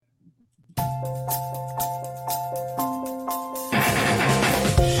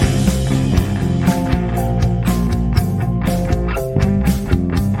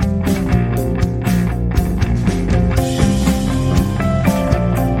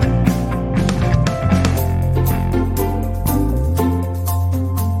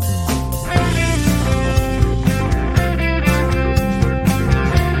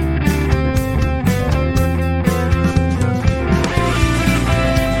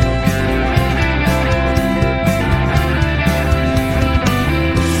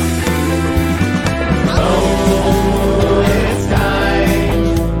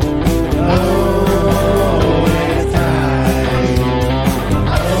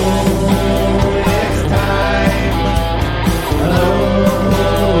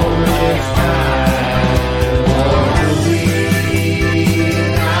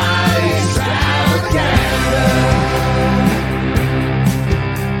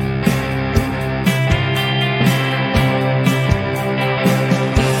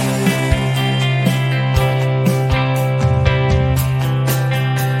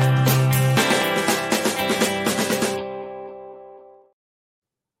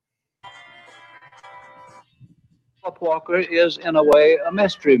Walker is, in a way, a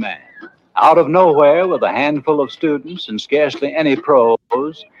mystery man. Out of nowhere, with a handful of students and scarcely any pros,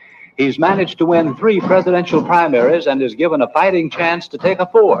 he's managed to win 3 presidential primaries and is given a fighting chance to take a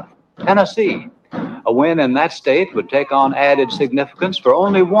 4th, Tennessee. A win in that state would take on added significance, for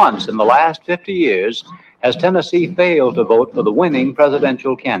only once in the last 50 years has Tennessee failed to vote for the winning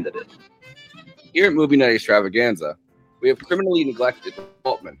presidential candidate. Here at Movie Night Extravaganza, we have criminally neglected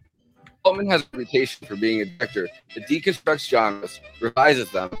Altman. Altman has a reputation for being a director that deconstructs genres, revises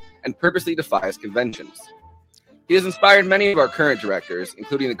them, and purposely defies conventions. He has inspired many of our current directors,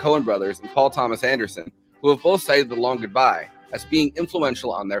 including the Coen brothers and Paul Thomas Anderson, who have both cited The Long Goodbye as being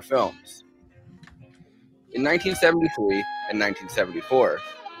influential on their films. In 1973 and 1974,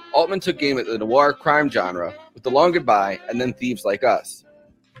 Altman took aim at the noir crime genre with The Long Goodbye and then Thieves Like Us.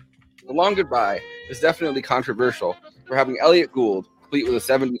 The Long Goodbye is definitely controversial for having Elliot Gould, complete with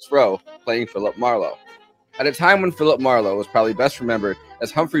a 70s fro, playing Philip Marlowe. At a time when Philip Marlowe was probably best remembered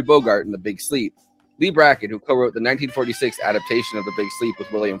as Humphrey Bogart in The Big Sleep, Lee Brackett, who co-wrote the 1946 adaptation of The Big Sleep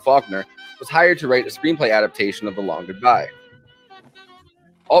with William Faulkner, was hired to write a screenplay adaptation of The Long Goodbye.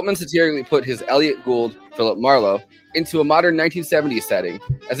 Altman satirically put his Elliot Gould, Philip Marlowe, into a modern 1970s setting,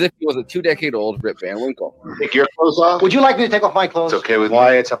 as if he was a 2-decade-old Rip Van Winkle. Take your clothes off? Would you like me to take off my clothes? It's okay with me.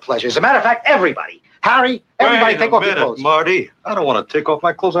 Why, it's a pleasure. As a matter of fact, everybody. Harry, everybody take off your clothes. Marty, I don't want to take off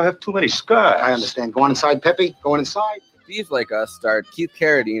my clothes. I have too many scars. I understand. Go on inside, Peppy. Go on inside. Thieves Like Us starred Keith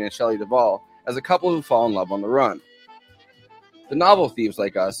Carradine and Shelley Duvall as a couple who fall in love on the run. The novel Thieves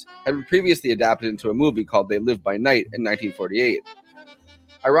Like Us had been previously adapted into a movie called They Live by Night in 1948.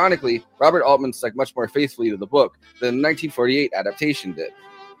 Ironically, Robert Altman stuck much more faithfully to the book than the 1948 adaptation did.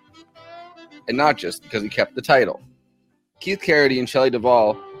 And not just because he kept the title. Keith Carradine, Shelley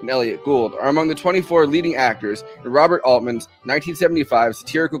Duvall, and Elliot Gould are among the 24 leading actors in Robert Altman's 1975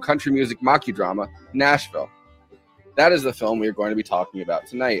 satirical country music mockudrama, Nashville. That is the film we are going to be talking about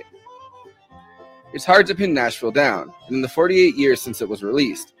tonight. It's hard to pin Nashville down, and in the 48 years since it was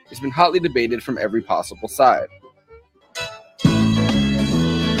released, it's been hotly debated from every possible side.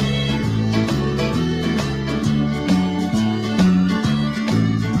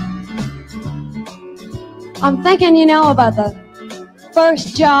 I'm thinking, about the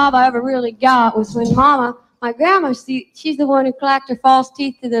first job I ever really got was when my grandma, she's the one who clacked her false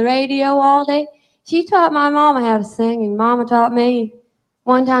teeth to the radio all day. She taught my mama how to sing, and mama taught me.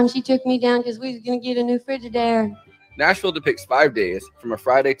 One time she took me down because we was going to get a new Frigidaire. Nashville depicts 5 days, from a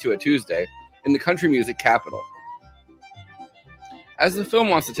Friday to a Tuesday, in the country music capital. As the film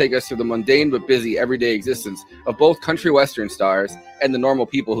wants to take us through the mundane but busy everyday existence of both country western stars and the normal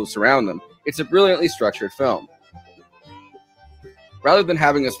people who surround them, it's a brilliantly structured film. Rather than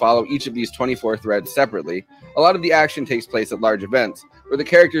having us follow each of these 24 threads separately, a lot of the action takes place at large events, where the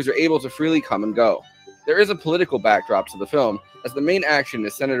characters are able to freely come and go. There is a political backdrop to the film, as the main action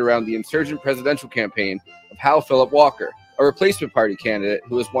is centered around the insurgent presidential campaign of Hal Philip Walker, a replacement party candidate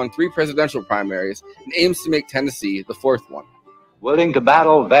who has won 3 presidential primaries and aims to make Tennessee the 4th one. Willing to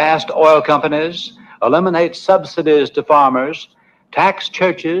battle vast oil companies, eliminate subsidies to farmers, tax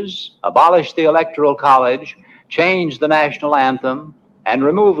churches, abolish the Electoral College, change the national anthem, and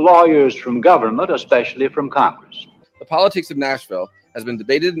remove lawyers from government, especially from Congress. The politics of Nashville has been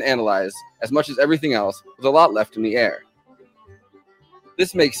debated and analyzed as much as everything else, with a lot left in the air.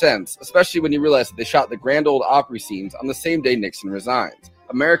 This makes sense, especially when you realize that they shot the Grand Ole Opry scenes on the same day Nixon resigns.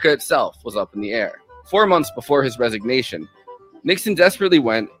 America itself was up in the air. 4 months before his resignation, Nixon desperately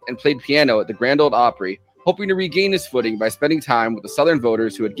went and played piano at the Grand Ole Opry, hoping to regain his footing by spending time with the Southern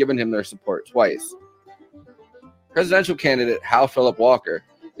voters who had given him their support twice. Presidential candidate Hal Philip Walker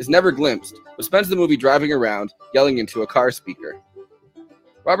is never glimpsed, but spends the movie driving around, yelling into a car speaker.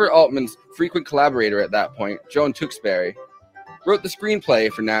 Robert Altman's frequent collaborator at that point, Joan Tewksbury, wrote the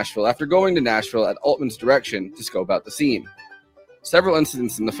screenplay for Nashville after going to Nashville at Altman's direction to scope out the scene. Several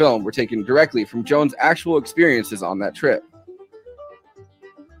incidents in the film were taken directly from Joan's actual experiences on that trip.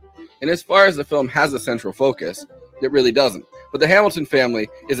 And as far as the film has a central focus, it really doesn't, but the Hamilton family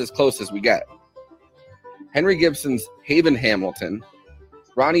is as close as we get. Henry Gibson's Haven Hamilton,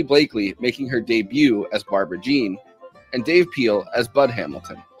 Ronnie Blakely making her debut as Barbara Jean, and Dave Peel as Bud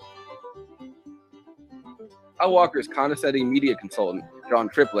Hamilton. Hal Walker's condescending media consultant, John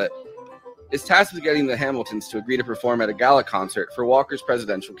Triplett, is tasked with getting the Hamiltons to agree to perform at a gala concert for Walker's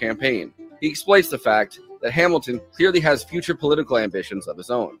presidential campaign. He exploits the fact that Hamilton clearly has future political ambitions of his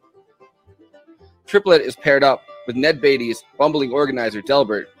own. Triplett is paired up with Ned Beatty's bumbling organizer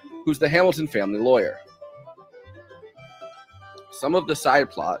Delbert, who's the Hamilton family lawyer. Some of the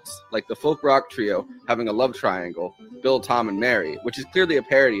side plots, like the folk rock trio having a love triangle, Bill, Tom, and Mary, which is clearly a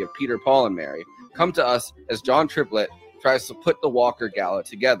parody of Peter, Paul, and Mary, come to us as John Triplett tries to put the Walker Gala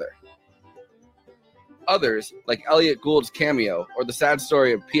together. Others, like Elliot Gould's cameo, or the sad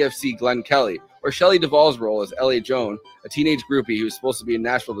story of PFC Glenn Kelly, or Shelley Duvall's role as L.A. Joan, a teenage groupie who's supposed to be in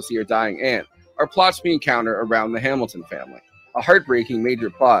Nashville to see her dying aunt, are plots we encounter around the Hamilton family. A heartbreaking major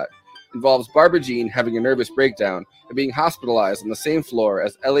plot involves Barbara Jean having a nervous breakdown and being hospitalized on the same floor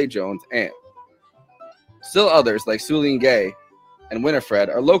as L.A. Joan's aunt. Still others, like Suleen Gay and Winifred,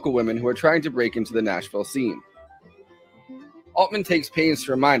 are local women who are trying to break into the Nashville scene. Altman takes pains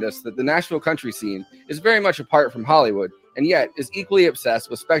to remind us that the Nashville country scene is very much apart from Hollywood, and yet is equally obsessed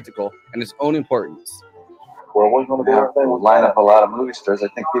with spectacle and its own importance. Well, we're going to have to line up a lot of movie stars. I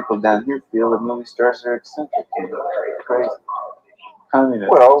think people down here feel that movie stars are eccentric. Crazy. I mean,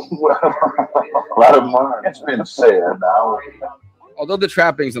 well, a lot of them are. It's been said now. Although the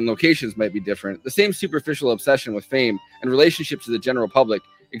trappings and locations might be different, the same superficial obsession with fame and relationship to the general public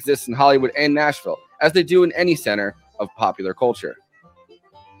exists in Hollywood and Nashville, as they do in any center of popular culture.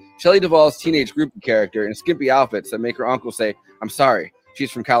 Shelley Duvall's teenage groupie character in skimpy outfits that make her uncle say, "I'm sorry,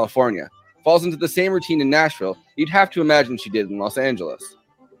 she's from California," falls into the same routine in Nashville you'd have to imagine she did in Los Angeles.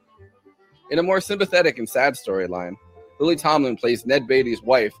 In a more sympathetic and sad storyline, Lily Tomlin plays Ned Beatty's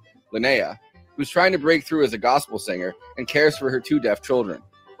wife, Linnea, who's trying to break through as a gospel singer and cares for her two deaf children.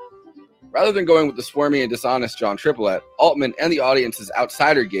 Rather than going with the swarmy and dishonest John Triplett, Altman and the audience's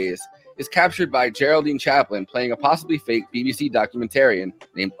outsider gaze is captured by Geraldine Chaplin playing a possibly fake BBC documentarian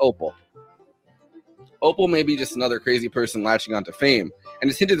named Opal. Opal may be just another crazy person latching onto fame, and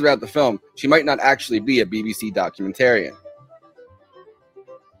it's hinted throughout the film she might not actually be a BBC documentarian.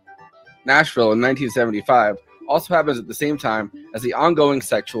 Nashville in 1975 also happens at the same time as the ongoing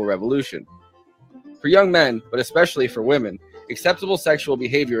sexual revolution. For young men, but especially for women, acceptable sexual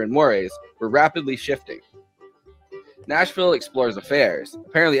behavior and mores were rapidly shifting. Nashville explores affairs.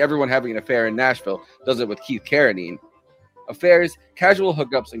 Apparently everyone having an affair in Nashville does it with Keith Carradine. Affairs, casual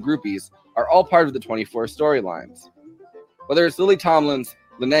hookups, and groupies are all part of the 24 storylines. Whether it's Lily Tomlin's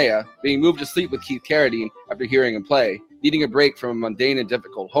Linnea being moved to sleep with Keith Carradine after hearing him play, needing a break from a mundane and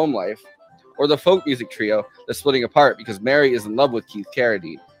difficult home life, or the folk music trio that's splitting apart because Mary is in love with Keith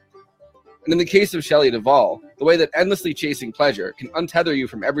Carradine. And in the case of Shelley Duvall, the way that endlessly chasing pleasure can untether you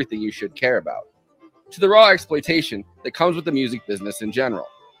from everything you should care about, to the raw exploitation that comes with the music business in general.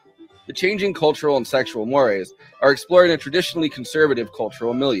 The changing cultural and sexual mores are explored in a traditionally conservative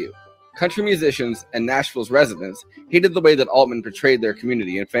cultural milieu. Country musicians and Nashville's residents hated the way that Altman portrayed their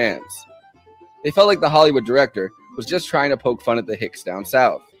community and fans. They felt like the Hollywood director was just trying to poke fun at the hicks down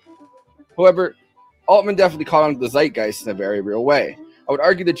south. However, Altman definitely caught on to the zeitgeist in a very real way. I would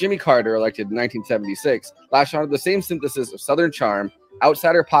argue that Jimmy Carter, elected in 1976, latched onto the same synthesis of Southern charm,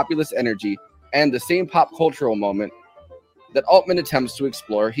 outsider populist energy, and the same pop cultural moment that Altman attempts to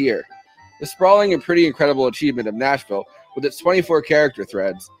explore here. The sprawling and pretty incredible achievement of Nashville, with its 24 character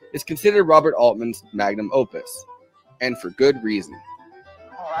threads, is considered Robert Altman's magnum opus, and for good reason.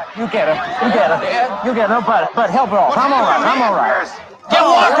 All right, you get her. You get her. You get her, but help her off. I'm all right. I'm all right. Get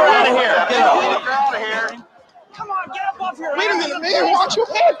Walker out of here. Get Walker out of here. Come on, get up off your Wait a minute, man. Watch your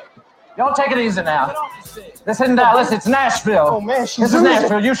head. Y'all take it easy now. This isn't Dallas, it's Nashville. Oh, man, this is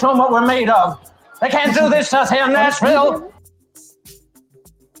Nashville. You show them what we're made of. They can't do this to us here in Nashville.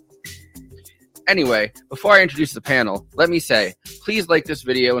 Anyway, before I introduce the panel, let me say, please like this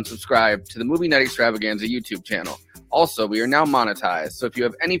video and subscribe to the Movie Night Extravaganza YouTube channel. Also, we are now monetized, so if you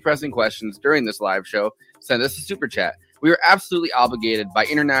have any pressing questions during this live show, send us a super chat. we are absolutely obligated by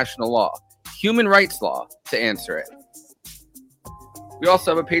international law, human rights law, to answer it. We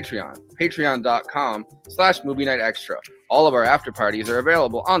also have a Patreon, patreon.com/Movie Night Extra. All of our after parties are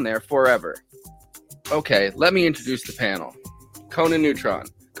available on there forever. Okay, let me introduce the panel. Conan Neutron,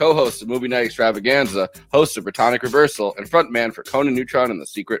 co-host of Movie Night Extravaganza, host of Protonic Reversal, and frontman for Conan Neutron and the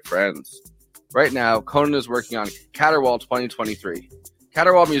Secret Friends. Right now, Conan is working on Caterwaul 2023.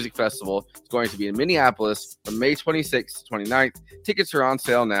 Caterwaul Music Festival is going to be in Minneapolis from May 26th to 29th. Tickets are on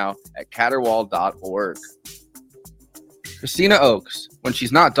sale now at caterwaul.org. Christina Oakes, when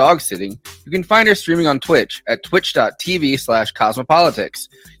she's not dog sitting, you can find her streaming on Twitch at twitch.tv/cosmopolitics.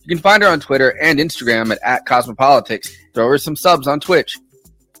 You can find her on Twitter and Instagram at @cosmopolitics. Throw her some subs on Twitch.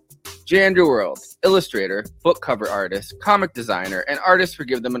 J. Andrew World, illustrator, book cover artist, comic designer, and artist for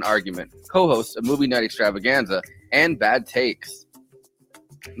Give Them an Argument, co-host of Movie Night Extravaganza and Bad Takes.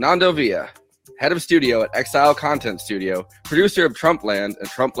 Nando Vila, head of studio at Exile Content Studio, producer of Trumpland and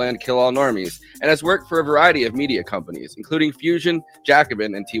Trumpland Kill All Normies, and has worked for a variety of media companies, including Fusion,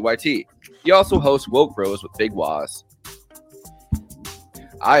 Jacobin, and TYT. He also hosts Woke Bros with Big Waz.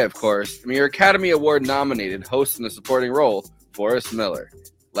 I, of course, am your Academy Award nominated host in the supporting role, Forrest Miller.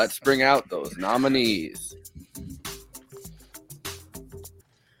 Let's bring out those nominees.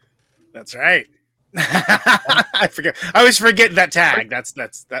 That's right. I forget. I always forget that tag.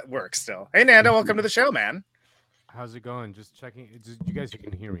 That works still. Hey Nando, welcome to the show, man. How's it going? Just checking. You guys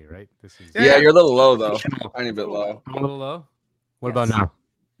can hear me, right? This is Yeah, you're a little low though. Tiny bit low. I'm a little low. What about now?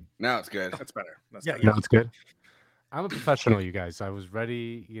 Now it's good. That's better. That's Yeah, better. no, it's good. I'm a professional, you guys. I was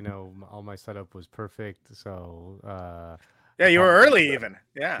ready. You know, all my setup was perfect. So Yeah, you were early even.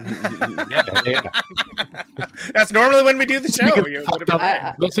 Yeah. yeah. That's normally when we do the show.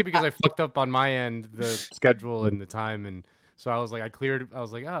 Mostly because I fucked up on my end, the schedule and the time, and so I was like, I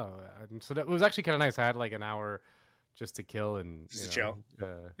was like, oh, so that was actually kind of nice. I had like an hour just to kill and chill.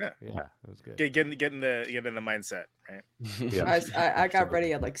 Yeah, it was good. Get in the mindset, right? Yeah. I got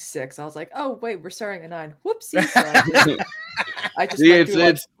ready at like 6. I was like, oh wait, we're starting at 9. Whoopsie! So I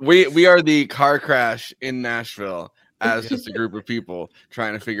just we are the car crash in Nashville. As just a group of people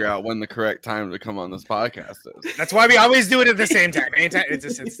trying to figure out when the correct time to come on this podcast is. That's why we always do it at the same time. Anytime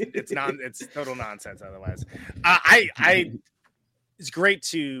it's total nonsense otherwise. It's great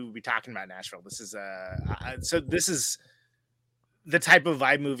to be talking about Nashville. This is this is the type of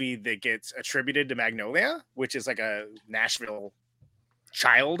vibe movie that gets attributed to Magnolia, which is like a Nashville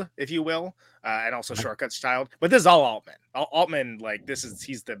child, if you will, and also Shortcuts child. But this is all Altman. Altman, like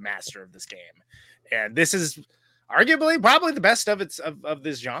he's the master of this game, and this is arguably probably the best of this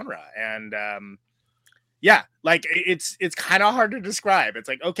genre. And like it's kind of hard to describe. It's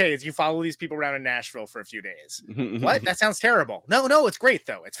like, okay, if you follow these people around in Nashville for a few days, what? That sounds terrible. No, it's great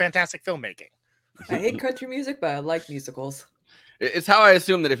though. It's fantastic filmmaking. I hate country music, but I like musicals. It's how I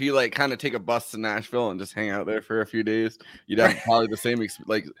assume that if you like kind of take a bus to Nashville and just hang out there for a few days, you'd have probably the same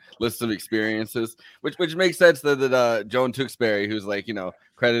list of experiences, which makes sense that Joan Tewksbury, who's like,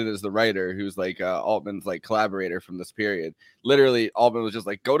 credited as the writer, who's like Altman's like collaborator from this period. Literally, Altman was just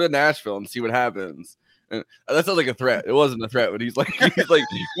like, go to Nashville and see what happens. And that sounds like a threat. It wasn't a threat, but he's like,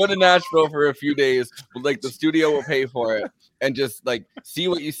 go to Nashville for a few days. Like the studio will pay for it, and just like see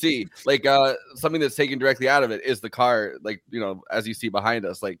what you see. Like something that's taken directly out of it is the car. Like as you see behind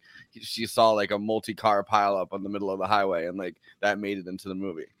us, like she saw like a multi-car pile up on the middle of the highway, and like that made it into the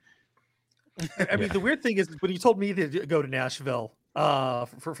movie. I mean, the weird thing is when you told me to go to Nashville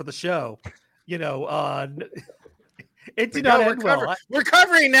for the show, it did not end well. We're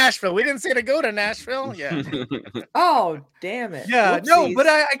covering Nashville. We didn't say to go to Nashville. Yeah. Oh, damn it. Yeah. Whoopsies. No, but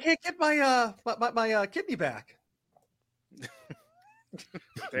I can't get my kidney back.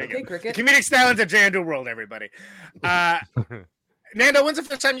 There you go. Cricket. Comedic Stylings at J. Andrew World, everybody. Nando, when's the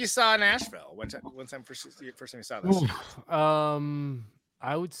first time you saw Nashville? When's the first time you saw this?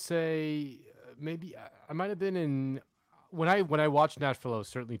 I would say maybe I might have been in when I watched Nashville. I was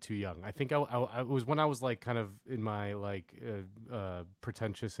certainly too young. I think I was when I was like kind of in my like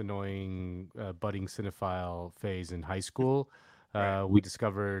pretentious, annoying, budding cinephile phase in high school. We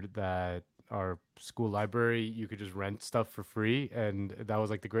discovered that our school library, you could just rent stuff for free, and that was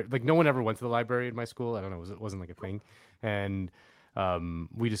like the great. Like no one ever went to the library in my school. I don't know, it wasn't like a thing, and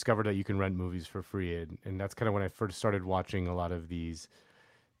we discovered that you can rent movies for free, and that's kind of when I first started watching a lot of these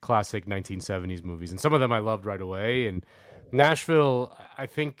classic 1970s movies, and some of them I loved right away. And Nashville, I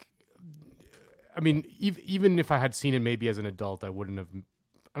think, I mean, even if I had seen it maybe as an adult, I don't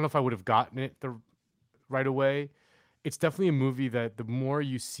know if I would have gotten it right away. It's definitely a movie that the more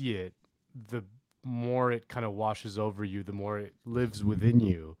you see it, the more it kind of washes over you, the more it lives within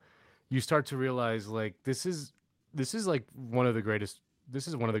you. You start to realize, like, this is this is like one of the greatest. This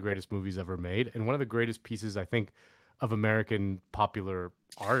is one of the greatest movies ever made, and one of the greatest pieces I think of American popular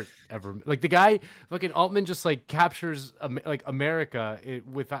art ever. Like the guy, fucking Altman, just like captures like America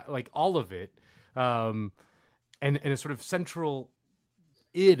with like all of it, and a sort of central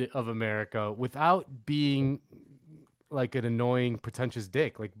id of America without being like an annoying, pretentious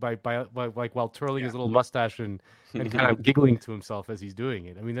dick. Like by like while twirling his little mustache and kind of giggling to himself as he's doing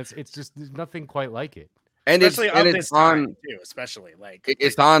it. I mean, it's just there's nothing quite like it. And especially it's on too, especially like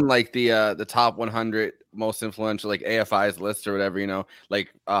it's on like the top 100 most influential, like AFI's list or whatever, you know,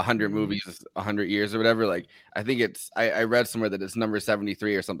 like 100 movies, 100 years or whatever. Like I think I read somewhere that it's number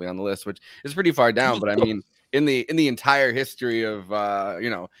 73 or something on the list, which is pretty far down. But I mean, in the entire history of you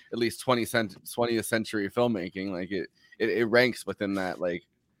know, at least 20th century filmmaking, like it ranks within that, like,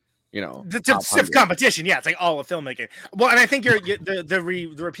 you know, the stiff competition. Yeah, it's like all of filmmaking. Well, and I think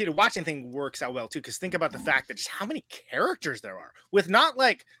the repeated watching thing works out well too, because think about the fact that just how many characters there are, with not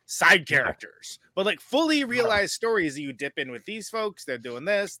like side characters, but like fully realized stories that you dip in with these folks. They're doing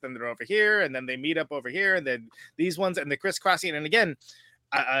this, then they're over here, and then they meet up over here, and then these ones, and the crisscrossing. And again,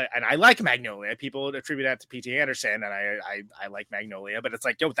 and I like Magnolia. People attribute that to P.T. Anderson, and I like Magnolia, but it's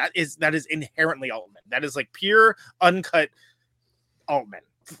like, yo, that is inherently Altman. That is like pure uncut Altman.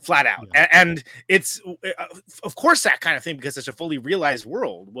 Flat out. And it's of course that kind of thing, because it's a fully realized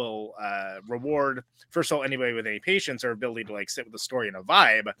world, will reward first of all anybody with any patience or ability to like sit with the story and a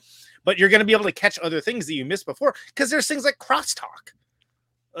vibe, but you're going to be able to catch other things that you missed before, because there's things like crosstalk,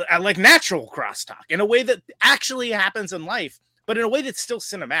 like natural crosstalk, in a way that actually happens in life, but in a way that's still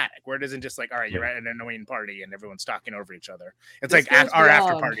cinematic, where it isn't just like, all right, you're at an annoying party and everyone's talking over each other. It's this like our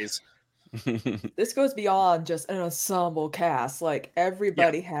after parties. This goes beyond just an ensemble cast. Like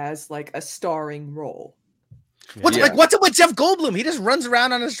everybody has like a starring role. What's up with Jeff Goldblum? He just runs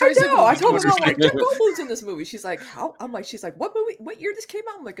around on his tricycle. I told her, like, Jeff Goldblum's in this movie. She's like, how? I'm like, she's like, what movie? What year this came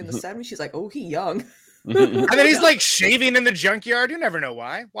out? I'm like, in the 70s. She's like, oh, he young. And then he's like shaving in the junkyard. You never know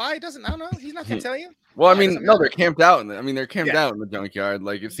why. Why? Doesn't, I don't know. He's not gonna tell you. Well, I mean, no, they're camped out out in the junkyard.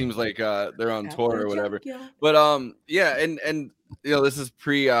 Like it seems like they're on tour or whatever. But yeah, and you know, this is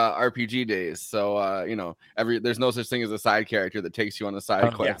pre RPG days, so you know, there's no such thing as a side character that takes you on a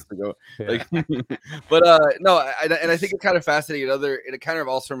side quest to go. Like, but no, and I think it's kind of fascinating. It kind of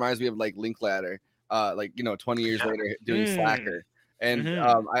also reminds me of like Linklater, like, you know, 20 years later doing Slacker. And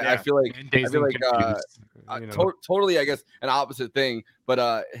I feel like totally, I guess, an opposite thing,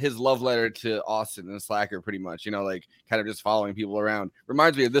 but his love letter to Austin and Slacker, pretty much, you know, like kind of just following people around,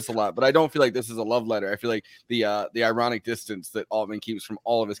 reminds me of this a lot. But I don't feel like this is a love letter. I feel like the ironic distance that Altman keeps from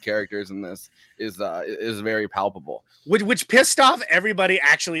all of his characters in this is very palpable, which pissed off everybody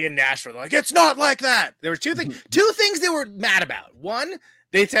actually in Nashville. Like, it's not like that. There were two things they were mad about. One,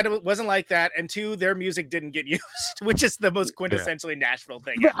 they said it wasn't like that, and two, their music didn't get used, which is the most quintessentially Nashville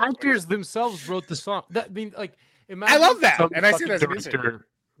thing. The actors themselves wrote the song. I mean, like, imagine I love that, and I see that as a director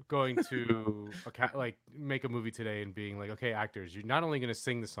going to like make a movie today and being like, okay, actors, you're not only going to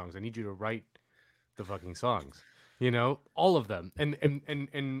sing the songs, I need you to write the fucking songs. You know, all of them, and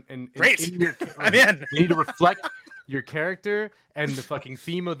great. I'm in. You need to reflect your character and the fucking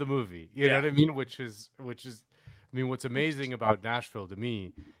theme of the movie. You know what I mean? Which is. I mean, what's amazing about Nashville to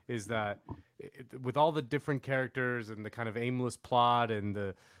me is that with all the different characters and the kind of aimless plot and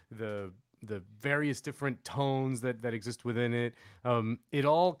the various different tones that exist within it, it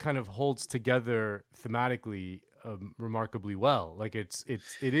all kind of holds together thematically remarkably well. Like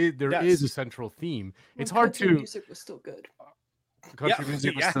there is a central theme. It's hard to. Music was still good. Country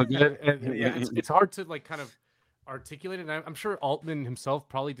music was still good. And it's hard to like kind of articulate it. And I'm sure Altman himself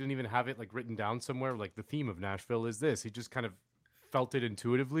probably didn't even have it like written down somewhere, like the theme of Nashville is this. He just kind of felt it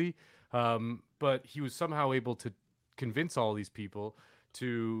intuitively, but he was somehow able to convince all these people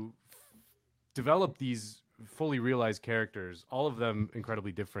to develop these fully realized characters, all of them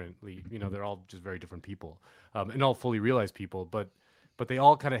incredibly differently. You know, they're all just very different people, and all fully realized people, but they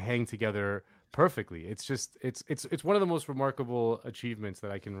all kind of hang together perfectly. It's just it's one of the most remarkable achievements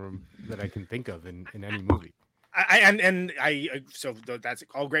that I can think of in any movie. So that's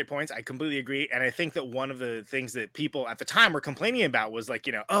all great points. I completely agree, and I think that one of the things that people at the time were complaining about was like,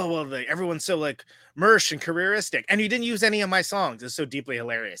 you know, oh well, everyone's so like Mersh and careeristic, and you didn't use any of my songs. It's so deeply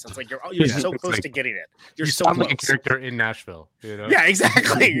hilarious. It's like you're so close to getting it. You're so close. Like a character in Nashville, you know? Yeah,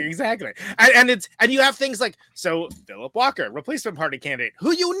 exactly. And you have things like Philip Walker, replacement party candidate,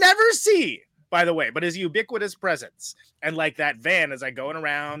 who you never see, by the way, but his ubiquitous presence, and like that van as I going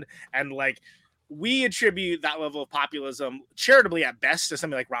around and like we attribute that level of populism charitably at best to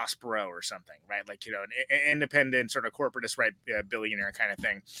something like Ross Perot or something, right? Like, you know, an independent sort of corporatist, right, billionaire kind of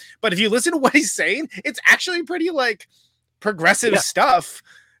thing. But if you listen to what he's saying, it's actually pretty like progressive stuff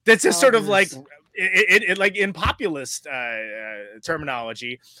that's just sort of like it like in populist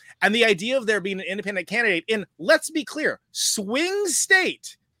terminology. And the idea of there being an independent candidate in, let's be clear, swing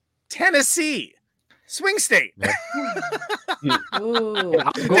state, Tennessee. Swing state. Ooh,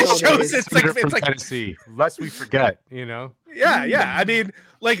 This shows it's like Tennessee. Lest we forget, you know. Yeah. I mean,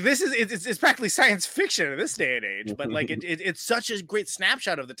 like this is it's practically science fiction in this day and age, but like it's such a great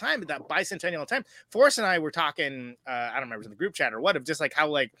snapshot of the time, that bicentennial time. Forrest and I were talking. I don't remember, it was in the group chat or what, of just like how,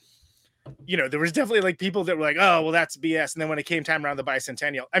 like, you know, there was definitely like people that were like, oh, well, that's BS. And then when it came time around the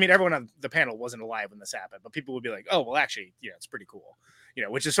bicentennial, I mean, everyone on the panel wasn't alive when this happened, but people would be like, oh, well, actually, yeah, it's pretty cool. You know,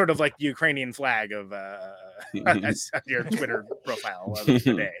 which is sort of like the Ukrainian flag of your Twitter profile of the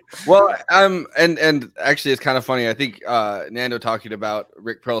day. Well, and actually, it's kind of funny. I think Nando talking about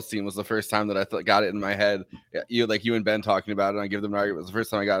Rick Perlstein was the first time that I got it in my head. You and Ben talking about it, and I give them an argument. It was the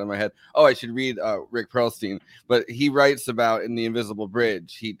first time I got it in my head. Oh, I should read Rick Perlstein. But he writes about in The Invisible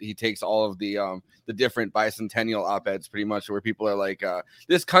Bridge. He takes all of the different bicentennial op-eds, pretty much, where people are like,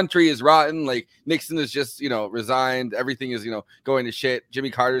 this country is rotten. Like Nixon is just, you know, resigned. Everything is, you know, going to shit.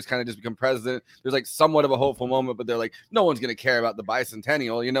 Jimmy Carter's kind of just become president. There's like somewhat of a hopeful moment, but they're like, no one's going to care about the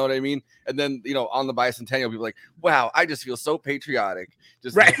bicentennial. You know what I mean? And then, you know, on the bicentennial, people are like, wow, I just feel so patriotic.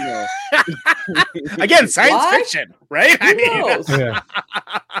 Just right. You know. Again, science fiction, right? I mean,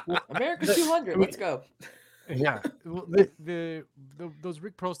 yeah. America's 200. Let's go. Yeah, well, those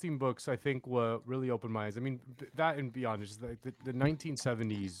Rick Perlstein books, I think, were really open my eyes. I mean, that and beyond, just like the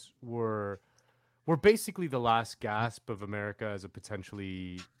 1970s were basically the last gasp of America as a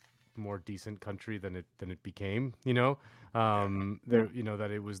potentially more decent country than it became. You know,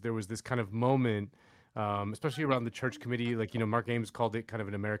 there was this kind of moment, especially around the church committee. Like, you know, Mark Ames called it kind of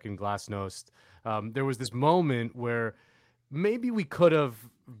an American glasnost. There was this moment where maybe we could have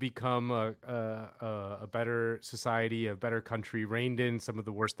become a better society, a better country, reined in some of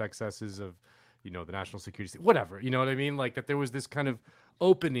the worst excesses of, you know, the national security state, whatever, you know what I mean? Like that there was this kind of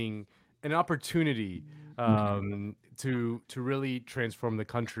opening, an opportunity to really transform the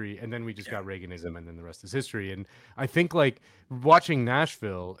country, and then we just got Reaganism, and then the rest is history. And I think like watching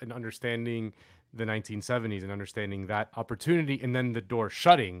Nashville and understanding the 1970s and understanding that opportunity and then the door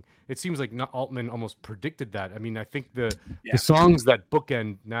shutting, it seems like Altman almost predicted that. I mean, I think the songs that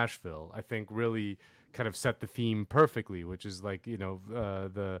bookend Nashville, I think, really kind of set the theme perfectly, which is like, you know,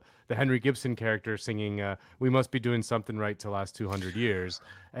 the Henry Gibson character singing "We must be doing something right to last 200 years."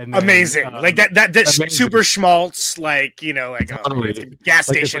 And then, amazing, like that amazing. Super schmaltz, like, you know, like totally. Gas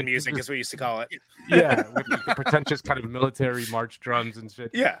station music is what we used to call it. Yeah, with the pretentious kind of military march drums and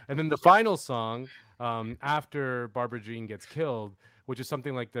shit. Yeah, and then the final song after Barbara Jean gets killed, which is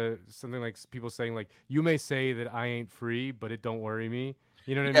something like people saying like, "You may say that I ain't free, but it don't worry me."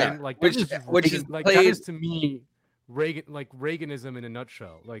 You know what I mean? Like, which is like played... that is to me Reaganism in a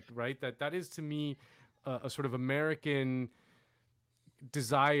nutshell. Like, right? That is to me a sort of American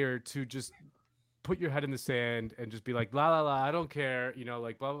desire to just put your head in the sand and just be like, la la la, I don't care. You know,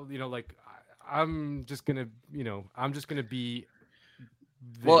 like, blah, blah, you know, like I'm just gonna be.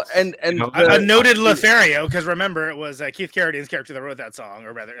 This, well, and you know, a noted Lothario, because remember, it was Keith Carradine's character that wrote that song,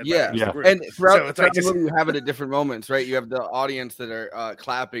 or rather, And throughout the movie, you have it at different moments, right? You have the audience that are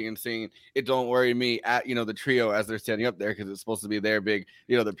clapping and singing "It Don't Worry Me" at, you know, the trio as they're standing up there, because it's supposed to be their big,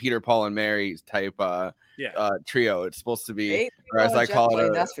 you know, the Peter, Paul, and Mary type trio. It's supposed to be, or as I call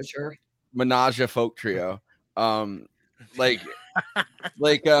it, that's for sure, menage a folk trio.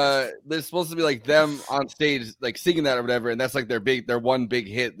 They're supposed to be like them on stage, like singing that or whatever, and that's like their one big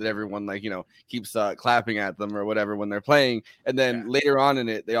hit that everyone, like, you know, keeps clapping at them or whatever when they're playing. And then later on in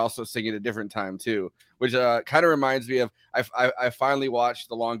it, they also sing it a different time too, which kind of reminds me of I finally watched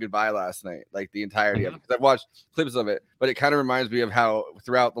The Long Goodbye last night, like the entirety of it, because I've watched clips of it, but it kind of reminds me of how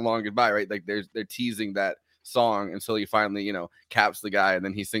throughout The Long Goodbye, right, like they're teasing that song until he finally, you know, caps the guy, and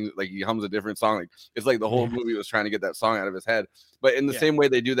then he sings, like he hums a different song. Like it's like the whole movie was trying to get that song out of his head. But in the same way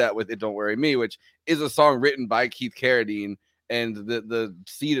they do that with "It Don't Worry Me," which is a song written by Keith Carradine, and the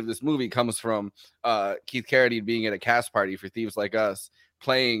seed of this movie comes from Keith Carradine being at a cast party for Thieves Like Us,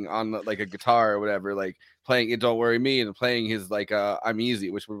 playing on like a guitar or whatever, like playing "It Don't Worry Me" and playing his like "I'm Easy,"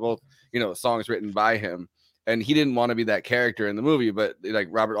 which were both, you know, songs written by him. And he didn't want to be that character in the movie, but like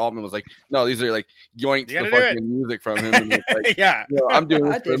Robert Altman was like, no, these are like yoinked the fucking music from him. And like, you know, I'm doing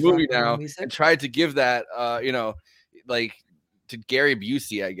this for the movie now, and tried to give that, you know, like to Gary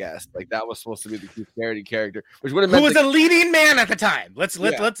Busey, I guess. Like that was supposed to be the Keith Carradine character, which would have Who meant was a leading man at the time. Let's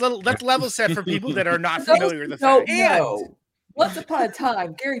Yeah. let's level set for people that are not For those familiar with who the don't fact. know, once upon a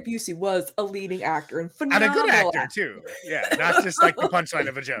time, Gary Busey was a leading actor and And a phenomenal good actor too. Yeah, not just like the punchline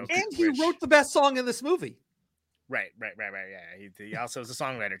of a joke. And he wrote the best song in this movie. Right. Yeah, he also is a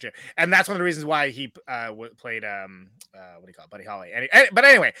songwriter too, and that's one of the reasons why he played what do you call it, Buddy Holly. But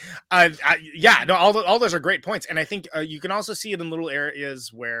anyway, yeah, no, all those are great points, and I think you can also see it in little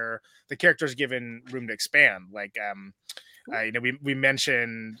areas where the character is given room to expand. Like, we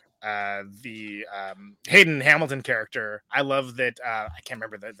mentioned the Hayden Hamilton character. I love that. I can't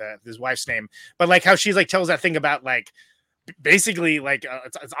remember his wife's name, but like how she's like tells that thing about like. Basically, like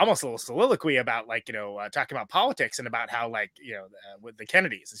it's almost a little soliloquy about like talking about politics and about how like with the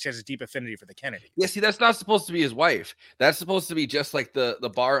Kennedys, she has a deep affinity for the Kennedys. Yeah, see, that's not supposed to be his wife. That's supposed to be just like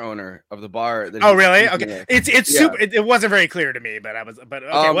the bar owner of the bar. Oh, really? Okay, it's super. It wasn't very clear to me, but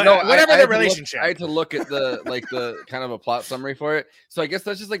okay, whatever the relationship. I had to look at the kind of a plot summary for it. So I guess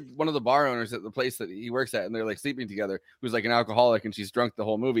that's just like one of the bar owners at the place that he works at, and they're like sleeping together. Who's like an alcoholic, and she's drunk the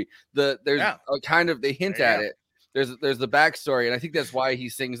whole movie. There's a kind of they hint at it. There's the backstory, and I think that's why he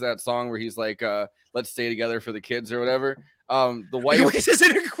sings that song where he's like, "Let's stay together for the kids" or whatever. The wife, which is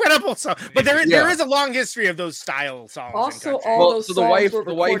an incredible song, but there is a long history of those style songs. Also, all those songs were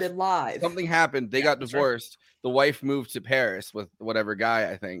the recorded live. Something happened. They got divorced. The wife moved to Paris with whatever guy,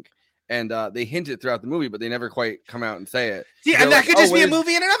 I think. And they hint it throughout the movie, but they never quite come out and say it. Yeah, and that could just be a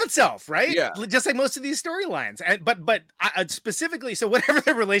movie in and of itself, right? Yeah, just like most of these storylines. And but specifically, so whatever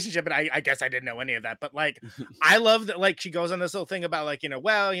the relationship, and I guess I didn't know any of that, but like I love that like she goes on this little thing about like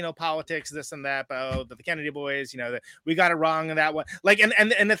politics, this and that, but the Kennedy boys, that we got it wrong in that one. Like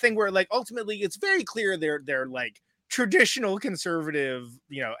and the thing where like ultimately it's very clear they're like traditional conservative,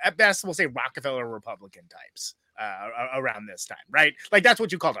 at best we'll say Rockefeller Republican types. Around this time, right? Like that's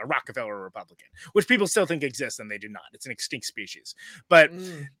what you call a Rockefeller Republican, which people still think exists, and they do not. It's an extinct species. But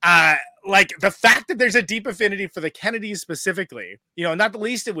like the fact that there's a deep affinity for the Kennedys specifically, not the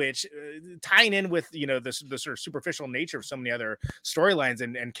least of which tying in with the sort of superficial nature of so many other storylines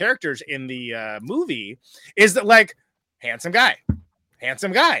and characters in the movie is that like handsome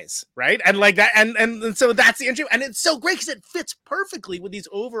guys, right? And like that, and so that's the intro, and it's so great because it fits perfectly with these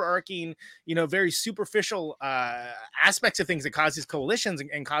overarching, very superficial aspects of things that cause these coalitions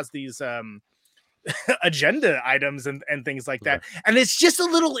and cause these agenda items and things like that. And it's just a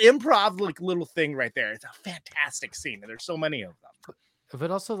little improv, like little thing right there. It's a fantastic scene, and there's so many of them.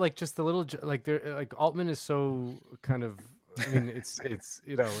 But also, like just the little like Altman is so kind of. I mean, it's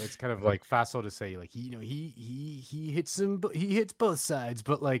kind of like facile to say like he hits both sides,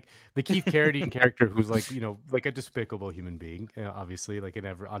 but like the Keith Carradine character who's like like a despicable human being, obviously like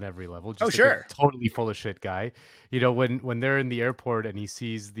on every level, just a totally full of shit guy. When they're in the airport and he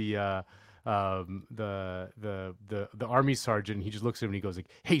sees the army sergeant, he just looks at him and he goes like,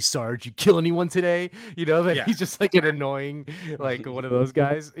 "Hey Sarge, you kill anyone today?" He's just like an annoying like one of those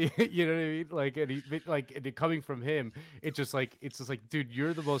guys. You know what I mean? Like and coming from him, it's just like dude,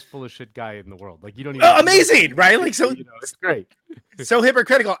 you're the most full of shit guy in the world. Like you don't even amazing, right? Like so it's great. So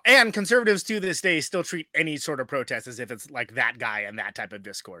hypocritical, and conservatives to this day still treat any sort of protest as if it's like that guy and that type of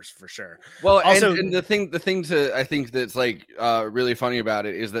discourse for sure. Well, also, and the thing to I think that's like really funny about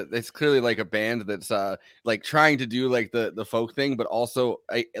it is that it's clearly like a band that's like trying to do like the folk thing, but also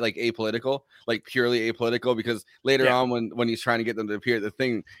like apolitical, like purely apolitical, because later on when he's trying to get them to appear at the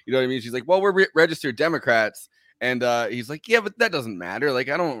thing, you know what I mean? She's like, well, we're registered Democrats. And he's like, yeah, but that doesn't matter. Like,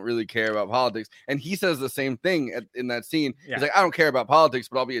 I don't really care about politics. And he says the same thing in that scene. Yeah. He's like, I don't care about politics,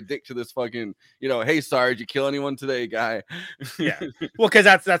 but I'll be a dick to this fucking, hey, Sarge, you kill anyone today, guy. Yeah. Well, because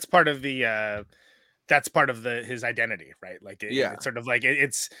that's part of the his identity, right? Like, it's sort of like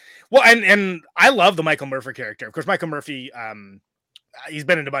it's well, and I love the Michael Murphy character. Of course, Michael Murphy, he's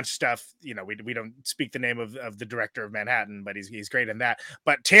been in a bunch of stuff. We don't speak the name of the director of Manhattan, but he's great in that.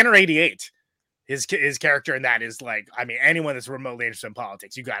 But Tanner 88. His character in that is like, I mean, anyone that's remotely interested in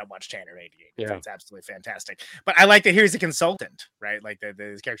politics, you got to watch Tanner 88. Yeah. It's absolutely fantastic. But I like that he's a consultant, right? Like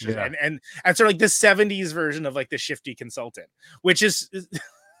his character, and sort of like this 70s version of like the shifty consultant, which is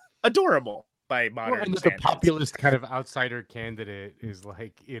adorable by modern standards. The populist kind of outsider candidate is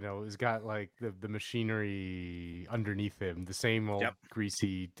like, has got like the machinery underneath him, the same old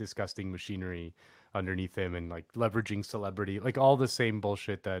greasy, disgusting machinery underneath him, and like leveraging celebrity, like all the same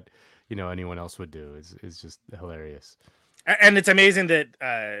bullshit that anyone else would do is just hilarious. And it's amazing that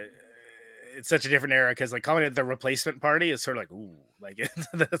it's such a different era because like calling it the replacement party is sort of like ooh, like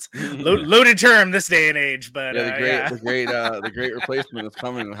that's loaded term this day and age. But the great replacement is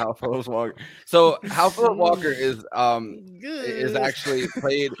coming in Hal Phillips Walker. So Hal Phillips Walker is actually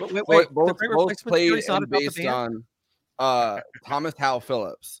played both played and based on Thomas Hal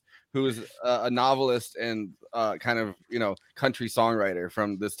Phillips, who's a novelist and kind of country songwriter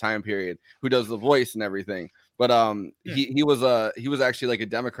from this time period, who does the voice and everything. But he was actually like a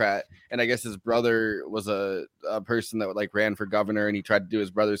Democrat, and I guess his brother was a person that like ran for governor, and he tried to do his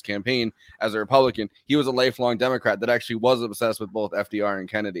brother's campaign as a Republican. He was a lifelong Democrat that actually was obsessed with both FDR and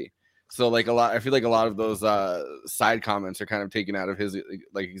Kennedy. So like I feel like a lot of those side comments are kind of taken out of his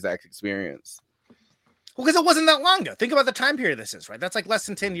like exact experience. Well, because it wasn't that long ago. Think about the time period this is, right? That's like less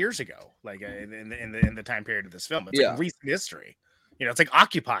than 10 years ago, like in the time period of this film. It's like recent history. It's like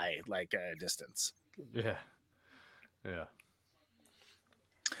Occupy like distance. Yeah. Yeah.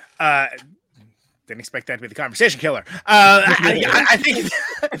 Didn't expect that to be the conversation killer. I think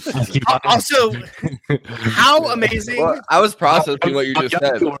also how amazing. Well, I was processing what you just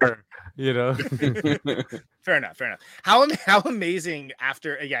said. Fair enough. How amazing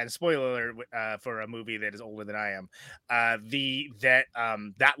after again, spoiler alert for a movie that is older than I am.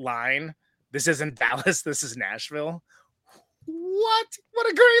 That line, this isn't Dallas, this is Nashville. What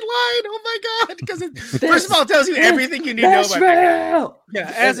a great line! Oh my god! Because first of all, it tells you everything you need to know about that guy.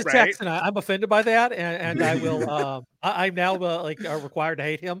 Yeah, as a Texan, I'm offended by that, and I will. I'm now required to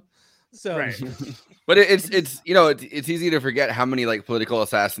hate him. So, but it's easy to forget how many like political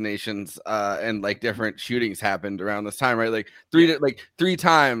assassinations and like different shootings happened around this time, right? Like three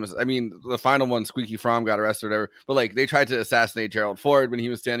times. I mean, the final one, Squeaky Fromm got arrested or whatever. But like they tried to assassinate Gerald Ford when he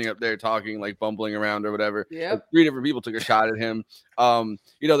was standing up there talking, like bumbling around or whatever. Yeah, like, 3 different people took a shot at him.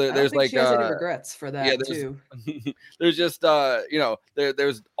 There's like she has any regrets for that too. There's just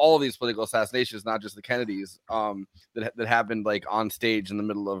there's all of these political assassinations, not just the Kennedys, that happened like on stage in the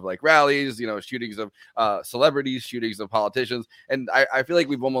middle of like rallies, shootings of celebrities, shootings of politicians, and I feel like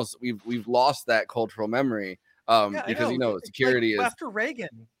we've lost that cultural memory because security is after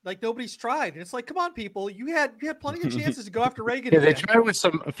Reagan, like nobody's tried. And it's like, come on, people, you had plenty of chances to go after Reagan. Yeah, they tried with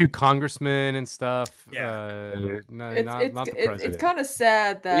a few congressmen and stuff. Yeah, not the president. It's kind of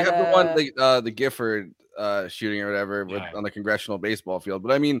sad that we have the one the Gifford shooting or whatever on the congressional baseball field,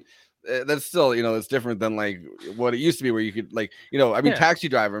 but I mean. That's still, it's different than like what it used to be, where you could like, Taxi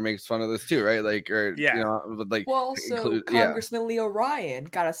Driver makes fun of this too, right? Like, Congressman Leo Ryan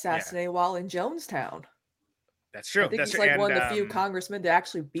got assassinated while in Jonestown. That's true. I think he's like one of the few congressmen to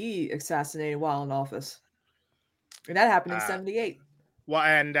actually be assassinated while in office, and that happened in '78. Well,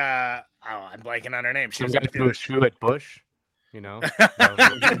 and I'm blanking on her name. She was going to do a shoe at Bush,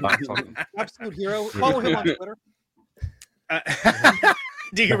 Absolute hero. Follow him on Twitter.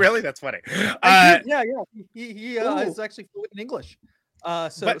 Do you really? That's funny. Yeah. He is actually fluent in English.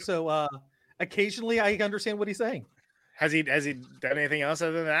 So occasionally I understand what he's saying. Has he done anything else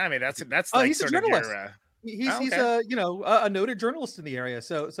other than that? I mean, that's like he's a journalist. He's a noted journalist in the area.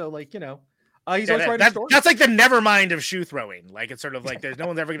 So he's always writing stories. That's like the never mind of shoe throwing. Like it's sort of like there's no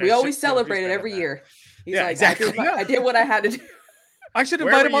one's ever going to. We always celebrate it every year. He's like, exactly. I did what I had to do. I should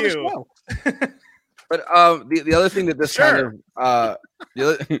invite him on the show. But the other thing that this kind of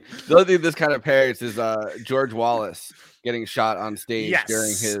the other thing this kind of pairs is George Wallace getting shot on stage during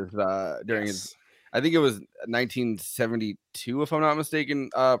his I think it was 1972, if I'm not mistaken,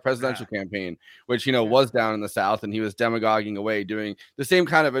 presidential campaign, which was down in the South, and he was demagoguing away, doing the same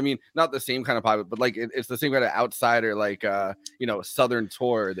kind of, not the same kind of pilot, but like it's the same kind of outsider, like Southern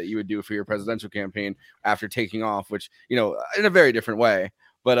tour that you would do for your presidential campaign after taking off, which in a very different way,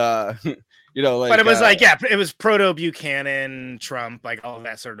 but but it was it was proto Buchanan, Trump, like all of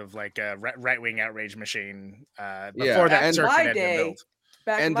that sort of like right wing outrage machine. Before that insurrection had been built.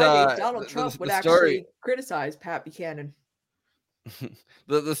 Back in my day, Donald Trump would actually criticize Pat Buchanan.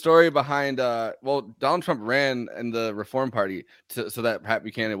 The story behind Donald Trump ran in the Reform Party so that Pat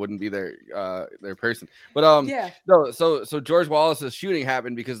Buchanan wouldn't be their person. But so George Wallace's shooting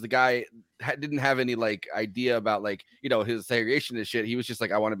happened because the guy didn't have any like idea about like his segregation and shit. He was just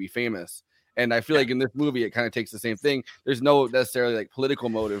like, I want to be famous. And I feel like in this movie, it kind of takes the same thing. There's no necessarily like political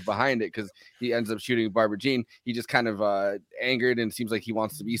motive behind it because he ends up shooting Barbara Jean. He just kind of angered and seems like he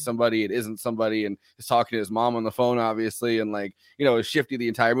wants to be somebody. It isn't somebody, and he's talking to his mom on the phone, obviously, and like is shifty the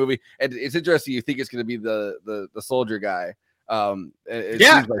entire movie. And it's interesting. You think it's going to be the soldier guy. It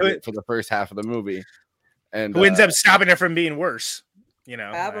seems like it for the first half of the movie, and who ends up stopping it from being worse. I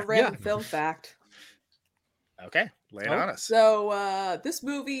have a random film fact. Okay, lay it on us. So this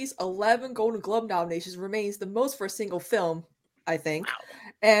movie's 11 Golden Globe nominations remains the most for a single film, I think. Wow.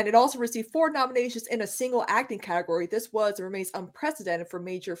 And it also received 4 nominations in a single acting category. This was and remains unprecedented for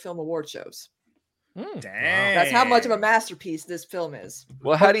major film award shows. Dang. That's how much of a masterpiece this film is.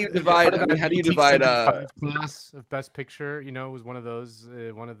 Well, how do you divide? I mean, how do you divide? Class of Best Picture, you know, was one of those,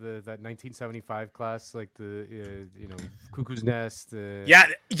 that 1975 class, like the Cuckoo's Nest. Yeah,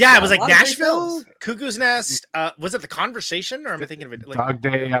 it was like Nashville, Cuckoo's Nest. Was it The Conversation, or am I thinking of it? Like Dog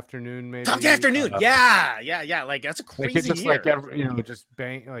Day Afternoon, maybe. Dog Day Afternoon. Yeah. Like that's a crazy like, just year. Like just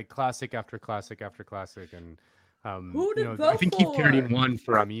bang, like classic after classic after classic, and Who did I think Keith for? Carradine won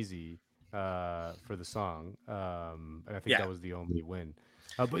for I'm Easy. For the song, and I think that was the only win.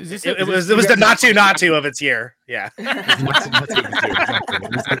 But is this, it was the not to of its year. Yeah,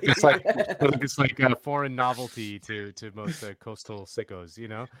 it's like a foreign novelty to most coastal sickos, you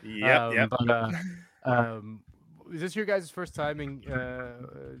know. Yep. But is this your guys' first time in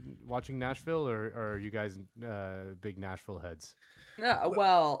watching Nashville, or are you guys big Nashville heads? No,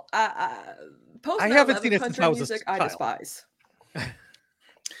 well, I haven't seen it since country I was a music I child. despise.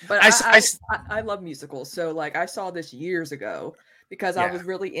 But I love musicals, so like I saw this years ago because I was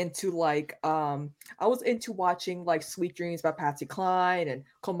really into like I was into watching like Sweet Dreams by Patsy Cline and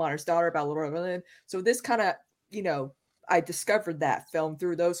Coal Miner's Daughter by Laura Berlin. So this kind of, I discovered that film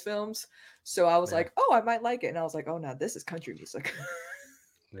through those films. So I was like, oh, I might like it, and I was like, oh no, this is country music.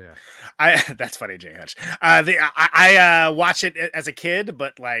 Yeah, that's funny, J. Hutch. I watched it as a kid,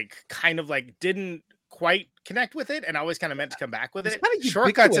 but like kind of like didn't quite connect with it, and I always kind of meant to come back with it.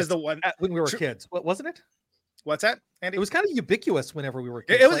 Shortcuts is the one when we were kids, wasn't it? What's that, Andy? It was kind of ubiquitous whenever we were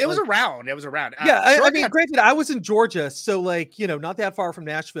kids. It was around. It was around. Yeah, I mean, granted, I was in Georgia, so like not that far from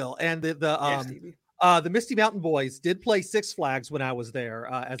Nashville, and the Misty Mountain Boys did play Six Flags when I was there.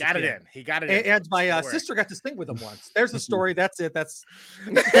 He got it in. And my sister got to sing with them once. There's the story. That's it. That's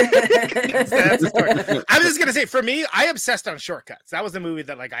the story. I was just gonna say, for me, I obsessed on Shortcuts. That was the movie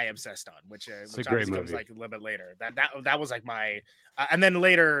that like I obsessed on, which a great movie. Comes like a little bit later. That was like my, and then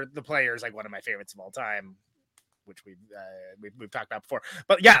later The Players, like one of my favorites of all time, which we've talked about before.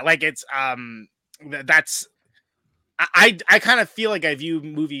 But yeah, like it's that's. I kind of feel like I view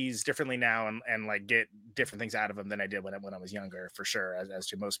movies differently now and like get different things out of them than I did when I was younger, for sure, as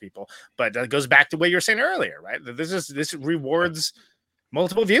to most people. But that goes back to what you were saying earlier, right? This rewards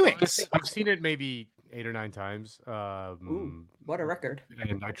multiple viewings. I've seen it maybe 8 or 9 times. Ooh, what a record!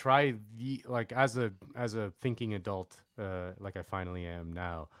 And I try as a thinking adult, like I finally am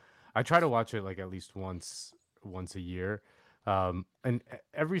now. I try to watch it like at least once a year. And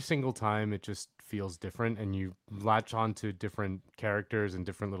every single time it just feels different, and you latch on to different characters and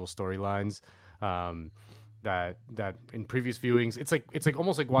different little storylines that in previous viewings it's like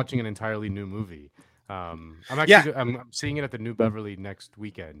almost like watching an entirely new movie. I'm seeing it at the New Beverly next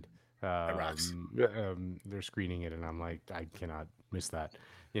weekend. They're screening it, and I'm like, I cannot miss that.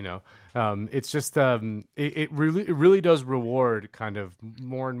 It's just it really does reward kind of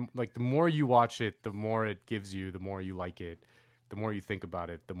more, like the more you watch it, the more it gives you, the more you like it, the more you think about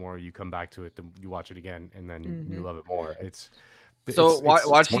it, the more you come back to it, you watch it again, and then you love it more.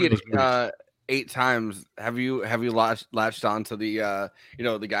 Watching it 8 times. Have you latched on to the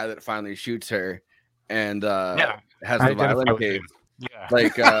the guy that finally shoots her and has the violin cave? Yeah,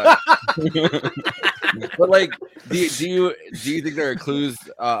 like but like do you think there are clues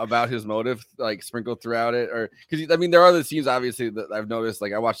about his motive like sprinkled throughout it? Or because I mean there are other scenes obviously that I've noticed,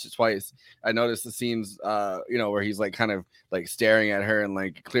 like I watched it twice. I noticed the scenes where he's like kind of like staring at her, and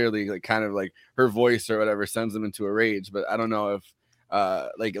like clearly like kind of like her voice or whatever sends him into a rage, but I don't know if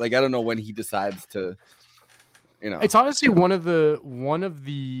like I don't know when he decides to it's honestly one of the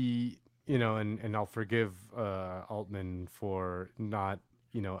and I'll forgive Altman for not,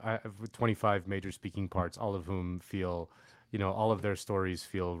 25 major speaking parts, all of whom feel, all of their stories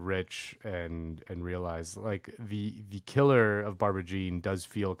feel rich and realize like the killer of Barbara Jean does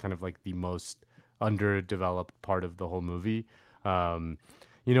feel kind of like the most underdeveloped part of the whole movie.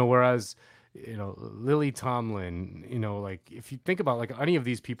 Whereas, Lily Tomlin, like if you think about like any of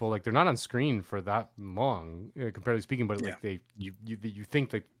these people, like they're not on screen for that long, comparatively speaking, but like you think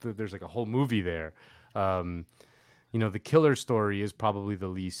that there's like a whole movie there. The killer story is probably the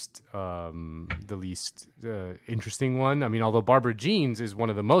least interesting one. I mean, although Barbara Jean's is one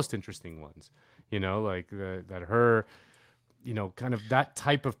of the most interesting ones, like that her, kind of that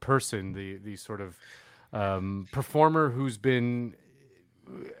type of person, the sort of performer who's been,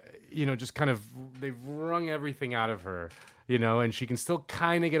 just kind of they've wrung everything out of her, and she can still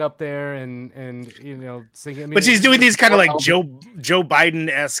kind of get up there and sing it. I mean, but she's doing these kind of like Joe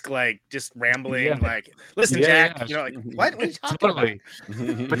Biden-esque, like just rambling, like, listen, Jack, like, what are you talking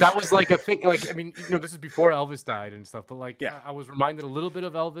about? But that was like a thing. Like, I mean, this is before Elvis died and stuff. But like, I was reminded a little bit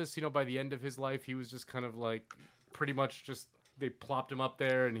of Elvis. By the end of his life, he was just kind of like, pretty much just they plopped him up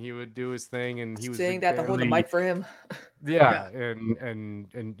there and he would do his thing, and he was saying that to hold the mic for him. And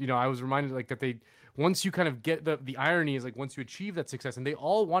I was reminded like that once you kind of get the irony is like once you achieve that success, and they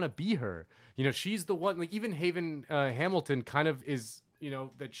all want to be her. She's the one. Like even Haven Hamilton kind of is.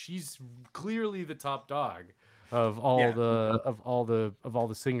 That she's clearly the top dog of all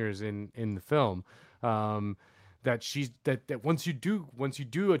the singers in the film. That she's that once you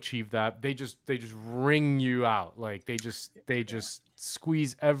do achieve that, they just wring you out. Like they just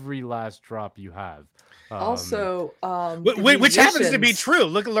squeeze every last drop you have. Also, which happens to be true.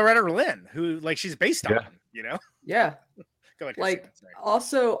 Look at Loretta Lynn, who like she's based on. Yeah. Go ahead, like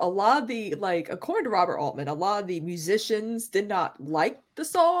also a lot of the according to Robert Altman, a lot of the musicians did not like the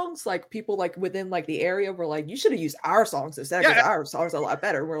songs. Like people like within like the area were like, you should have used our songs instead because our songs are a lot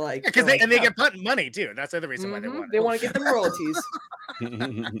better. We're like, because they get money too. That's the other reason why they want to get the royalties.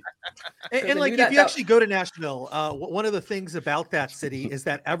 and like if you actually go to Nashville, one of the things about that city is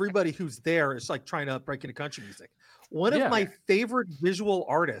that everybody who's there is like trying to break into country music. One of my favorite visual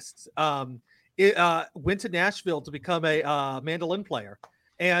artists went to Nashville to become a mandolin player,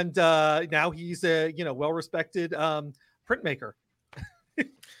 and now he's a well-respected printmaker.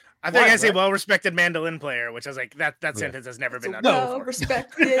 I think I say well-respected mandolin player, which I was like that sentence has never been uttered.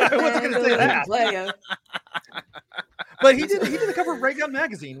 Well-respected mandolin player. But he did the cover of Ray Gun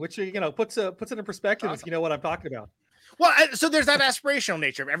magazine, which puts it in perspective if you know what I'm talking about. Well, so there's that aspirational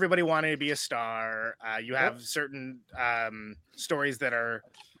nature of everybody wanting to be a star. You have certain stories that are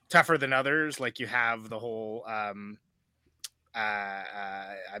tougher than others. Like you have the whole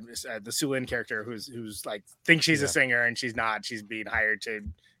the Sue Lin character who's like thinks she's a singer and she's not. She's being hired to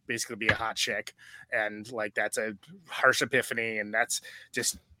basically be a hot chick, and like that's a harsh epiphany, and that's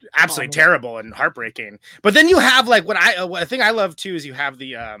just absolutely terrible and heartbreaking. But then you have like what I think I love too is you have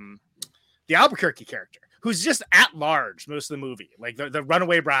the Albuquerque character who's just at large most of the movie, like the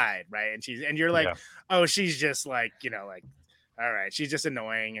runaway bride, right? And you're like, oh, she's just like like. All right, she's just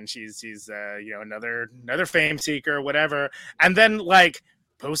annoying, and she's another fame seeker or whatever. And then like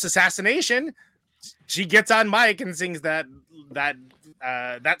post assassination, she gets on mic and sings that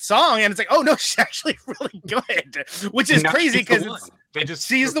song, and it's like, oh no, she's actually really good, which is crazy because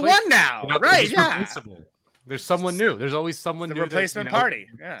she's the one now, right? Yeah, there's someone new. There's always someone new. The replacement party.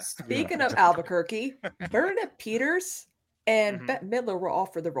 Yeah. Speaking of Albuquerque, Bernadette Peters and Bette Midler were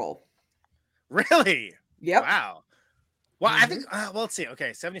offered the role. Really? Yep. Wow. Well, I think. Well, let's see.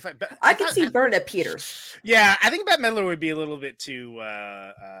 Okay, 75. I can see Bernadette Peters. Yeah, I think Bette Midler would be a little bit too.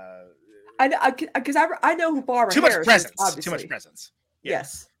 Because I know who Barbara. Too much Harris presence. Is, obviously. Too much presence. Yeah.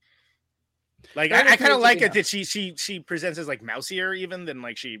 Yes. Like I kind of like it that she presents as like mousier even than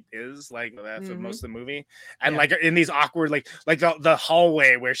like she is like for most of the movie, and like in these awkward like the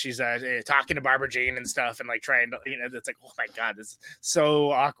hallway where she's talking to Barbara Jean and stuff and like trying to it's like, oh my god, this is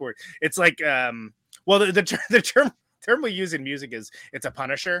so awkward. It's like well the term we use in music is it's a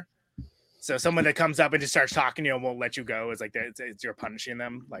punisher. So someone that comes up and just starts talking to you and won't let you go is like it's you're punishing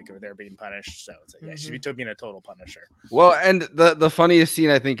them, like they're being punished. So it's like, she's being a total punisher. Well, and the funniest scene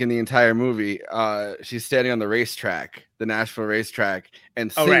I think in the entire movie, she's standing on the racetrack, the Nashville racetrack,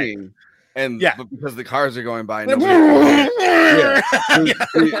 and singing. And because the cars are going by, he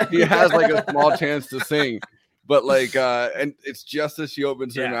has like a small chance to sing, but like and it's just as she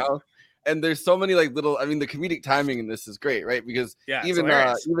opens her mouth. And there's so many like little, I mean, the comedic timing in this is great, right? Because even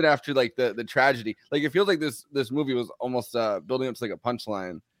after like the tragedy, like it feels like this movie was almost building up to like a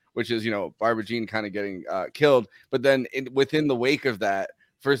punchline, which is, Barbara Jean kind of getting killed. But then within the wake of that,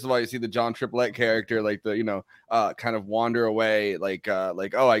 first of all, you see the John Triplett character, like the, kind of wander away, like,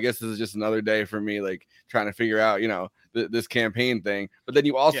 oh, I guess this is just another day for me, like trying to figure out, this campaign thing. But then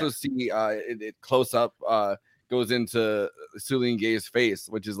you also see it close up, goes into Celine Gay's face,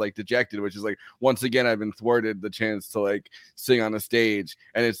 which is like dejected, which is like, once again, I've been thwarted the chance to like sing on a stage.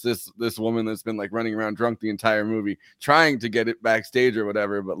 And it's this woman that's been like running around drunk the entire movie, trying to get it backstage or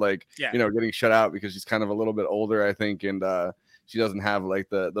whatever, but like, getting shut out because she's kind of a little bit older, I think. And she doesn't have like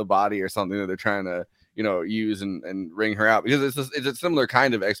the body or something that they're trying to, use and ring her out, because it's a similar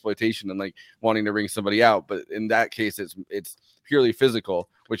kind of exploitation and like wanting to ring somebody out. But in that case, it's purely physical,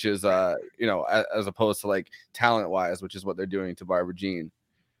 which is, as opposed to like talent wise, which is what they're doing to Barbara Jean.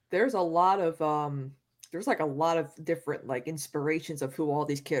 There's a lot of, there's like a lot of different like inspirations of who all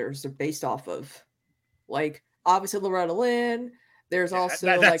these characters are based off of. Like obviously Loretta Lynn. There's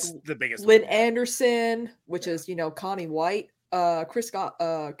also that's the biggest Lynn Anderson, which is Connie White. Chris Scott,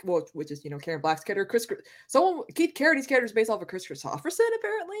 which is Karen Black's character. Keith Carrady's character is based off of Chris Christopherson,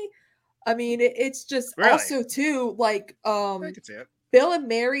 apparently. I mean, it's just really? Also too like I can see it. Bill and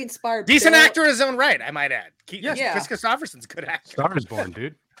Mary inspired. Decent Bill. actor in his own right, I might add. Chris Christopherson's a good actor. Star is Born,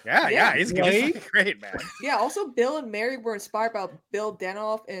 dude. Yeah, he's great, man. Yeah, also Bill and Mary were inspired by Bill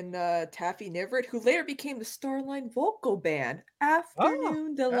Danoff and Taffy Niverett, who later became the Starline vocal band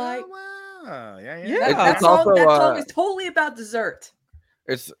Afternoon Delight. Oh, wow. Yeah. That song is totally about dessert.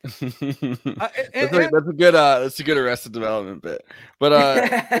 It's that's a good Arrested Development bit, but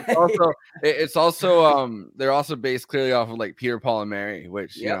it's also they're also based clearly off of like Peter, Paul, and Mary,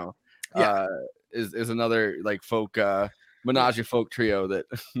 which is another like folk menage a folk trio that.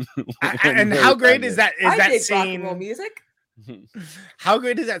 And how great is that? Is that scene? Rock and roll music. How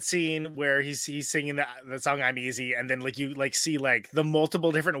great is that scene where he's singing the song "I'm Easy" and then like you like see like the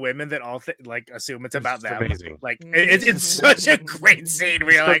multiple different women that all like assume it's about them. Amazing. Like it's such a great scene.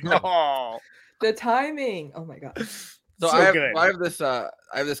 We're like, oh, the timing. Oh my god. So I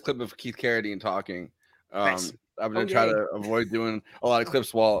have this clip of Keith Carradine talking. Nice. I'm gonna try to avoid doing a lot of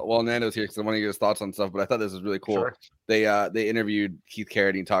clips while Nando's here because I want to get his thoughts on stuff. But I thought this was really cool. Sure. They interviewed Keith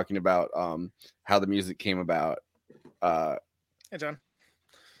Carradine talking about how the music came about. Hey, John.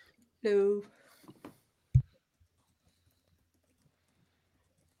 Hello.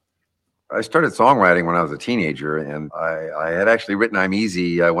 I started songwriting when I was a teenager, and I had actually written "I'm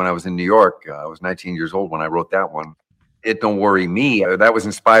Easy" when I was in New York. I was 19 years old when I wrote that one. "It Don't Worry Me," that was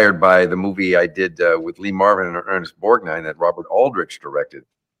inspired by the movie I did with Lee Marvin and Ernest Borgnine that Robert Aldrich directed,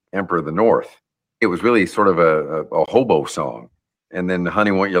 Emperor of the North. It was really sort of a hobo song. And then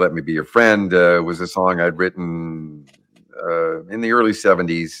 "Honey, Won't You Let Me Be Your Friend" was a song I'd written in the early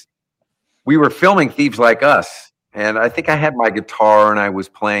 70s. We were filming Thieves Like Us, and I think I had my guitar and I was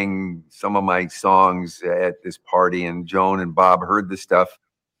playing some of my songs at this party, and Joan and Bob heard the stuff.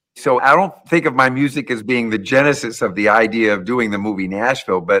 So I don't think of my music as being the genesis of the idea of doing the movie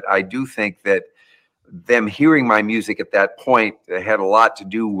Nashville, but I do think that them hearing my music at that point had a lot to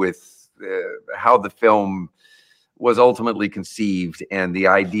do with how the film was ultimately conceived and the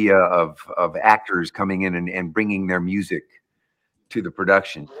idea of actors coming in and bringing their music to the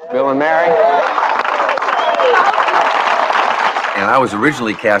production. Bill and Mary. And I was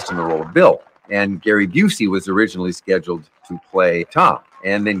originally cast in the role of Bill, and Gary Busey was originally scheduled to play Tom.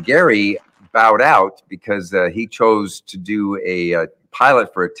 And then Gary bowed out because he chose to do a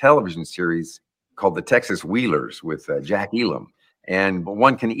pilot for a television series called The Texas Wheelers with Jack Elam. And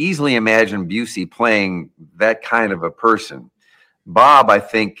one can easily imagine Busey playing that kind of a person. Bob, I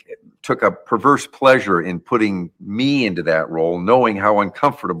think, took a perverse pleasure in putting me into that role, knowing how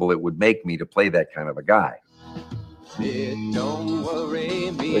uncomfortable it would make me to play that kind of a guy. Don't worry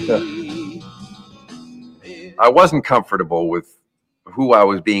me. I wasn't comfortable with who I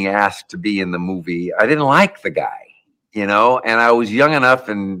was being asked to be in the movie. I didn't like the guy, and I was young enough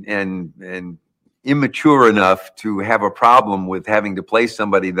and immature enough to have a problem with having to play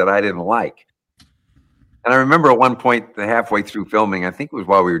somebody that I didn't like. And I remember at one point, halfway through filming, I think it was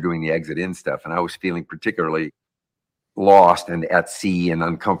while we were doing the exit in stuff, and I was feeling particularly lost and at sea and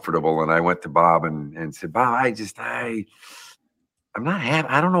uncomfortable. And I went to Bob and said, "Bob, I'm not happy.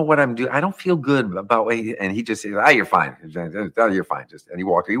 I don't know what I'm doing. I don't feel good about it." And he just said, "You're fine. You're fine." And he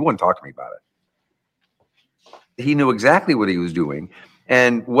walked. He wouldn't talk to me about it. He knew exactly what he was doing.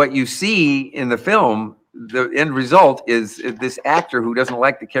 And what you see in the film, the end result is this actor who doesn't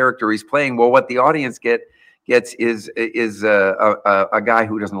like the character he's playing. Well, what the audience gets is a guy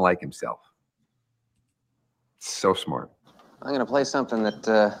who doesn't like himself. So smart. I'm going to play something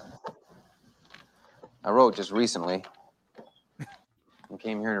that I wrote just recently. I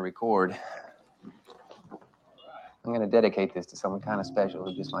came here to record. I'm going to dedicate this to someone kind of special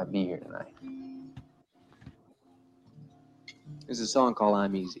who just might be here tonight. There's a song called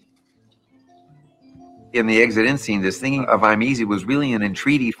 "I'm Easy." In the exit in scene, this thing of "I'm Easy" was really an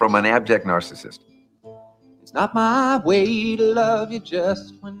entreaty from an abject narcissist. It's not my way to love you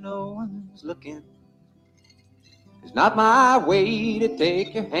just when no one's looking. It's not my way to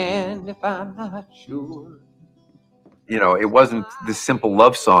take your hand if I'm not sure. It wasn't the simple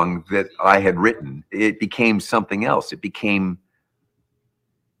love song that I had written. It became something else. It became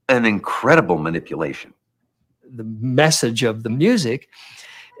an incredible manipulation. The message of the music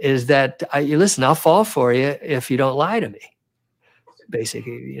is that listen, I'll fall for you if you don't lie to me,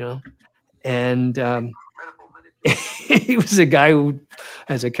 basically, And he was a guy who,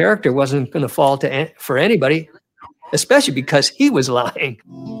 as a character, wasn't going to fall for anybody, especially because he was lying.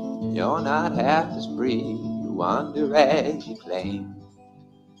 You're not half as free. You wander as you claim.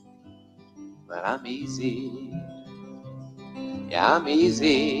 But I'm easy. Yeah, I'm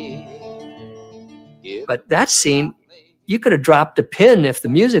easy. But that scene, you could have dropped a pin if the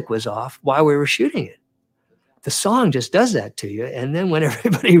music was off while we were shooting it. The song just does that to you. And then when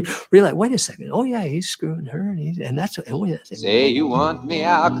everybody realized, wait a second, oh yeah, he's screwing her. And that's, oh yeah. Say you want me,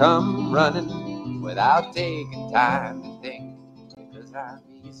 I'll come running without taking time to think. Because I'm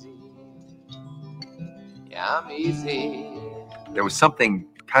easy. Yeah, I'm easy. There was something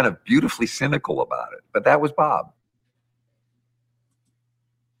kind of beautifully cynical about it, but that was Bob.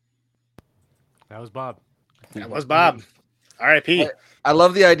 That was Bob. That was Bob. R.I.P. I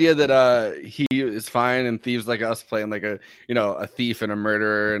love the idea that he is fine and thieves like us playing like a thief and a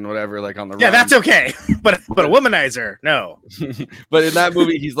murderer and whatever, like on the yeah run. That's okay, but a womanizer, no. But in that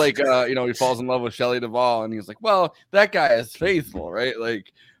movie he's like he falls in love with Shelley Duvall and he's like, well, that guy is faithful, right?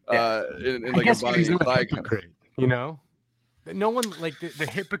 Like in like a Bonnie and Clyde kind of. You know, no one like the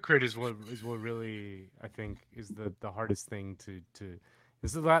hypocrite is what really I think is the hardest thing to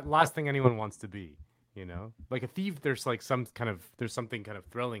this is the last thing anyone wants to be. You know, like a thief, there's like something kind of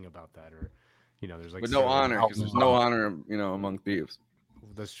thrilling about that, or there's like with no honor, because there's no honor, among thieves.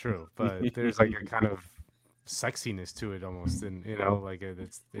 That's true, but there's like a kind of sexiness to it almost, and like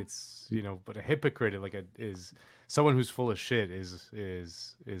it's but a hypocrite is someone who's full of shit is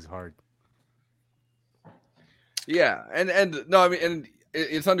hard. Yeah, and no, I mean, and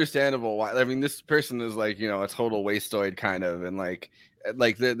it's understandable why. I mean, this person is like a total wastoid kind of, and like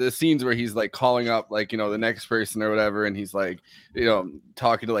the scenes where he's like calling up like the next person or whatever, and he's like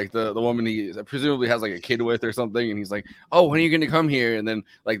talking to like the woman he presumably has like a kid with or something, and he's like, oh, when are you gonna come here? And then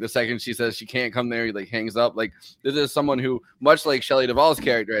like the second she says she can't come there, he like hangs up. Like this is someone who, much like Shelley Duvall's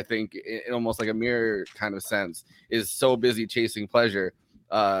character, I think in almost like a mirror kind of sense, is so busy chasing pleasure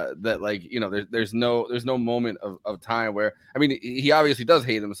that like there's no moment of time where, I mean, he obviously does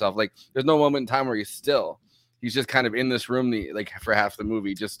hate himself. Like there's no moment in time where he's just kind of in this room like for half the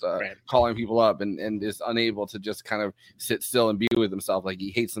movie, just calling people up and is unable to just kind of sit still and be with himself. Like he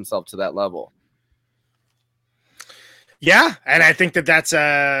hates himself to that level. Yeah, and I think that's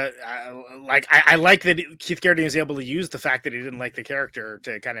like I like that Keith Carradine was able to use the fact that he didn't like the character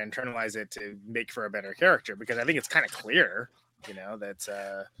to kind of internalize it to make for a better character, because I think it's kind of clear, that's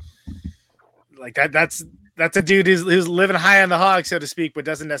like that's a dude who's living high on the hog, so to speak, but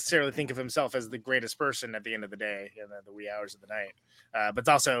doesn't necessarily think of himself as the greatest person at the end of the day in the wee hours of the night. But it's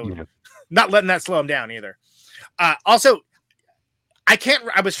also not letting that slow him down either. Also, I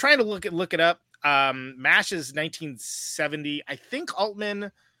was trying to look it up. MASH is 1970. I think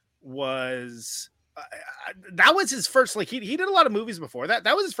Altman was that was his first, like he did a lot of movies before that.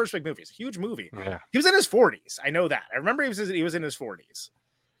 That was his first big movie. It's a huge movie. Yeah. He was in his 40s. I know that. I remember he was in his 40s.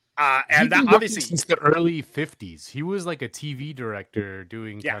 And that obviously since the early 50s, he was like a TV director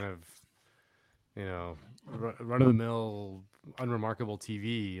doing kind of, run of the mill, unremarkable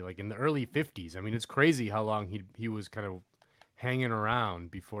TV, like in the early 50s. I mean, it's crazy how long he was kind of hanging around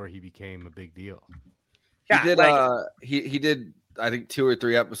before he became a big deal. Yeah, he did I think 2 or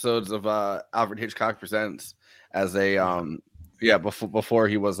 3 episodes of Alfred Hitchcock Presents as a before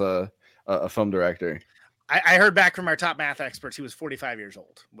he was a film director. I heard back from our top math experts he was 45 years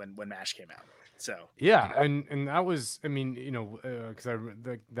old when MASH came out. So yeah, and that was, I mean, because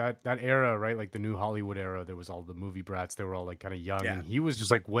that era, right, like the new Hollywood era, there was all the movie brats. They were all like kind of young, and he was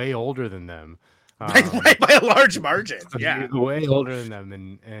just like way older than them. By a large margin, yeah, way older than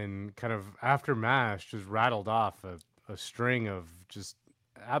them, and kind of after MASH just rattled off a string of just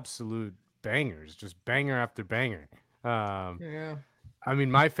absolute bangers, just banger after banger. I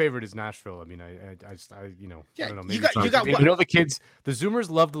mean, my favorite is Nashville. I mean, I don't know. Maybe the kids, the Zoomers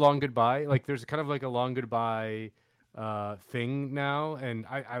love The Long Goodbye. Like, there's kind of like a Long Goodbye thing now, and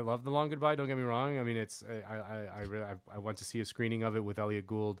I love The Long Goodbye. Don't get me wrong. I mean, it's I went to see a screening of it with Elliot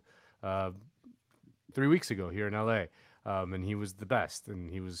Gould 3 weeks ago here in LA, and he was the best,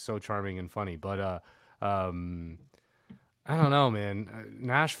 and he was so charming and funny. But I don't know, man.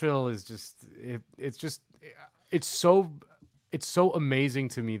 Nashville is just it's so amazing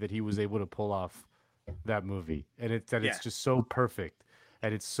to me that he was able to pull off that movie, and it's just so perfect,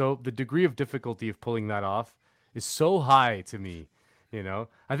 and it's so, the degree of difficulty of pulling that off is so high to me.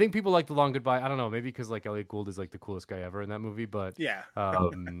 I think people like The Long Goodbye. I don't know, maybe because like Elliot Gould is like the coolest guy ever in that movie, but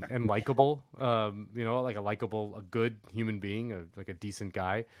and likable, like a good human being, like a decent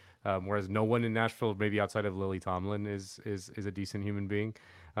guy. Whereas no one in Nashville, maybe outside of Lily Tomlin, is a decent human being.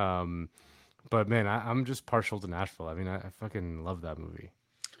 But man, I'm just partial to Nashville. I mean, I fucking love that movie.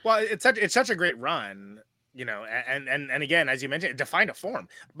 Well, it's such a great run. you know, and again, as you mentioned, define a form,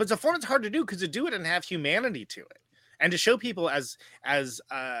 but it's a form that's hard to do because to do it and have humanity to it, and to show people as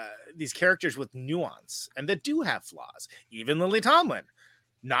these characters with nuance and that do have flaws. Even Lily Tomlin,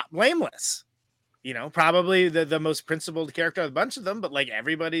 not blameless, you know, probably the most principled character of a bunch of them, but like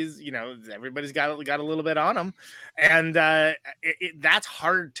everybody's got a little bit on them, and that's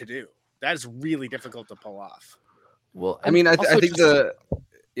hard to do. That's really difficult to pull off. Well, I mean, I think go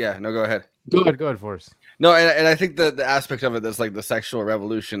ahead. Go ahead, Forrest. No, and I think the aspect of it that's like the sexual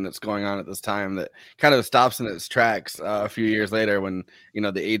revolution that's going on at this time that kind of stops in its tracks a few years later when, you know,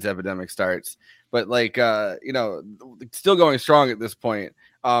 the AIDS epidemic starts. But like, you know, still going strong at this point.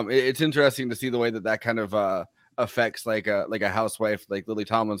 It's interesting to see the way that kind of affects like a housewife like Lily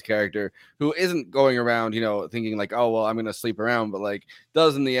Tomlin's character, who isn't going around, you know, thinking like, oh well, I'm gonna sleep around, but like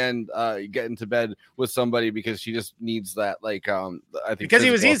does in the end get into bed with somebody because she just needs that like I think because he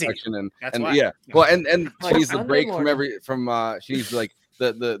was easy and why. Yeah, well, and Like she needs the break Sunday from she needs like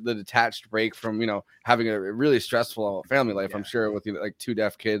the detached break from, you know, having a really stressful family life. I'm sure with, you know, like 2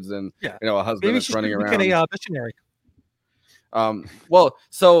 deaf kids and you know a husband that's running around. A missionary. Well,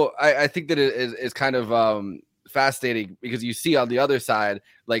 so I think that it is kind of fascinating because you see on the other side,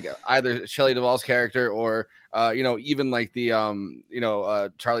 like either Shelley Duvall's character or you know, even like the you know,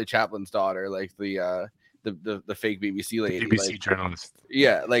 Charlie Chaplin's daughter, like the fake BBC lady, BBC like, journalist.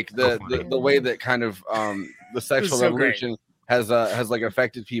 Yeah, like the way that kind of the sexual so revolution has like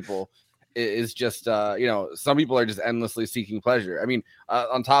affected people is just you know, some people are just endlessly seeking pleasure. I mean,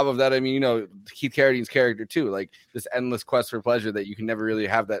 on top of that, I mean, you know, Keith Carradine's character too, like this endless quest for pleasure that you can never really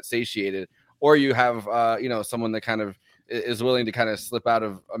have that satiated. Or you have, you know, someone that kind of is willing to kind of slip out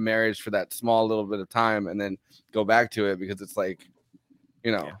of a marriage for that small little bit of time and then go back to it because it's like,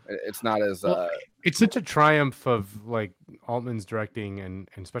 you know, it's not as. It's such a triumph of like Altman's directing and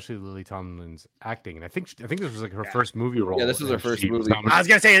especially Lily Tomlin's acting, and I think this was like her first movie role. Yeah, this is her first movie. I was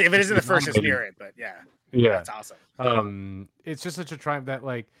gonna say if it isn't the first, it's near it, but yeah, that's awesome. It's just such a triumph that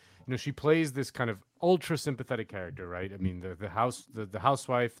like, you know, she plays this kind of ultra sympathetic character, right? I mean, the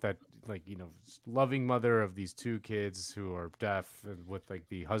housewife that, like, you know, loving mother of these 2 kids who are deaf and with like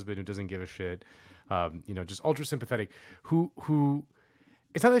the husband who doesn't give a shit, you know, just ultra sympathetic, who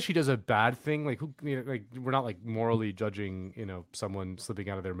it's not that she does a bad thing, like who, you know, like we're not like morally judging, you know, someone slipping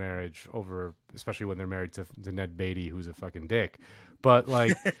out of their marriage over, especially when they're married to Ned Beatty, who's a fucking dick, but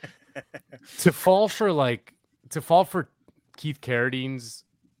like to fall for Keith Carradine's,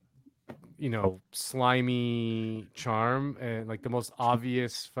 you know, slimy charm and like the most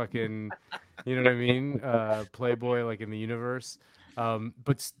obvious fucking, you know what I mean, playboy like in the universe,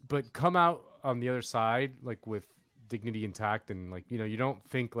 but come out on the other side like with dignity intact, and like, you know, you don't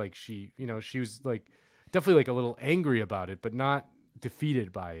think like she, you know, she was like definitely like a little angry about it, but not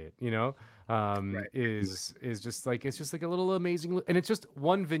defeated by it, you know. Is just like, it's just like a little amazing, and it's just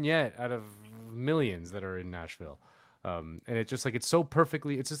one vignette out of millions that are in Nashville. And it's just like, it's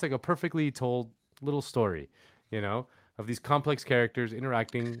just like a perfectly told little story, you know, of these complex characters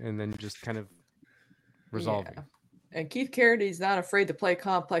interacting and then just kind of resolving. Yeah. And Keith Carradine's not afraid to play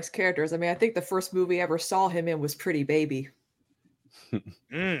complex characters. I mean, I think the first movie I ever saw him in was Pretty Baby.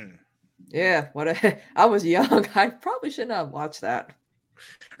 Yeah, I was young. I probably shouldn't have watched that.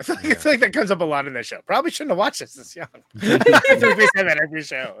 I feel like that comes up a lot in this show. Probably shouldn't have watched this young. We say that every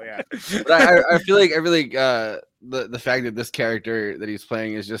show. Yeah, but I feel like the fact that this character that he's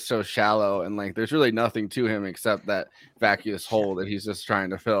playing is just so shallow, and like there's really nothing to him except that vacuous hole that he's just trying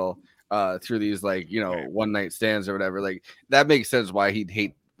to fill through these, like, you know, one night stands or whatever. Like that makes sense why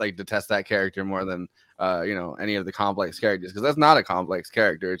he'd detest that character more than you know, any of the complex characters, because that's not a complex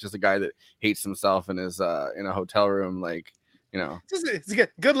character. It's just a guy that hates himself and is in a hotel room, like, you know, it's a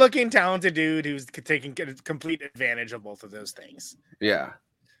good looking, talented dude who's taking complete advantage of both of those things. Yeah,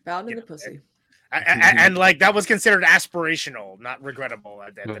 found in the pussy. And like that was considered aspirational, not regrettable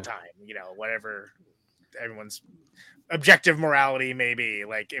at the time. You know, whatever everyone's objective morality may be,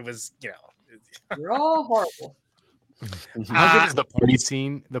 like it was. You know, you're all horrible. How good is the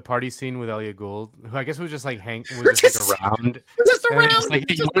party scene with Elliot Gould, who I guess was just like around. Just around.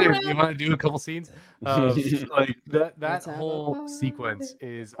 Like, you want to do a couple scenes? Like that whole sequence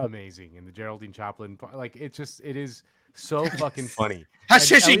is amazing, and the Geraldine Chaplin, like it is so fucking funny. How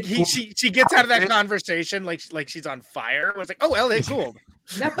she gets out of that conversation like she's on fire. It was like, oh, Elliot Gould.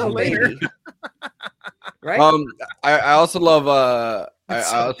 Later. Right. I also love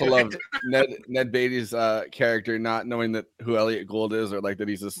Ned Beatty's character not knowing who Elliot Gould is, or like that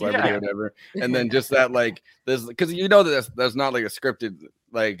he's a celebrity or whatever, and then just that, like, this, because you know that that's not like a scripted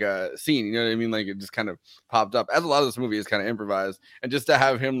like scene, you know what I mean, like it just kind of popped up, as a lot of this movie is kind of improvised, and just to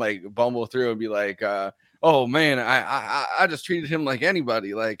have him like bumble through and be like oh man, I just treated him like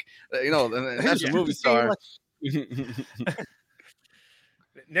anybody, like and that's a movie star.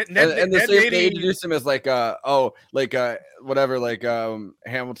 And the same they introduced him as like whatever, like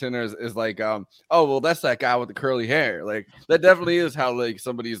Hamilton is like oh well, that's that guy with the curly hair. Like that definitely is how like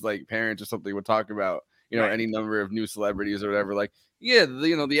somebody's like parents or something would talk about any number of new celebrities or whatever. Like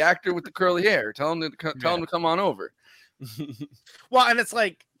the actor with the curly hair. Tell him to come on over. Well, and it's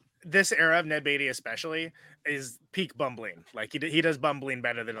like this era of Ned Beatty especially is peak bumbling. Like he does bumbling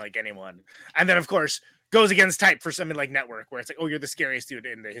better than like anyone. And then of course goes against type for something like Network, where it's like, oh, you're the scariest dude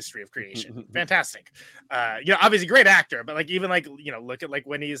in the history of creation. Fantastic. Obviously great actor, but like even like look at like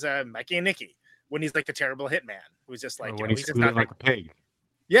when he's Mikey and Nicky, when he's like the terrible hitman who's just like when he's just not like a pig.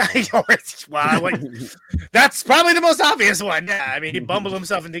 Yeah, that's probably the most obvious one. Yeah, I mean, he bumbled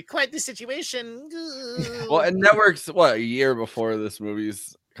himself into quite the situation. Well, and Network's a year before this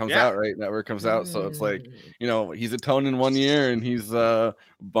movie's comes out, right? Network comes out, so it's like he's atoning 1 year and he's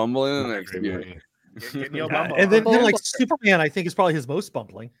bumbling the next year. And then like Superman, I think is probably his most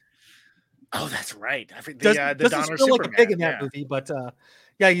bumbling. Oh, that's right. I think doesn't Donner feel like a Superman, pig in that movie, but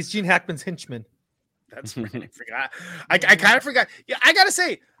he's Gene Hackman's henchman. That's right. I forgot. I kind of forgot. Yeah, I gotta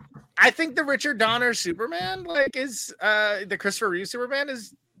say, I think the Richard Donner Superman, like, is the Christopher Reeve Superman,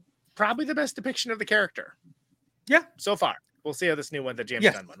 is probably the best depiction of the character. Yeah, so far. We'll see how this new one, the James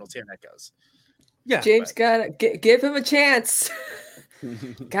Gunn one. We'll see how that goes. Yeah, James Gunn, give him a chance.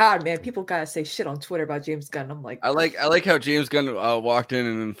 God, man, people gotta say shit on Twitter about James Gunn. I'm like, I like how James Gunn walked in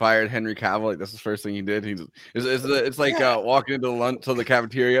and then fired Henry Cavill. Like that's the first thing he did. It's like walking into the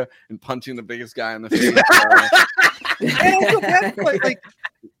cafeteria and punching the biggest guy in the face.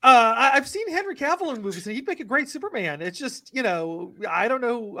 I've seen Henry Cavill in movies, and he'd make a great Superman. It's just I don't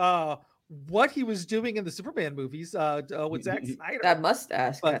know what he was doing in the Superman movies with Zack Snyder. That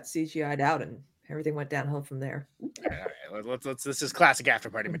mustache got CGI'd out and everything went downhill from there. All right, let's. This is classic after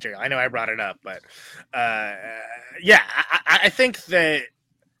party material. I know I brought it up, but I think that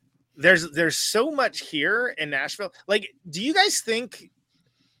there's so much here in Nashville. Like, do you guys think?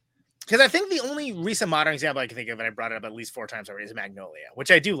 Because I think the only recent modern example I can think of, and I brought it up at least 4 times already, is Magnolia,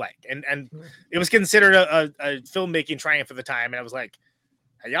 which I do like, and it was considered a filmmaking triumph at the time. And I was like,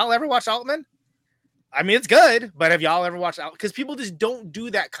 have y'all ever watched Altman? I mean, it's good, but have y'all ever watched Altman? Because people just don't do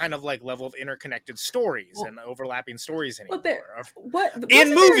that kind of like level of interconnected stories and overlapping stories anymore.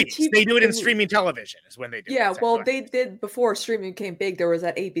 In movies, they do it in streaming television is when they do. Yeah, they did before streaming became big. There was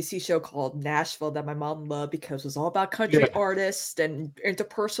that ABC show called Nashville that my mom loved because it was all about country artists and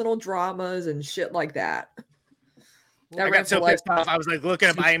interpersonal dramas and shit like that. I got so pissed off. I was like looking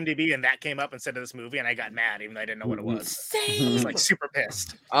up IMDb and that came up instead of this movie, and I got mad even though I didn't know what it was. Same. I was like super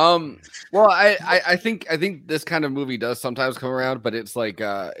pissed. Well, I think this kind of movie does sometimes come around, but it's like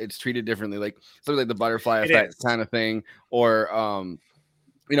it's treated differently, like something like the butterfly effect kind of thing, or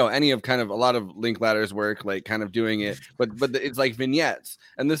any of kind of a lot of Linklater's work, like kind of doing it, but it's like vignettes,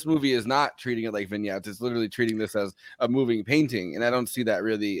 and this movie is not treating it like vignettes. It's literally treating this as a moving painting, and I don't see that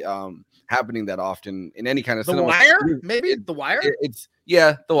really happening that often in any kind of The cinema. Wire, maybe The Wire. It's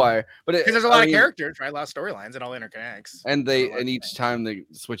The Wire, but because there's a lot of characters, right? A lot of storylines, and all interconnects. And each time they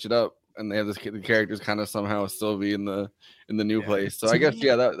switch it up, and they have the characters kind of somehow still be in the new place. So I guess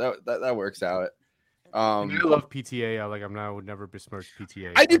that works out. I love PTA. I would never besmirch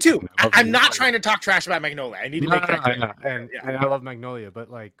PTA. I do too. I'm not trying to talk trash about Magnolia. I need to make that clear. And I love Magnolia,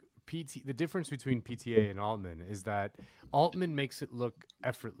 but like the difference between PTA and Altman is that Altman makes it look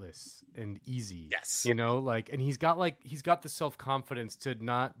effortless and easy. Yes. And he's got the self-confidence to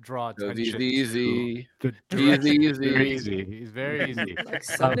not draw attention. Easy. Easy. He's very easy.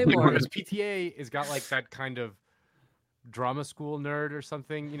 Whereas PTA has got like that kind of drama school nerd or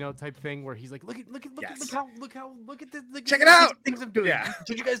something, type thing where he's like, look at this. Check it out. Things I'm doing. Yeah.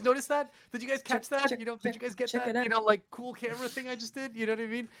 Did you guys notice that? Did you guys catch that? Did you guys get that? Like cool camera thing I just did. You know what I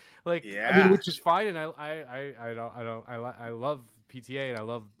mean? Like, I mean, which is fine. And I love PTA and I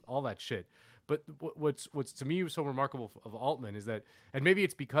love all that shit. But what's to me so remarkable of Altman is that, and maybe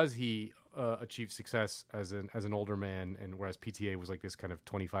it's because he achieved success as an older man, and whereas PTA was like this kind of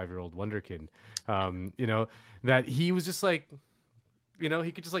 25-year-old wonderkid, that he was just like,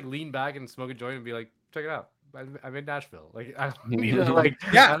 he could just like lean back and smoke a joint and be like, check it out, I'm in Nashville. Like I don't need to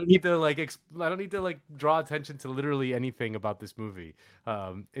I don't need to draw attention to literally anything about this movie.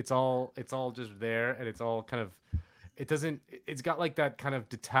 It's all just there, and it's all kind of. It's got like that kind of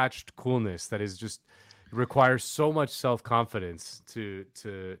detached coolness that is just requires so much self-confidence to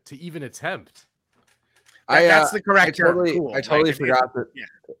even attempt. That's the correct term. I totally forgot that.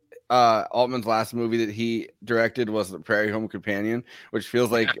 Altman's last movie that he directed was The Prairie Home Companion, which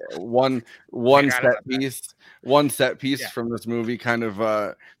feels like one set piece from this movie, kind of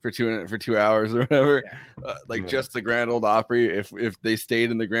for 2 hours or whatever. Like just the Grand Ole Opry. If they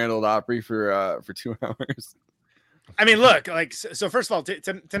stayed in the Grand Ole Opry for 2 hours. I mean, look, like, so first of all,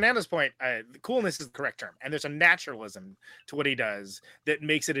 to Nando's point, coolness is the correct term. And there's a naturalism to what he does that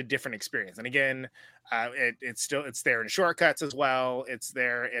makes it a different experience. And again, it's there in shortcuts as well. It's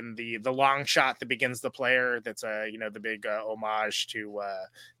there in the long shot that begins the player. That's the big homage to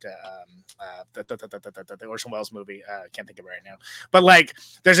the Orson Welles movie. Can't think of it right now. But like,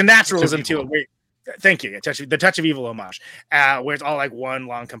 there's a naturalism to it. Thank you. The Touch of Evil homage, where it's all like one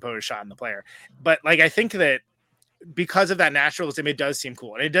long composed shot in the player. But like, I think that because of that naturalism, it does seem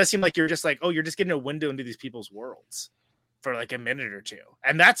cool. And it does seem like you're just like, oh, you're just getting a window into these people's worlds for like a minute or two.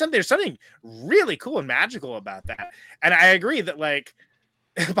 And there's something really cool and magical about that. And I agree that like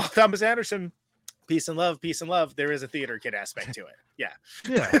Paul Thomas Anderson, peace and love, there is a theater kid aspect to it. Yeah.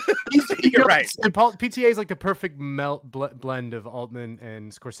 You're right. And PTA is like the perfect blend of Altman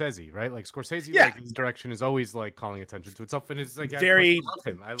and Scorsese, right? Like Scorsese, like his direction is always like calling attention to itself, and it's like very.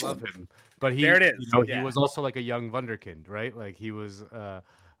 I love him, but there it is. He was also like a young wunderkind, right? Like he was,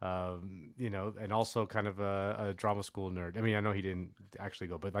 and also kind of a drama school nerd. I mean, I know he didn't actually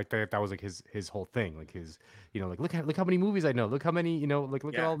go, but like that was like his whole thing. Like his, like look how many movies I know. Look how many,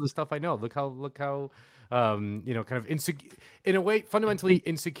 look at all the stuff I know. Look how. Kind of insecure, in a way, fundamentally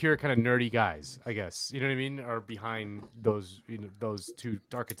insecure, kind of nerdy guys, I guess. You know what I mean? Are behind those, those two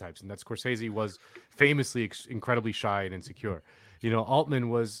archetypes, and that Scorsese was famously incredibly shy and insecure. Altman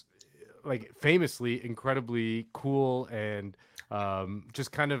was like famously incredibly cool and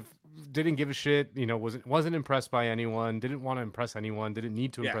just kind of didn't give a shit. Wasn't impressed by anyone. Didn't want to impress anyone. Didn't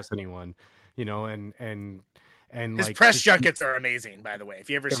need to impress anyone. And his like, press junkets are amazing, by the way. If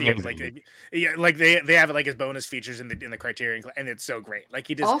you ever see him, like they have it like his bonus features in the Criterion, and it's so great. Like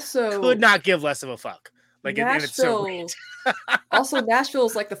he just also could not give less of a fuck. Like and it's so great. Also, Nashville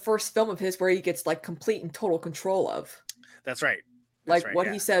is like the first film of his where he gets like complete and total control of. That's right.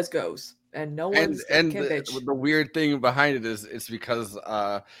 What he says goes, and no one's the weird thing behind it is it's because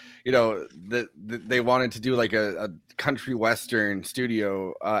they wanted to do like a country western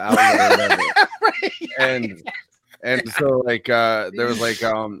studio outlet or whatever. Right. And so like there was like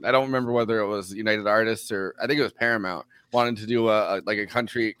I don't remember whether it was United Artists or I think it was Paramount wanted to do a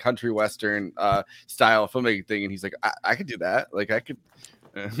country western style filmmaking thing, and he's like, I could do that. Like I could.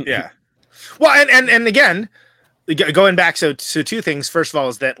 Yeah. Well, and again, going back, so two things. First of all,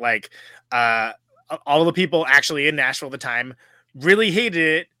 is that like all the people actually in Nashville at the time really hated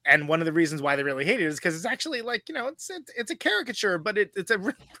it, and one of the reasons why they really hated it is because it's actually like it's a caricature, but it's a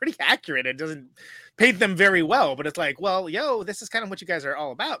pretty accurate. It doesn't paint them very well, but it's like, well, this is kind of what you guys are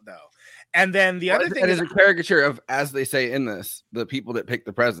all about, though. And then the other thing is a caricature of, as they say in this, the people that pick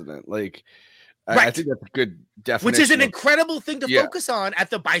the president. Like, right. I think that's a good definition, which is an incredible thing to focus on at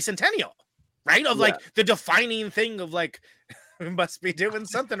the bicentennial, right? Of like the defining thing of like. We must be doing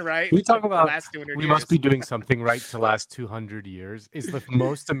something right. We talk about we must be doing something right to last 200 years is the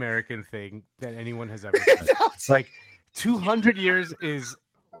most American thing that anyone has ever said. It's like 200 years is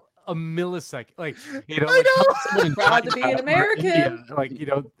a millisecond. Like, I'm proud to be an American. India, like,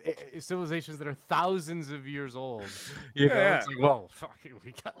 civilizations that are thousands of years old. It's like, well,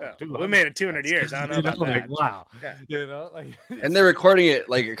 we made it 200 years. I don't know about that. Like, wow. And they're recording it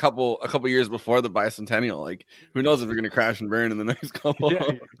like a couple years before the bicentennial. Like, who knows if we're gonna crash and burn in the next couple?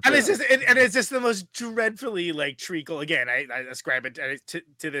 And it's just the most dreadfully like treacle. Again, I ascribe it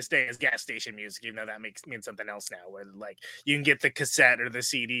to this day as gas station music, even though that means something else now. Where like you can get the cassette or the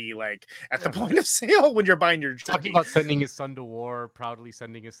CD like at the point of sale when you're buying your talking about sending his son to war, proudly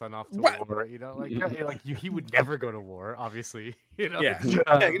sending his son off to war. He would never go to war, obviously.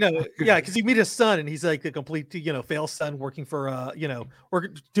 Because you meet his son and he's like a complete fail son working for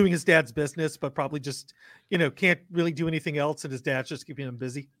doing his dad's business, but probably just can't really do anything else, and his dad's just keeping him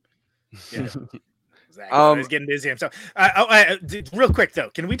busy. Yeah. Exactly. He's getting busy himself. Real quick though,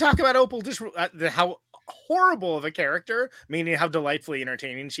 can we talk about Opal? Just how horrible of a character, meaning how delightfully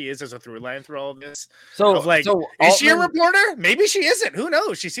entertaining she is as a through line through all of this. Is she a reporter? Maybe she isn't. Who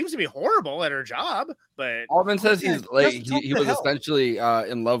knows? She seems to be horrible at her job. But Altman says he's like he was essentially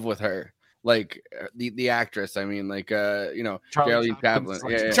in love with her, like the actress. I mean, like Charlie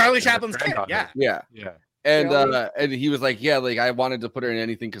Chaplin. Charlie Chaplin's kid. Yeah. And he was like, like I wanted to put her in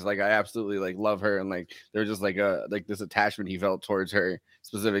anything because like I absolutely like love her, and like there's just like this attachment he felt towards her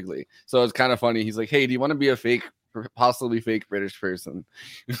specifically. So it's kind of funny. He's like, hey, do you want to be a fake possibly fake British person.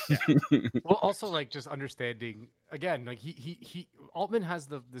 Well, also like just understanding again, like he Altman has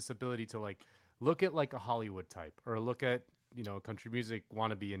this ability to like look at like a Hollywood type, or look at country music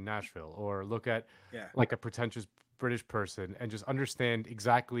wannabe in Nashville, or look at like a pretentious British person, and just understand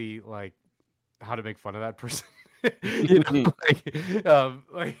exactly like how to make fun of that person.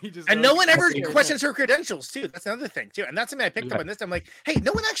 Like he just and no one ever questions her credentials too. That's another thing too, and that's something I picked up on this. I'm like, hey,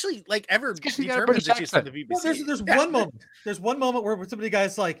 no one actually like ever determines that she's from the BBC. Well, there's one moment. There's one moment where somebody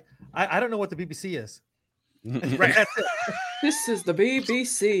guy's like, I don't know what the BBC is. Right. This is the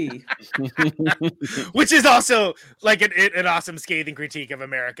BBC, which is also like an awesome scathing critique of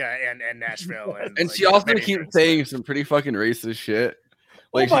America and Nashville. And like, she also keeps saying some pretty fucking racist shit.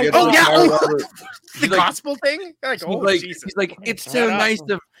 Like, the gospel thing. Like, he's like, it's so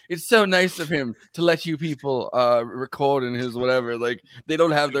nice of him to let you people record in his whatever. Like, they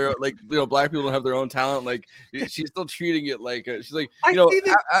don't have their black people don't have their own talent. Like, she's still treating it like she's like,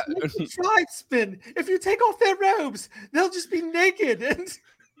 side spin. If you take off their robes, they'll just be naked. And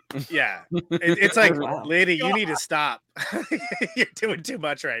yeah, it's like, lady, you need to stop. You're doing too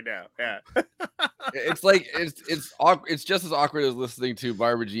much right now. Yeah, it's like it's awkward. It's just as awkward as listening to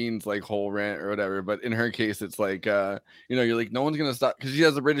Barbara Jean's like whole rant or whatever. But in her case, it's like you're like, no one's gonna stop because she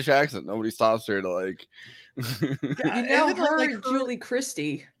has a British accent. Nobody stops her to like. Her and Julie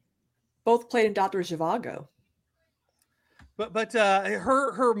Christie both played in Dr. Zhivago. But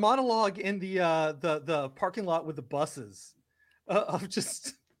her monologue in the parking lot with the buses of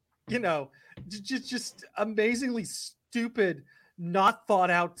just. Just amazingly stupid, not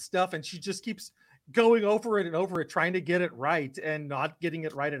thought out stuff, and she just keeps going over it and over it, trying to get it right and not getting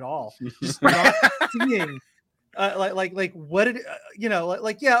it right at all. Just not seeing, like what it,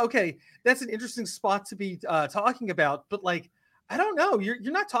 yeah, okay, that's an interesting spot to be talking about, but like, I don't know, you're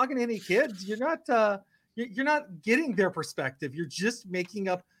not talking to any kids, you're not getting their perspective, you're just making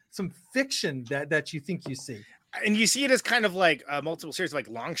up some fiction that you think you see. And you see it as kind of like multiple series of like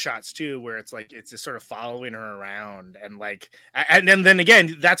long shots too, where it's like it's just sort of following her around, and like, and then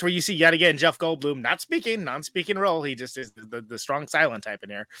again, that's where you see yet again Jeff Goldblum non-speaking role. He just is the strong silent type in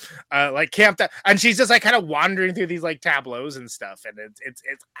here, like camped out, and she's just like kind of wandering through these like tableaus and stuff, and it's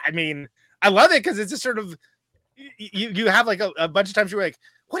I mean, I love it because it's just sort of you have like a bunch of times you're like,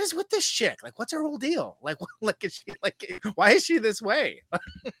 what is with this chick? Like, what's her whole deal? Like, is she like? Why is she this way?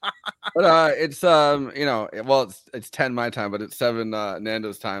 But it's it's 10 my time, but it's 7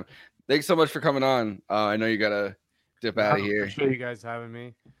 Nando's time. Thanks so much for coming on. I know you gotta dip out of here. Appreciate you guys having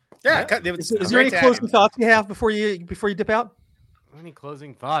me. Yeah. Is there any closing thoughts you have before you dip out? Any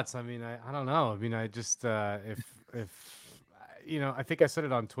closing thoughts? I mean, I don't know. I mean, I just if I think I said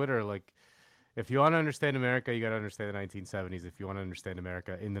it on Twitter, like, if you want to understand America, you got to understand the 1970s. If you want to understand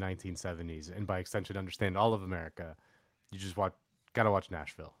America in the 1970s, and by extension, understand all of America, you just got to watch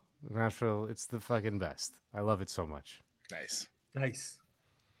Nashville. Nashville, it's the fucking best. I love it so much. Nice.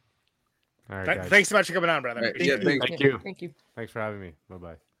 All right, guys. Thanks so much for coming on, brother. Yeah, thank you. Thank you. Thanks for having me.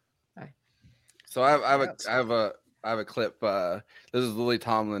 Bye. Bye. So I have a clip. This is Lily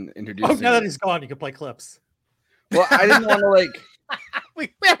Tomlin introducing. Oh, now that he's gone, you can play clips. Well, I didn't want to like. We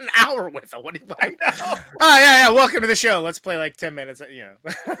have an hour with her. What do you like? Oh yeah. Welcome to the show. Let's play like 10 minutes. A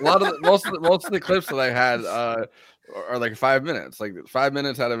lot of most of the clips that I had are like 5 minutes. Like 5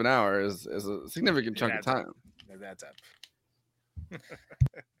 minutes out of an hour is a significant chunk of time. That's up.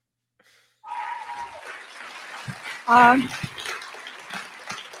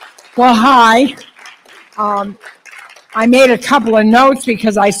 Well, hi. I made a couple of notes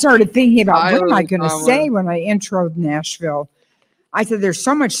because I started thinking about what am I going to say when I introed Nashville. I said there's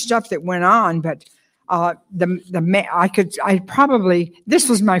so much stuff that went on, but this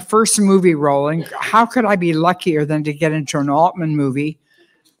was my first movie role, and how could I be luckier than to get into an Altman movie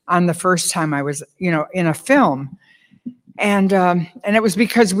on the first time I was, in a film, and it was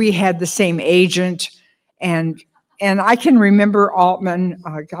because we had the same agent, and I can remember Altman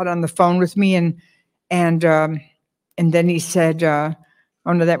got on the phone with me, and then he said, "Oh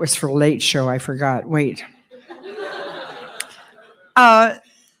no, that was for Late Show. I forgot. Wait."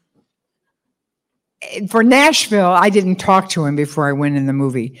 For Nashville, I didn't talk to him before I went in the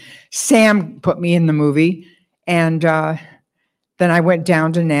movie. Sam put me in the movie, and then I went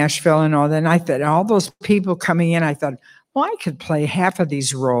down to Nashville and all that. And I thought, all those people coming in, I thought, well, I could play half of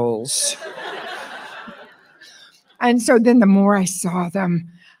these roles. And so then the more I saw them,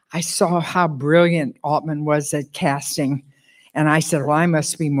 I saw how brilliant Altman was at casting. And I said, well, I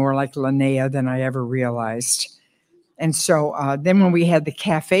must be more like Linnea than I ever realized. And so then when we had the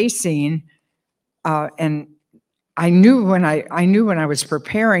cafe scene, and I knew when I was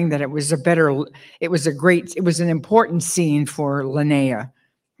preparing that it was an important scene for Linnea.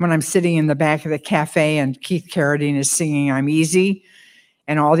 When I'm sitting in the back of the cafe and Keith Carradine is singing "I'm Easy,"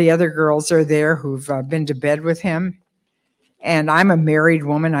 and all the other girls are there who've been to bed with him. And I'm a married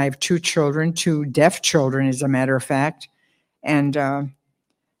woman. I have 2 children, 2 deaf children, as a matter of fact. And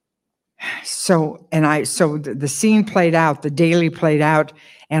so the scene played out, the daily played out,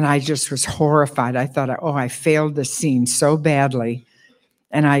 and I just was horrified. I thought, oh, I failed the scene so badly.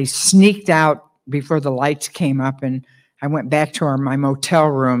 And I sneaked out before the lights came up, and I went back to my motel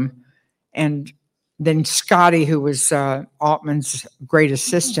room. And then Scotty, who was Altman's great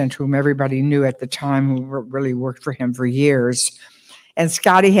assistant, whom everybody knew at the time, who really worked for him for years. And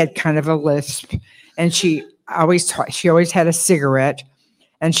Scotty had kind of a lisp, and she always had a cigarette.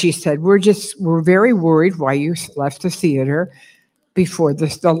 And she said, we're very worried why you left the theater before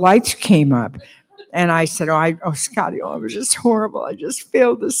the lights came up. And I said, oh, Scotty, it was just horrible. I just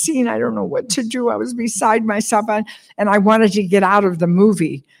failed the scene. I don't know what to do. I was beside myself, and I wanted to get out of the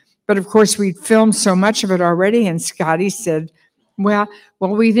movie. But of course, we'd filmed so much of it already. And Scotty said, well,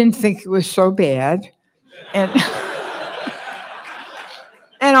 we didn't think it was so bad. And,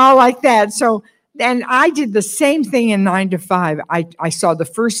 and all like that. So then I did the same thing in 9 to 5. I saw the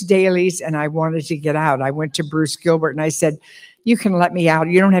first dailies and I wanted to get out. I went to Bruce Gilbert and I said, you can let me out.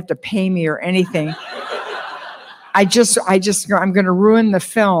 You don't have to pay me or anything. I'm going to ruin the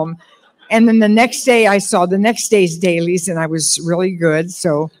film. And then the next day I saw the next day's dailies and I was really good.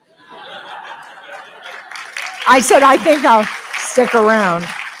 So I said, I think I'll stick around.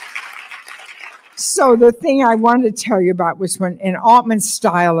 So the thing I wanted to tell you about was when Altman's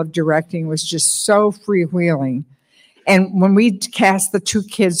style of directing was just so freewheeling. And when we cast the 2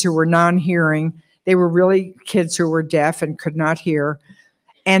 kids who were non-hearing, they were really kids who were deaf and could not hear.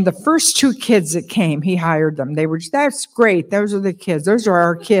 And the first 2 kids that came, he hired them. That's great. Those are the kids. Those are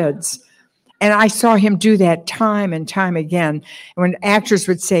our kids. And I saw him do that time and time again. And when actors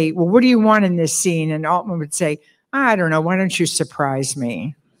would say, well, what do you want in this scene? And Altman would say, I don't know. Why don't you surprise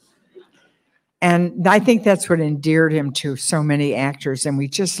me? And I think that's what endeared him to so many actors. And we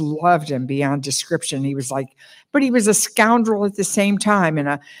just loved him beyond description. He was but he was a scoundrel at the same time, and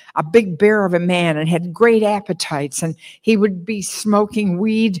a big bear of a man, and had great appetites. And he would be smoking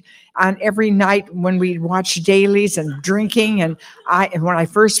weed on every night when we'd watch dailies and drinking. And when I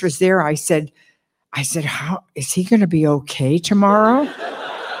first was there, I said, how is he going to be okay tomorrow?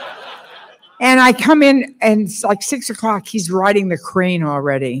 And I come in and it's like 6 o'clock, he's riding the crane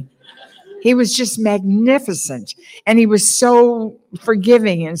already. He was just magnificent. And he was so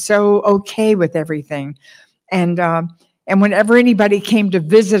forgiving and so okay with everything. And whenever anybody came to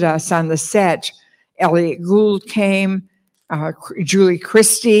visit us on the set, Elliot Gould came, Julie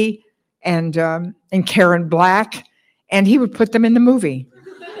Christie, and Karen Black, and he would put them in the movie.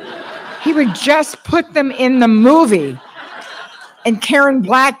 He would just put them in the movie. And Karen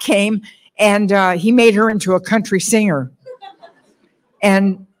Black came, and he made her into a country singer.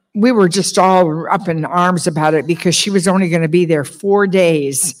 And we were just all up in arms about it because she was only going to be there 4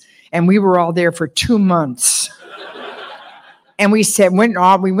 days, and we were all there for 2 months. And we went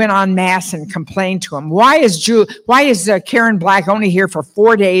en masse and complained to him. Why is Karen Black only here for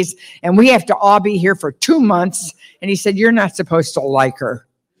 4 days, and we have to all be here for 2 months? And he said, you're not supposed to like her.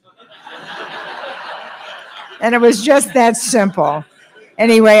 And it was just that simple.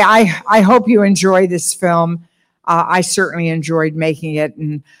 Anyway, I hope you enjoy this film. I certainly enjoyed making it,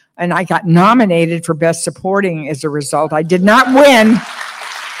 and I got nominated for Best Supporting as a result. I did not win.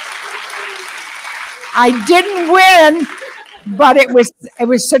 I didn't win, but it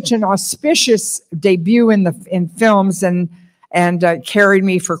was such an auspicious debut in films and carried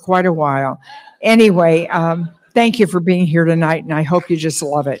me for quite a while. Anyway, thank you for being here tonight, and I hope you just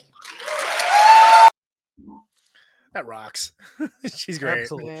love it. That rocks. She's great.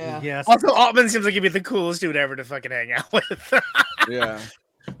 Absolutely. Yeah. Yes. Also, Altman seems like he'd be the coolest dude ever to fucking hang out with. Yeah.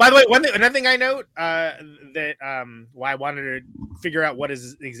 By the way, another thing I note that why I wanted to figure out what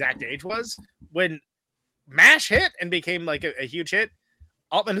his exact age was when MASH hit and became like a huge hit.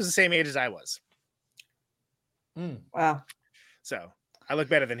 Altman was the same age as I was. Wow. So I look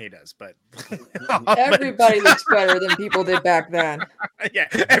better than he does, but everybody looks better than people did back then. Yeah,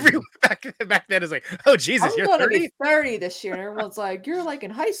 everyone back then is like, oh Jesus, you're 30? Be 30 this year, and everyone's like, you're like in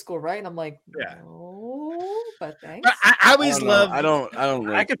high school, right? And I'm like, no, but thanks. I always love. I don't.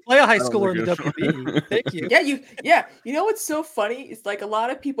 I could play a high schooler in the WB. Thank you. Yeah. You know what's so funny? It's like a lot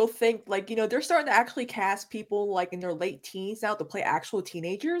of people think they're starting to actually cast people like in their late teens now to play actual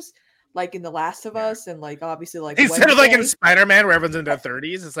teenagers. like in The Last of Us, and like obviously like instead of like in Spider-Man where everyone's in their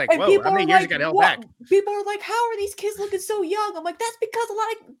 30s, it's like, and whoa, how many years you got held back? People are like, how are these kids looking so young? I'm like, that's because a lot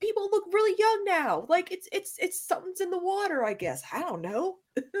of people look really young now. Like it's something's in the water, I guess. I don't know.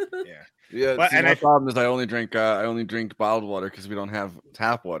 Yeah. But, My problem is I only drink bottled water because we don't have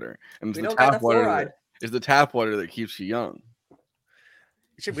tap water, and the tap water is the tap water that keeps you young.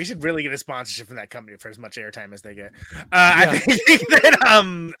 We should really get a sponsorship from that company for as much airtime as they get. I think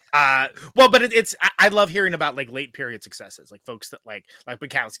that but it's I love hearing about like late period successes, like folks that like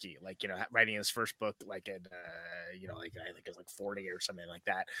Bukowski, like, you know, writing his first book like in you know, like I think it's like 40 or something like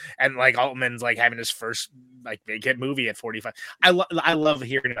that, and like Altman's like having his first like big hit movie at 45. I love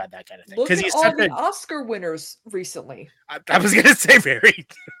hearing about that kind of thing because he's all the Oscar winners recently. I was gonna say very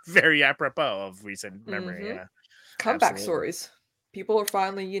very apropos of recent memory. Yeah, comeback stories. People are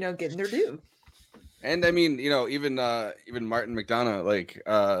finally, you know, getting their due. And I mean, you know, even Martin McDonagh, like,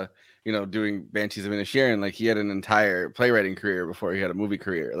 you know, doing Banshees of Inisherin, like he had an entire playwriting career before he had a movie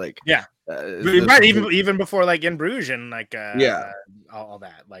career. Like, right. Even before like In Bruges and like, all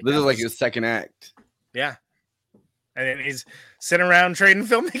that. Like, this is like his second act. Yeah. And then he's sitting around trading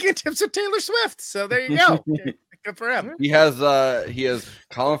filmmaking tips with Taylor Swift. So there you go. Good for him. He has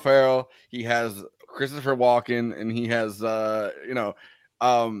Colin Farrell. He has Christopher Walken, and he has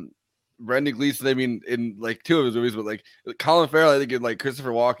Brendan Gleeson. I mean, in like two of his movies, but like Colin Farrell, I think in like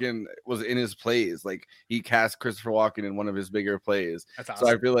Christopher Walken was in his plays. Like he cast Christopher Walken in one of his bigger plays. That's awesome.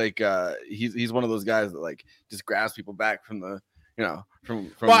 So I feel like he's one of those guys that like just grabs people back from the, you know, from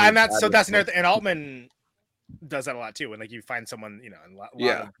well, and that's another thing. And Altman does that a lot too. When like you find someone, you know, and a lot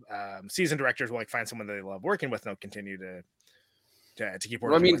of seasoned directors will like find someone they love working with, and they'll continue to keep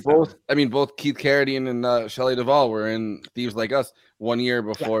working. Well, I mean, both Keith Carradine and Shelley Duvall were in Thieves Like Us 1 year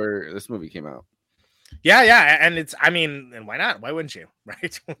before this movie came out. Yeah, and it's, I mean, and why not? Why wouldn't you?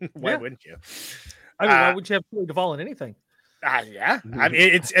 Right? Why wouldn't you? I mean, why would you have Shelley Duvall in anything? Yeah, I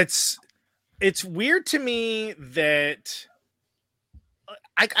mean, it's weird to me that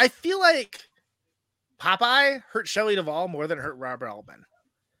I feel like Popeye hurt Shelley Duvall more than it hurt Robert Altman,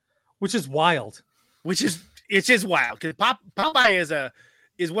 which is wild. It's just wild because Popeye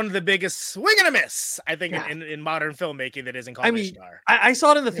is one of the biggest swing and a miss, I think, in modern filmmaking that isn't called. I mean, I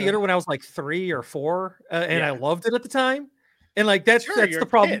saw it in the theater when I was like 3 or 4, and I loved it at the time. And like that's the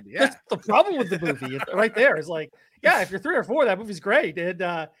problem. That's the problem with the movie right there. Is like, if you're 3 or 4, that movie's great.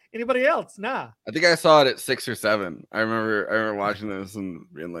 And anybody else, nah. I think I saw it at 6 or 7. I remember watching this and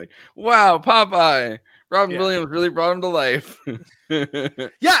being like, "Wow, Popeye! Robin Williams really brought him to life."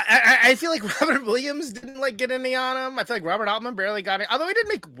 I feel like Robert Williams didn't like get any on him. I feel like Robert Altman barely got it. Although he did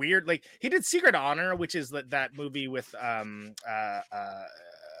make weird, like he did Secret Honor, which is that movie with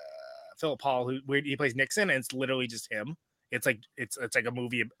Philip Hall, where he plays Nixon, and it's literally just him. It's like a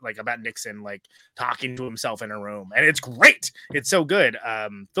movie like about Nixon like talking to himself in a room, and it's great. It's so good.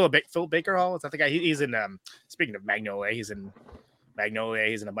 Philip Baker Hall is that the guy? He's in. Speaking of Magnolia, he's in Magnolia.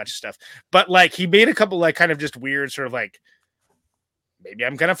 He's in a bunch of stuff. But like he made a couple like kind of just weird sort of like maybe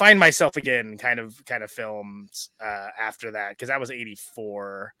I'm gonna find myself again kind of films after that, because that was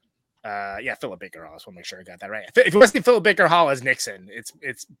 84. Philip Baker Hall. I just want to make sure I got that right. If you want to see Philip Baker Hall as Nixon,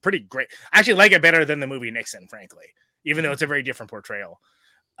 it's pretty great. I actually like it better than the movie Nixon, frankly, even though it's a very different portrayal.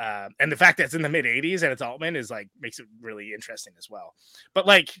 And the fact that it's in the mid 80s and it's Altman is like makes it really interesting as well. But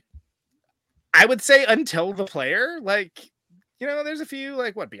like I would say until The Player, like, you know, there's a few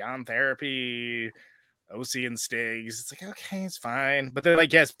like Beyond Therapy, OC and Stigs. It's like, okay, it's fine. But then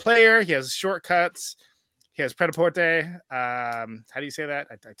like he has Player, he has Shortcuts, he has Pret-a-Porter. How do you say that?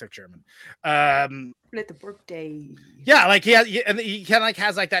 I took German. Pret-a-Porter. Yeah, like he kind of like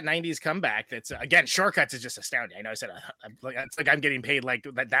has like that 90s comeback. That's again, Shortcuts is just astounding. I know I said it's like I'm getting paid like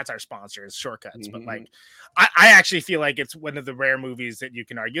that's our sponsor is Shortcuts, but like I actually feel like it's one of the rare movies that you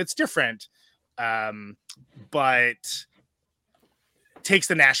can argue it's different, but takes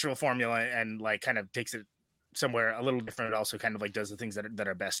the Nashville formula and like kind of takes it somewhere a little different. It also kind of like does the things that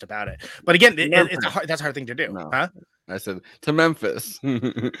are best about it. But again, that's a hard thing to do. No. Huh? I said to Memphis.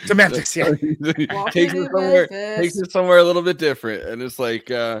 To Memphis, yeah. Takes it somewhere a little bit different, and it's like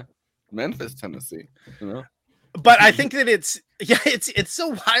Memphis, Tennessee. You know. But I think that it's so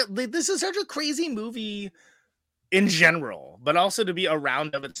wild. This is such a crazy movie in general, but also to be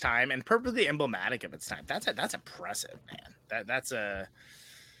around of its time and purposely emblematic of its time. That's impressive, man.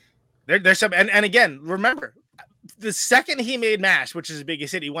 There's some, and again, remember, the second he made MASH, which is his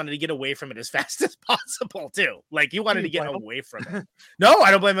biggest hit, he wanted to get away from it as fast as possible too. Like he wanted to get away from it. No,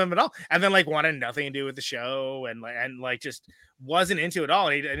 I don't blame him at all. And then like wanted nothing to do with the show and just wasn't into it all.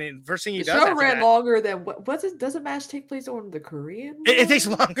 And first thing he does, the show ran longer than what it? Doesn't MASH take place on the Korean War? It takes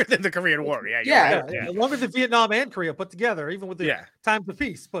longer than the Korean War. Yeah, right. Longer than Vietnam and Korea put together, even with the times of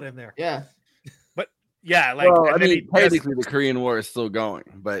peace put in there. Yeah. But yeah, like well, I mean, technically the Korean War is still going,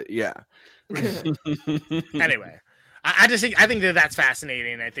 but yeah. Anyway, I think that's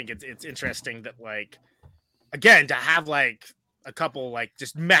fascinating. I think it's interesting that like again to have like a couple like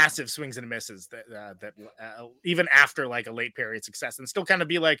just massive swings and misses that even after like a late period success and still kind of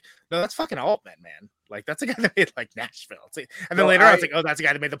be like, no, that's fucking Altman, man. Like that's the guy that made like Nashville. And then later on it's like, oh, that's the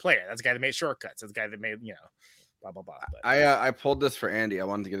guy that made The Player. That's the guy that made Shortcuts. That's the guy that made blah blah blah. But, I pulled this for Andy. I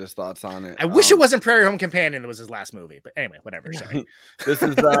wanted to get his thoughts on it. I wish it wasn't Prairie Home Companion that was his last movie, but anyway, whatever. Sorry. This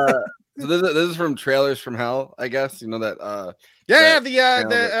is so this is from Trailers from Hell, I guess. You know that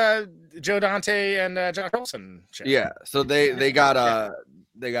the Joe Dante and John Carlson show. Yeah, so they got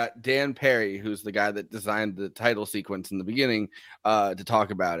Dan Perry, who's the guy that designed the title sequence in the beginning, to talk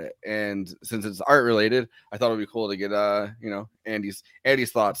about it. And since it's art related, I thought it'd be cool to get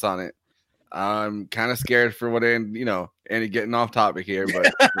Andy's thoughts on it. I'm kind of scared for what Andy getting off topic here,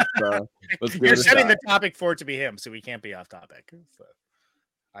 but let's you're setting the topic for it to be him, so we can't be off topic. So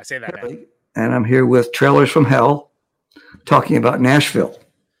I say that now. And I'm here with Trailers from Hell, talking about Nashville.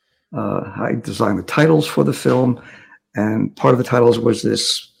 I designed the titles for the film, and part of the titles was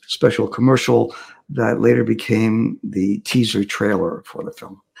this special commercial that later became the teaser trailer for the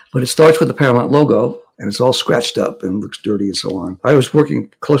film. But it starts with the Paramount logo, and it's all scratched up and looks dirty and so on. I was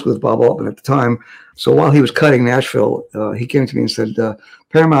working closely with Bob Altman at the time, so while he was cutting Nashville, he came to me and said,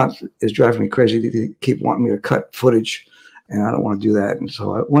 Paramount is driving me crazy. They keep wanting me to cut footage, and I don't want to do that. And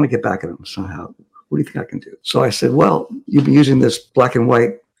so I want to get back at them somehow. What do you think I can do? So I said, well, you've been using this black and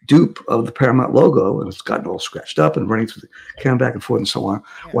white dupe of the Paramount logo, and it's gotten all scratched up and running through the camera back and forth and so on.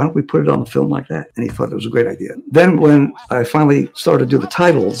 Why don't we put it on the film like that? And he thought it was a great idea. Then when I finally started to do the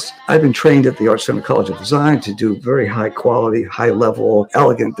titles, I've been trained at the Art Center College of Design to do very high quality, high level,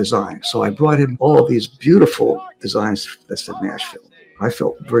 elegant design. So I brought him all of these beautiful designs that said Nashville. I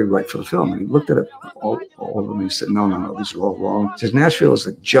felt very right for the film. And he looked at it, all of them, and he said, no, these are all wrong. He says, Nashville is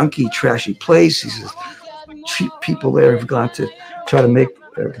a junky, trashy place. He says, cheap people there have gone to try to make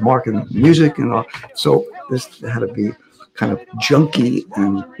marketing music and all. So this had to be kind of junky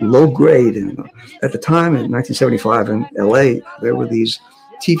and low grade. And at the time in 1975 in LA, there were these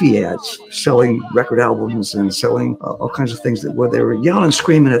TV ads selling record albums and selling all kinds of things they were yelling and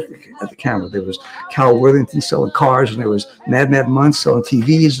screaming at the camera. There was Cal Worthington selling cars, and there was Mad Munch selling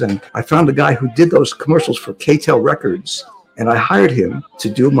TVs. And I found a guy who did those commercials for K-Tel Records, and I hired him to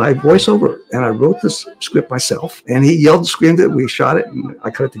do my voiceover. And I wrote this script myself, and he yelled and screamed it. We shot it, and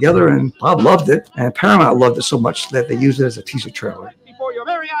I cut it together, and Bob loved it. And Paramount loved it so much that they used it as a teaser trailer. Before your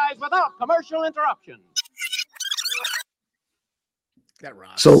very eyes without commercial interruption. That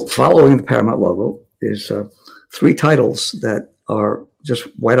rocks. So following the Paramount logo is 3 titles that are just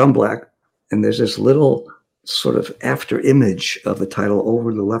white on black, and there's this little sort of after image of the title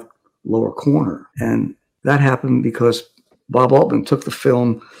over the left lower corner. And that happened because Bob Altman took the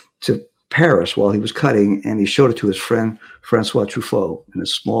film to Paris while he was cutting, and he showed it to his friend Francois Truffaut in a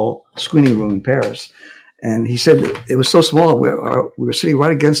small screening room in Paris. And he said it was so small, we were sitting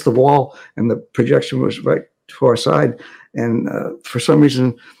right against the wall, and the projection was right to our side. And for some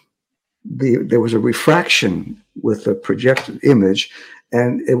reason, there was a refraction with the projected image,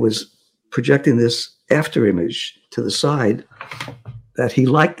 and it was projecting this after image to the side that he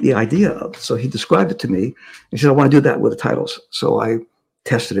liked the idea of. So he described it to me. He said, I want to do that with the titles. So I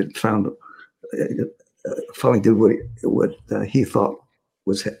tested it and finally did what he thought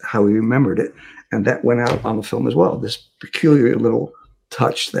was how he remembered it. And that went out on the film as well. This peculiar little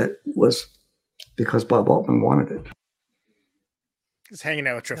touch that was because Bob Altman wanted it. Just hanging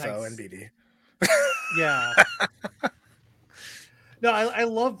out with Truffaut and BD. Yeah. No, I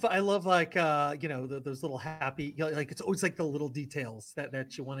love like those little happy, like it's always like the little details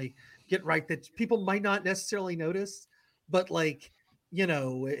that you want to get right that people might not necessarily notice, but like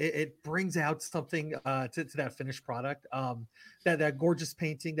it brings out something to that finished product. That gorgeous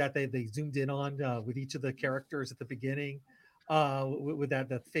painting that they zoomed in on with each of the characters at the beginning. With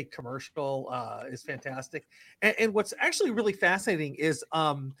that fake commercial is fantastic, and what's actually really fascinating is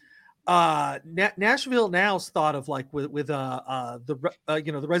Nashville Now's thought of like with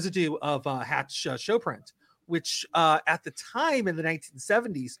the residue of Hatch show print, which at the time in the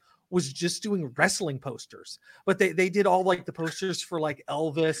 1970s was just doing wrestling posters, but they did all like the posters for like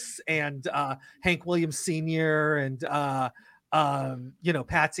Elvis and Hank Williams Sr. and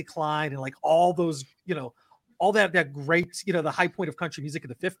Patsy Cline and like all those, all that great, the high point of country music in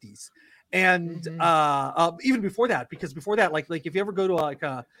the 50s. And even before that, because before that, like if you ever go to like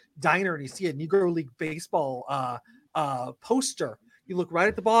a diner and you see a Negro League Baseball poster, you look right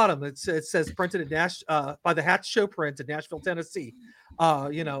at the bottom. It says printed at by the Hatch Show Print in Nashville, Tennessee.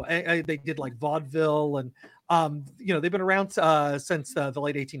 And they did like vaudeville, and they've been around since the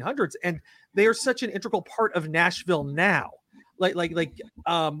late 1800s, and they are such an integral part of Nashville now.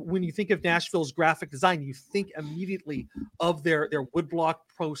 When you think of Nashville's graphic design, you think immediately of their woodblock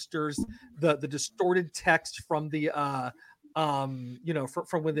posters, the distorted text from the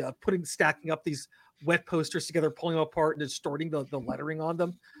from when they're stacking up these wet posters together, pulling them apart and distorting the lettering on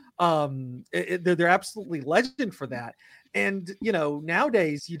them. They're absolutely legend for that. And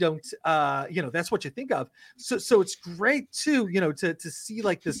nowadays you don't that's what you think of. So it's great too, to see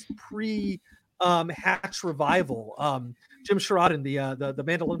like this pre Hatch revival. Jim Sherrodden, the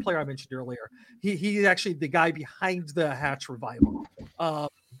mandolin player I mentioned earlier, he's actually the guy behind the Hatch revival.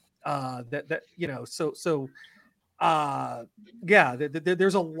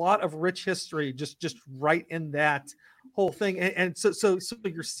 There's a lot of rich history just right in that whole thing, and so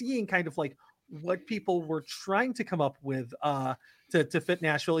you're seeing kind of like what people were trying to come up with to fit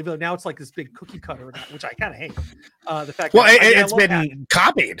Nashville, even though now it's like this big cookie cutter, which I kind of hate. The fact it's been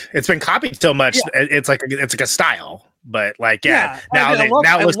copied. It's been copied so much. Yeah. It's like a style, but like now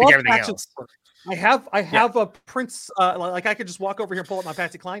listing everything else. I have a Prince. Like I could just walk over here and pull up my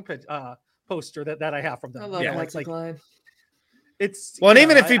Patsy Cline poster that I have from them. I love Patsy Cline. It's and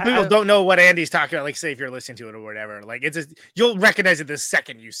even if people don't know what Andy's talking about, like say if you're listening to it or whatever, like you'll recognize it the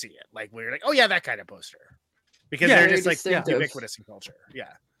second you see it. Like where you're like, oh yeah, that kind of poster. Because they're just like ubiquitous in culture.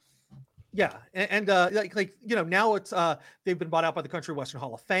 Yeah. And now it's they've been bought out by the Country Western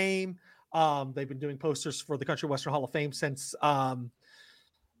Hall of Fame. They've been doing posters for the Country Western Hall of Fame since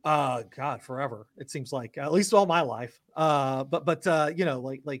forever. It seems like at least all my life.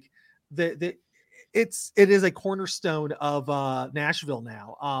 It is a cornerstone of Nashville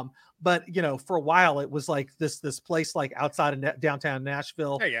now. But for a while it was like this place like outside of downtown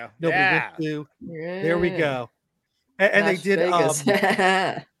Nashville. There you go. Nobody went to. Yeah. There we go. And they did awesome.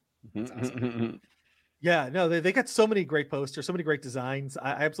 They got so many great posters, so many great designs.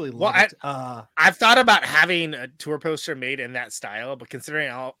 I absolutely love it. I've thought about having a tour poster made in that style, but considering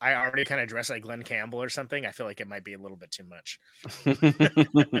I already kind of dress like Glenn Campbell or something, I feel like it might be a little bit too much.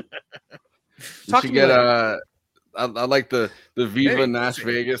 I like the Viva Nash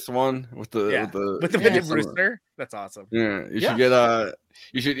Vegas one with the rooster. That's awesome. Yeah,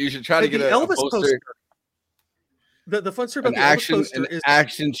 you should try to get a poster. The fun story about the Elvis poster is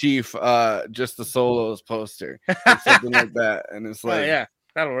Action Chief, just the solos poster, something like that, and it's like,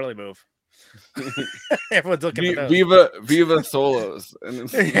 that'll really move. Everyone's looking at Viva solos, and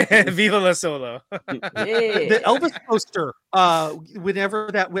Viva la solo. The Elvis poster, whenever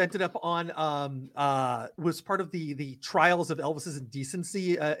that ended up on, was part of the trials of Elvis's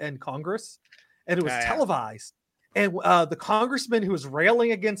indecency in Congress, and it was televised. And the congressman who was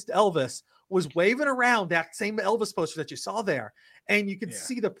railing against Elvis was waving around that same Elvis poster that you saw there. And you could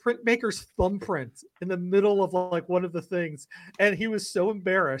see the printmaker's thumbprint in the middle of like one of the things. And he was so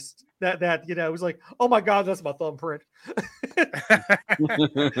embarrassed that it was like, oh my God, that's my thumbprint. My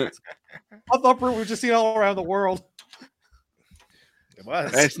thumbprint was just seen all around the world. It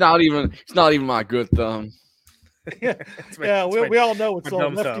was. It's not even my good thumb. We all know it's all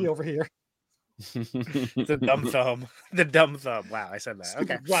lefty thumb over here. The dumb thumb. The dumb thumb. Wow, I said that.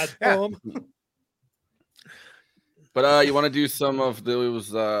 Okay. Thumb. But you want to do some of those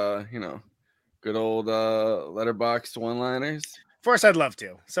good old Letterboxd one-liners? Of course I'd love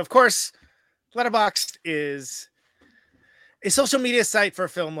to. So of course, Letterboxd is a social media site for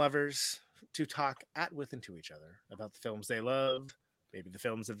film lovers to talk with and to each other about the films they love, maybe the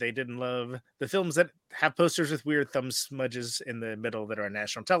films that they didn't love, the films that have posters with weird thumb smudges in the middle that are on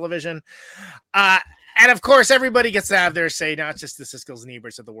national television. And of course, everybody gets to have their say, not just the Siskel's and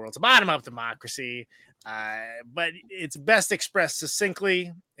Eberts of the world's bottom-up democracy, but it's best expressed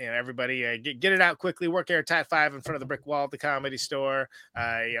succinctly. Everybody get it out quickly, work airtight 5 in front of the brick wall at the Comedy Store,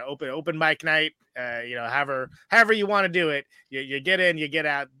 open mic night, however you want to do it. You get in, you get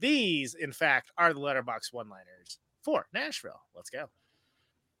out. These, in fact, are the Letterboxd one-liners for Nashville. Let's go.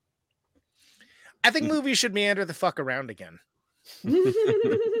 I think movies should meander the fuck around again.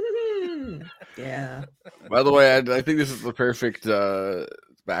 Yeah. By the way, I think this is the perfect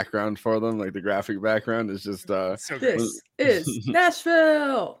background for them, like the graphic background is just so this is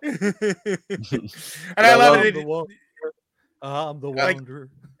Nashville. And I love it. I'm the wanderer.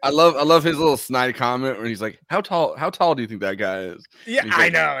 I love his little snide comment where he's like, How tall do you think that guy is?" Yeah, like, I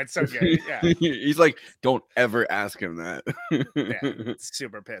know, it's so good. Yeah. He's like, "Don't ever ask him that." Yeah,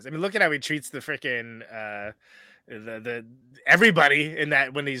 super pissed. I mean, look at how he treats the freaking the everybody in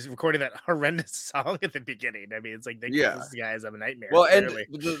that when he's recording that horrendous song at the beginning. I mean, it's like this guy is a nightmare. Well, clearly.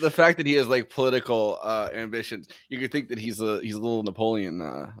 and the fact that he has like political ambitions, you could think that he's a little Napoleon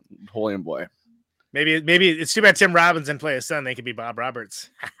boy. Maybe it's too bad Tim Robinson play his son. They could be Bob Roberts.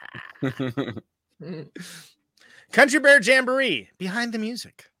 Country Bear Jamboree, Behind the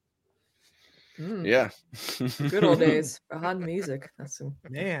Music. Yeah. Good old days. Behind the music. That's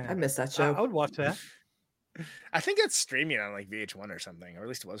man. I miss that show. I would watch that. I think it's streaming on like VH1 or something, or at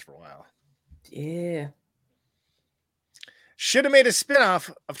least it was for a while. Yeah. Should have made a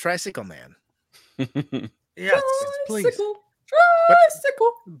spinoff of Tricycle Man. Yes, please.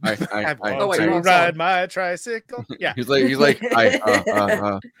 Tricycle. I want to ride my tricycle. Yeah. He's like,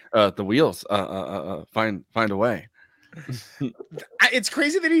 the wheels, find a way. It's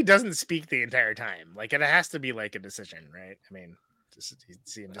crazy that he doesn't speak the entire time. Like, it has to be like a decision, right? I mean,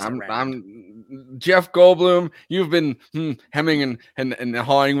 I'm Jeff Goldblum. You've been hemming and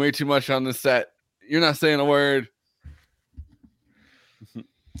hawing way too much on the set. You're not saying a word.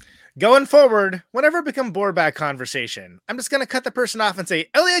 Going forward, whenever I become bored by a conversation, I'm just going to cut the person off and say,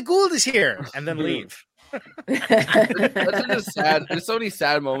 Elliot Gould is here, and then leave. That's just sad. There's so many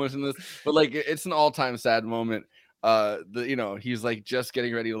sad moments in this, but like it's an all-time sad moment. He's like just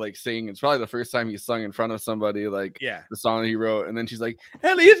getting ready to like sing. It's probably the first time he's sung in front of somebody, like the song that he wrote, and then she's like,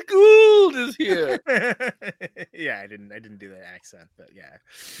 Elliot Gould is here. Yeah, I didn't do that accent, but yeah.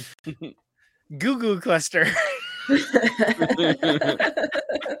 Goo Goo Cluster.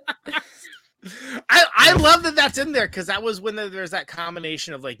 I love that that's in there because that was when there's that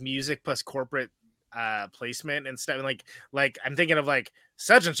combination of like music plus corporate placement and stuff. Like I'm thinking of like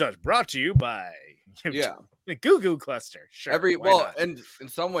such and such brought to you by the Goo Goo Cluster. Sure. And in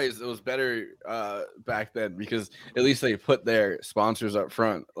some ways it was better back then because at least they put their sponsors up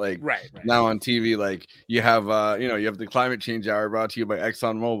front. Like right. Now on TV, like you have you have the climate change hour brought to you by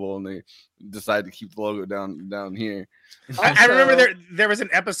ExxonMobil, and they decide to keep the logo down here. I remember there was an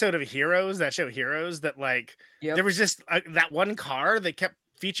episode of Heroes, that show Heroes, that like there was just that one car that kept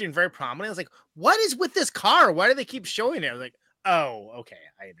featuring very prominently. I was like, what is with this car? Why do they keep showing it? I was like, oh, okay,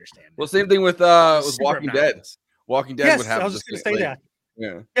 I understand. Well, same thing with Walking Dead. Walking Dead would have. I was just going to say that.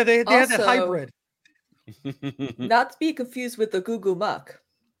 Yeah, they had that hybrid. Not to be confused with the Goo Goo Muck.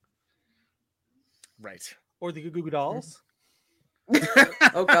 Right. Or the Goo Goo Dolls.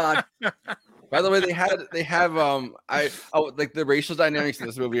 Oh God. By the way, they have like the racial dynamics in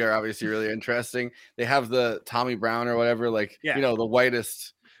this movie are obviously really interesting. They have the Tommy Brown or whatever, like the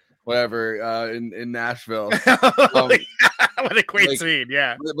whitest whatever in Nashville. What a great scene,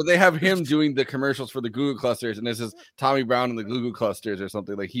 yeah. But they have him doing the commercials for the Goo Goo Clusters, and this is Tommy Brown and the Goo Goo Clusters or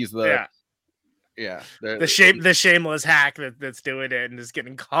something. Like he's the the shameless hack that's doing it and is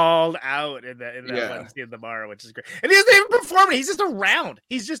getting called out in that one scene in the bar, which is great. And he doesn't even perform it. He's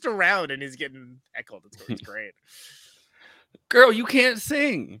just around and he's getting heckled. It's great. Girl, you can't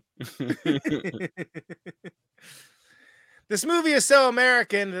sing. This movie is so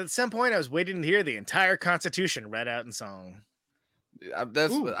American that at some point I was waiting to hear the entire Constitution read out in song. I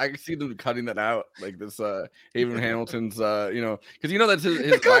can see them cutting that out, like this Haven Hamilton's because that's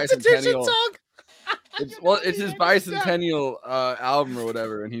his bicentennial song. It's his bicentennial album or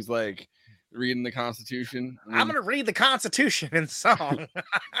whatever, and he's like reading the Constitution. I'm gonna read the Constitution in song.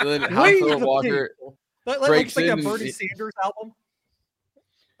 And then Philip Walker breaks like in a Bernie Sanders album.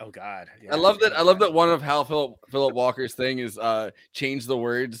 Oh God! Yeah, I love that one of Hal Philip Walker's thing is change the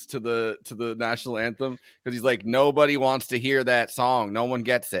words to the national anthem because he's like nobody wants to hear that song. No one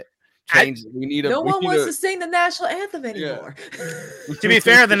gets it. No one wants to sing the national anthem anymore. Yeah. To be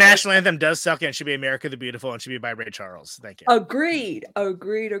fair, the national anthem does suck and it should be America the Beautiful and should be by Ray Charles. Thank you. Agreed.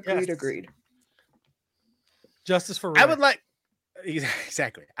 Justice for Ray. I would like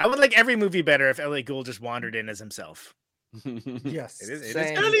every movie better if Elliot Gould just wandered in as himself. Yes. It is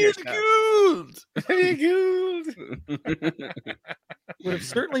Elliot Gould. Elliot Gould. Would have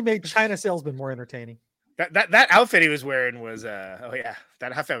certainly made China Salesman more entertaining. That outfit he was wearing was that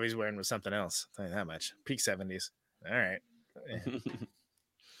outfit he was wearing was something else. I'll tell you that much. Peak 70s. All right.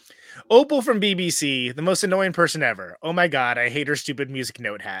 Opal from BBC, the most annoying person ever. Oh my God, I hate her stupid music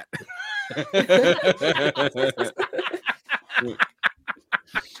note hat.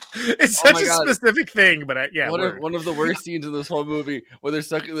 It's such a specific thing, but yeah. One of the worst scenes in this whole movie where they're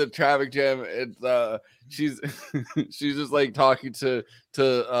stuck in the traffic jam. And she's just like talking to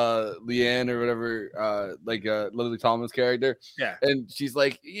Leanne or whatever, Lily Tomlin's character. Yeah. And she's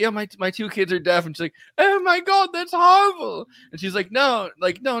like, yeah, my two kids are deaf. And she's like, oh my God, that's horrible. And she's like, no.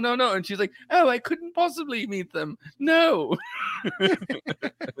 And she's like, oh, I couldn't possibly meet them. No.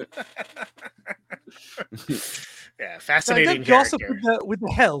 Yeah, fascinating. Gossip with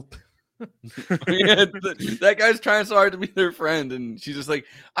the help. Yeah, that guy's trying so hard to be their friend, and she's just like,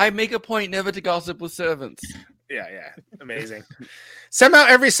 I make a point never to gossip with servants. Yeah, amazing. Somehow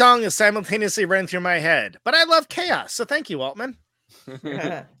every song is simultaneously running through my head, but I love chaos, so thank you, Altman.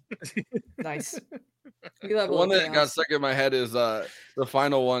 Nice. The one that got stuck in my head is the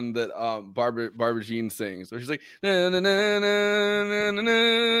final one that Barbara Jean sings, where she's like, na, na, na, na, na, na,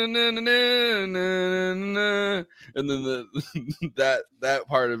 na, na, na, na, and then that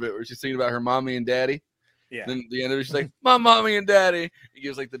part of it where she's singing about her mommy and daddy. Yeah. Then the end of it, she's like, my mommy and daddy. He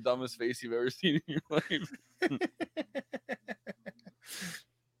gives like the dumbest face you've ever seen in your life.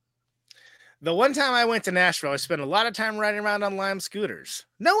 The one time I went to Nashville, I spent a lot of time riding around on Lime scooters.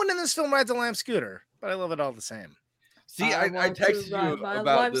 No one in this film rides a Lime scooter, but I love it all the same. See, I texted you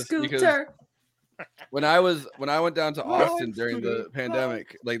about this because when I went down to Austin during the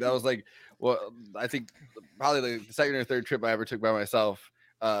pandemic, like that was like, well, I think probably like the second or third trip I ever took by myself.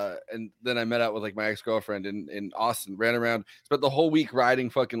 And then I met out with like my ex-girlfriend in Austin, ran around, spent the whole week riding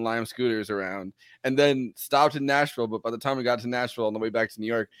fucking Lime scooters around, and then stopped in Nashville. But by the time we got to Nashville on the way back to New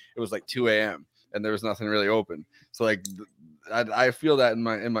York, it was like 2 a.m. and there was nothing really open. So like I feel that in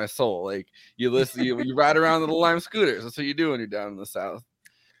my soul. Like you ride around with the Lime scooters. That's what you do when you're down in the South.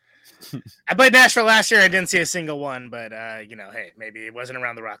 I played Nashville last year. I didn't see a single one, but hey, maybe it wasn't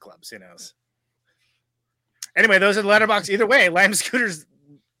around the rock clubs. Who knows? Anyway, those are the letterbox. Either way, Lime scooters,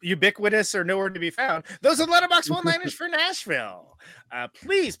 ubiquitous or nowhere to be found. Those are letterbox one-liners for Nashville.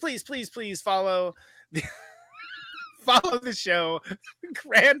 Please follow the show.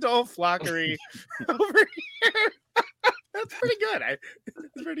 Grand Ole Flockery over here. That's pretty good.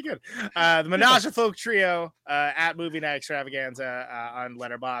 It's pretty good. The Menage a Folk Trio at Movie Night Extravaganza on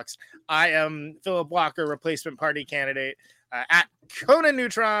Letterboxd. I am Philip Walker, replacement party candidate at Conan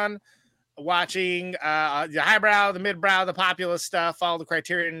Neutron. Watching the highbrow, the midbrow, the populist stuff, follow the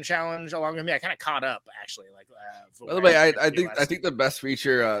Criterion Challenge along with me. I kind of caught up actually. By the way, I think the best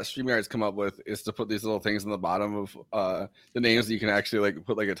feature StreamYard's come up with is to put these little things in the bottom of the names that you can actually like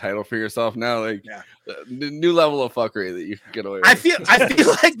put like a title for yourself now. Like the new level of fuckery that you can get away with.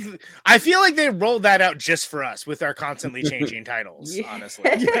 I feel like they rolled that out just for us with our constantly changing titles. Honestly,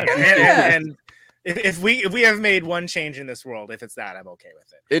 and if we have made one change in this world, if it's that, I'm okay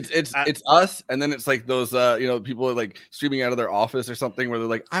with it. It's us, and then it's like those people are like streaming out of their office or something where they're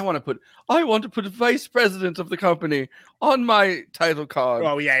like, I want to put vice president of the company on my title card.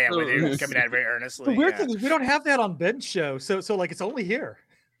 Oh yeah, when they're coming at it very earnestly. The weird thing is we don't have that on Ben's show, so like it's only here.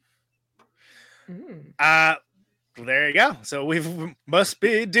 There you go. So we must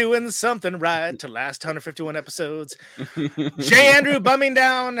be doing something right to last 151 episodes. J. Andrew bumming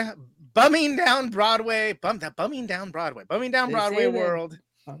down Broadway. Bumming down Broadway world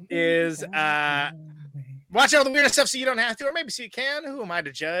is watch all the weird stuff so you don't have to, or maybe so you can. Who am I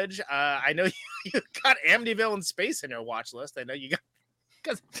to judge? I know you got Amityville in space in your watch list. I know you got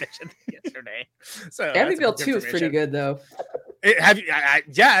because I mentioned it yesterday. So Amityville 2 is pretty good though.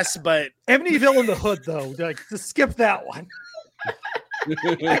 Yes, but Amityville in the Hood though. Like, just skip that one.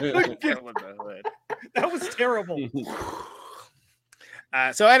 That was terrible.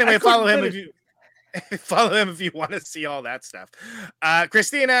 So anyway, follow him if you want to see all that stuff.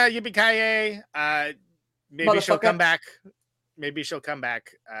 Christina Yippee-ki-yay. Maybe she'll come back.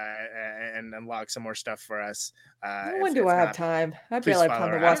 And unlock some more stuff for us. When do I have time? I barely have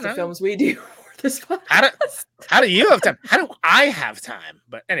time to watch the films we do. How do you have time? How do I have time?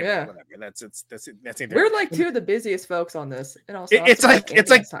 But anyway, whatever. That's we're like two of the busiest folks on this, and also it's like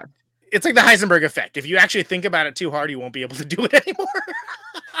the Heisenberg effect. If you actually think about it too hard, you won't be able to do it anymore.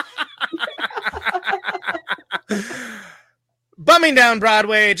 Bumming down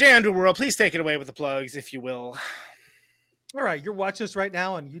Broadway, J. Andrew World. Please take it away with the plugs, if you will. All right, you're watching us right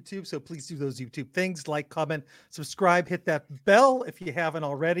now on YouTube, so please do those YouTube things, like, comment, subscribe, hit that bell if you haven't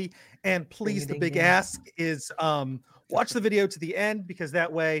already, and please, the big ask is watch the video to the end, because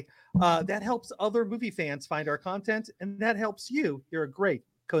that way that helps other movie fans find our content, and that helps you hear a great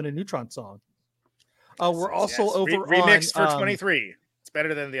Conan Neutron song. We're also over remixed on, for 23. It's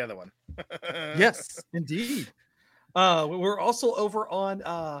better than the other one. Yes, indeed. We're also over on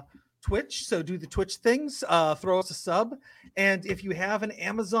Twitch, so do the Twitch things. Throw us a sub, and if you have an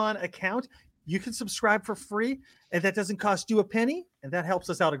Amazon account, you can subscribe for free, and that doesn't cost you a penny, and that helps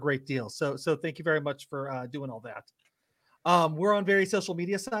us out a great deal. So thank you very much for doing all that. We're on various social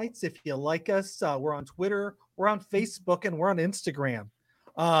media sites. If you like us, we're on Twitter, we're on Facebook, and we're on Instagram.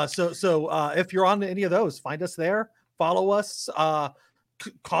 So if you're on any of those, find us there, follow us,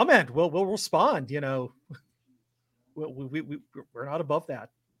 comment. We'll respond. You know, we're not above that.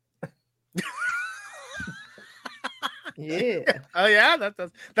 Yeah. Oh yeah,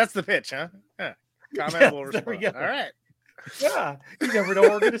 that's the pitch, huh? Yeah. Comment. Yes, Will there we respond. go. All right. Yeah, you never know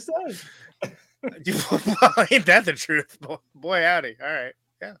what we're gonna say. Well, ain't that the truth? Boy, howdy. All right.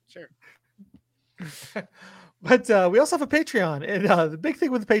 Yeah, sure. But we also have a Patreon, and the big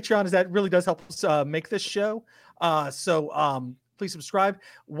thing with the Patreon is that it really does help us make this show. So please subscribe.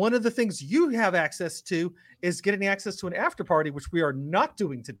 One of the things you have access to is getting access to an after party, which we are not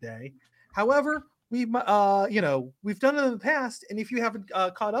doing today. However, we've done it in the past, and if you haven't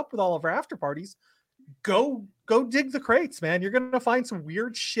caught up with all of our after parties, go dig the crates, man. You're gonna find some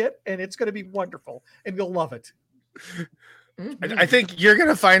weird shit, and it's gonna be wonderful, and you'll love it. I think you're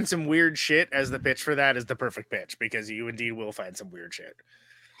gonna find some weird shit as the pitch for that is the perfect pitch, because you indeed will find some weird shit.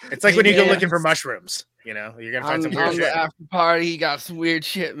 It's like when you go looking for mushrooms, you know, you're gonna find some weird shit. The after party, you got some weird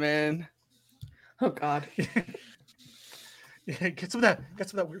shit, man. Oh God. Yeah, get some of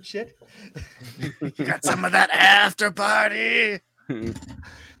that weird shit. You got some of that after party.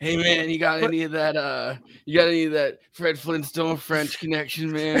 Hey man, you got any of that? You got any of that Fred Flintstone French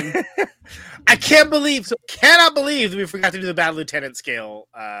connection, man? I cannot believe we forgot to do the Bad Lieutenant scale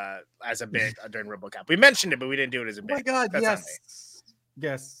as a bit during RoboCop. We mentioned it, but we didn't do it as a bit. Oh my God,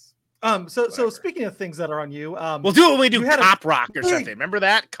 yes. So speaking of things that are on you, we'll do it when we do Cop Rock or something. Remember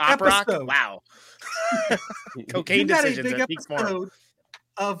that Cop episode. Rock? Wow. Cocaine decisions at peak form.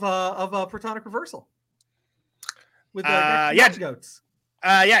 Of Protonic Reversal with Mountain Goats.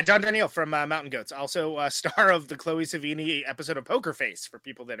 John Daniel from Mountain Goats, also star of the Chloe Savini episode of Poker Face for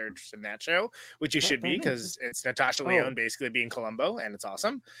people that are interested in that show, which you should be, because it's Natasha Lyonne basically being Columbo, and it's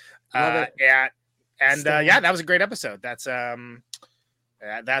awesome. That was a great episode. That's up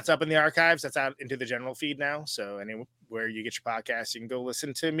in the archives. That's out into the general feed now. So anywhere you get your podcast, you can go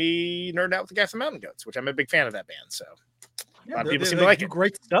listen to me nerd out with the guy from Mountain Goats, which I'm a big fan of that band. So a lot of people seem to like it.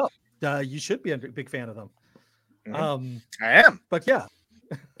 Great stuff. You should be a big fan of them. Mm-hmm. I am, but yeah.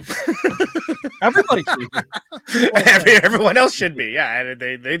 Everybody should be. Everyone else should be. Yeah,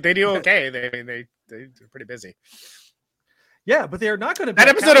 they do okay. They're pretty busy. Yeah, but they're not going to. That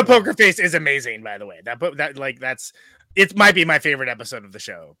episode of Poker Face is amazing, by the way. It might be my favorite episode of the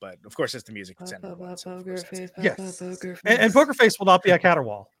show, but of course it's the music that's in it. Yes, and Poker Face will not be at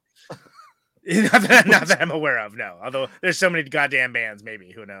Caterwall. not that I'm aware of. No, although there's so many goddamn bands.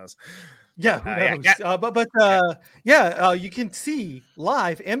 Maybe, who knows? Yeah, who knows? You can see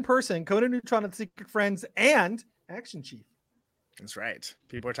live in person Conan Neutron and the Secret Friends and Action Chief. That's right.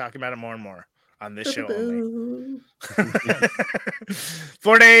 People are talking about it more and more on this show only.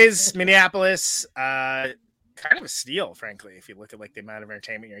 4 days, Minneapolis. Kind of a steal, frankly, if you look at like the amount of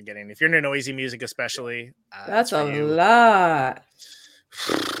entertainment you're getting. If you're into noisy music, especially, that's a lot.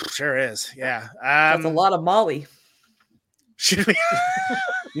 Sure is. Yeah, that's a lot of Molly. Should we?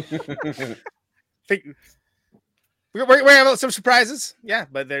 Think we're having some surprises, yeah,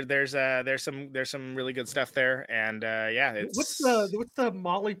 but there's some really good stuff there, and it's what's the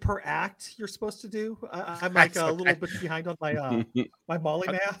Molly per act you're supposed to do? I'm like a little bit behind on my my Molly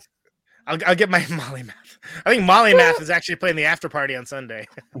math. I'll get my Molly math. I think Molly math is actually playing the after party on Sunday.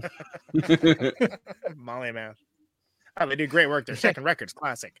 Molly math. Oh, they do great work. Their second record's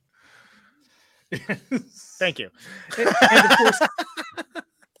classic. Thank you. And of course,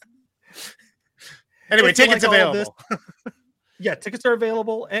 anyway, tickets available. Tickets are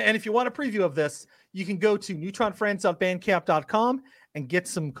available. And if you want a preview of this, you can go to neutronfriends.bandcamp.com and get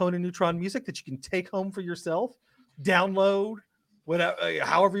some Conan Neutron music that you can take home for yourself, download, whatever,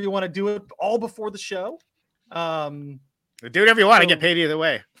 however you want to do it, all before the show. Do whatever you want to get paid either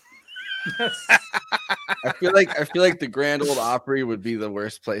way. I feel like the Grand Ole Opry would be the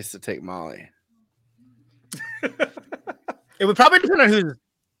worst place to take Molly. It would probably depend on who's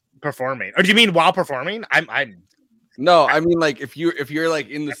performing. Or do you mean while performing? No, I mean like if you're like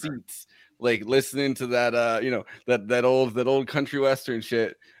in the seats, like listening to that that old country western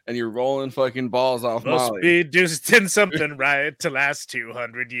shit, and you're rolling fucking balls off Must Molly. be doing something right to last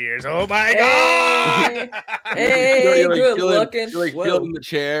 200 years. Oh my god! Hey, good looking. You're like feeling the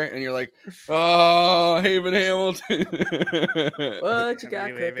chair, and you're like, oh, Haven Hamilton. What you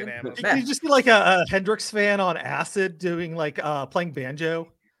got cooking? Did you just see like a Hendrix fan on acid doing like playing banjo?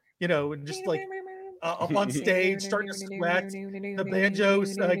 and just like up on stage, starting to sweat. The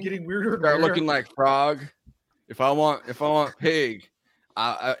banjo's getting weirder and Start weirder. looking like Frog. If I want pig,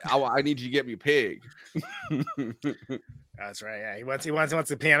 I need you to get me pig. That's right. Yeah, he wants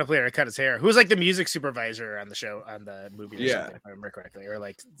the piano player to cut his hair. Who's like the music supervisor on the show, on the movie? Or something, if I remember correctly, or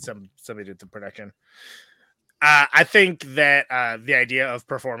like somebody did the production. I think that the idea of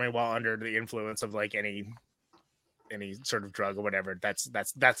performing while under the influence of like any sort of drug or whatever, that's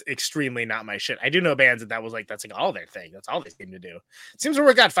extremely not my shit. I do know bands that's like all their thing. That's all they seem to do. It seems to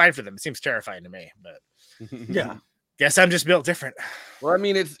work out fine for them. It seems terrifying to me, but yeah. Guess I'm just built different. Well, I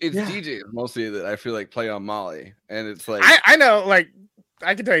mean, it's DJs mostly that I feel like play on Molly, and it's like I know, like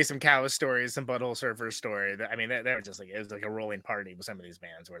I can tell you some cow stories, some butthole surfer story. I mean, they were just like, it was like a rolling party with some of these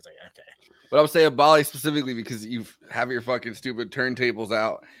bands where it's like, okay. But I'm saying Molly specifically because you have your fucking stupid turntables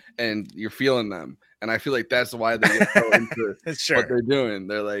out and you're feeling them, and I feel like that's why they get so into what they're doing.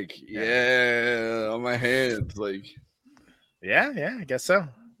 They're like, yeah, on my hands, like, yeah, I guess so.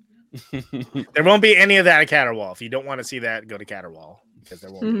 There won't be any of that at Caterwall. If you don't want to see that, go to Caterwall because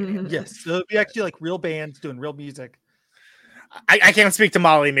there won't be any of that. Yes, so it'll be actually like real bands doing real music. I can't speak to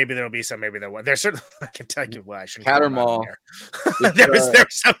Molly. Maybe there'll be some. Maybe there won't. There's certainly. I can tell you why. I shouldn't. Catermall.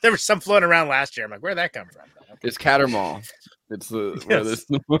 there was some floating around last year. I'm like, where'd that come from? It's Catermall. It's where there's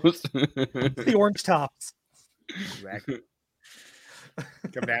the most the orange tops. Exactly.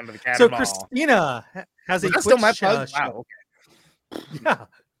 Come down to the Catermall. So Christina has a Twitch still my plug? show. Wow. Okay. Yeah.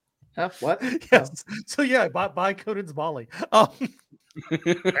 What? Yes. So yeah, buy Conan's Molly.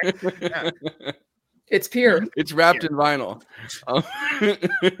 It's pure. It's wrapped in vinyl.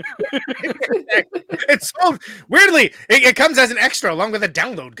 It's sold weirdly. It comes as an extra along with a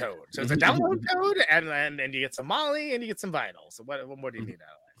download code. So it's a download code, and you get some Molly and you get some vinyl. So what more do you need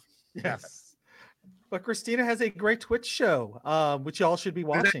out of life? Yes. But Christina has a great Twitch show, which y'all should be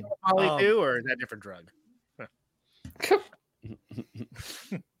watching. Is that what Molly do, or is that a different drug?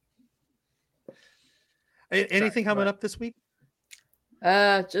 Anything coming up this week?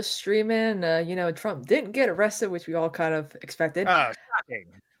 Just streaming. Trump didn't get arrested, which we all kind of expected. Oh,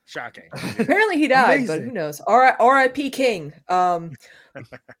 shocking. Apparently he died, but who knows? R.I.P. King.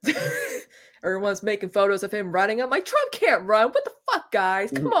 Everyone's making photos of him running. I'm like, Trump can't run. What the fuck,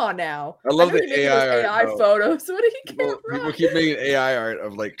 guys? Come on now. I love the AI photos. What did he can't run? People keep making AI art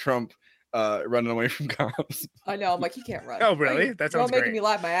of like Trump running away from cops. I know. I'm like, he can't run. Oh, really? That sounds making great. me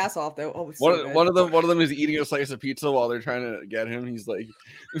laugh my ass off though. Oh, one of them is eating a slice of pizza while they're trying to get him. He's like,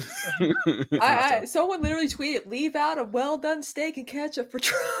 someone literally tweeted, "Leave out a well done steak and ketchup for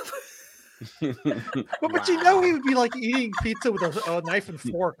Trump." But he would be like eating pizza with a knife and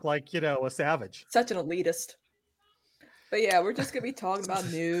fork, like a savage. Such an elitist. But yeah, we're just gonna be talking about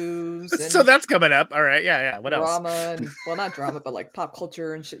news. And so that's coming up. All right, yeah. What else? Drama, and, well, not drama, but like pop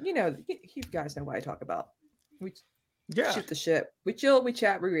culture and shit. You guys know what I talk about. We shoot the shit. We chill, we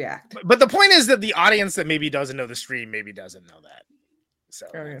chat, we react. But the point is that the audience that maybe doesn't know the stream maybe doesn't know that. So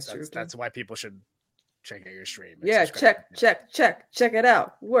that's why people should check out your stream. Yeah, check it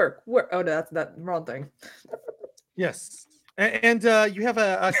out. Work. Oh, no, that's that wrong thing. Yes, and you have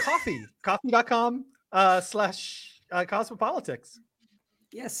a coffee.com / Cosmopolitics.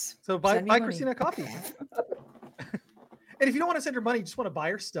 Yes. So buy Christina coffee. And if you don't want to send her money, you just want to buy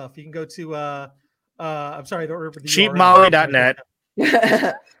her stuff, you can go to I'm sorry, I don't remember the cheapmolly.net.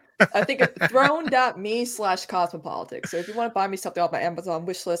 I think it's throne.me/cosmopolitics. So if you want to buy me something off my Amazon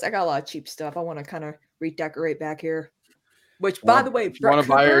wish list, I got a lot of cheap stuff. I want to kind of redecorate back here. Which, by the way, you want to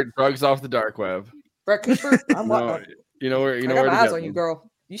buy her drugs off the dark web. Brett Cooper, you know where I got my eyes on you,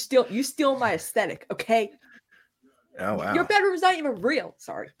 girl. You steal my aesthetic, okay? Oh wow. Your bedroom is not even real.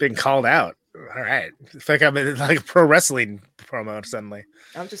 Sorry. Been called out. All right. It's like I'm in like a pro wrestling promo suddenly.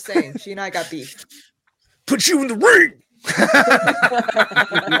 I'm just saying, she and I got beef. Put you in the ring.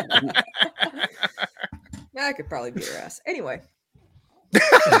 I could probably beat her ass. Anyway.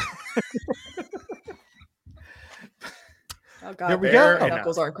 Oh god, there we go. My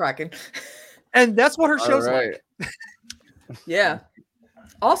knuckles aren't cracking. And that's what her show's like. Yeah.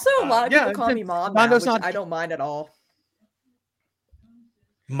 Also, a lot of people call me mom now, which I don't mind at all.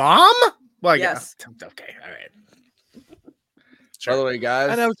 Mom? Well, yes. Yeah. Okay, all right. By the way, guys.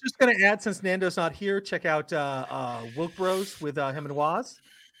 And I was just going to add, since Nando's not here, check out Woke Bros with him and Waz.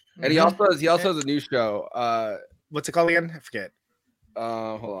 And he also has a new show. What's it called again? I forget.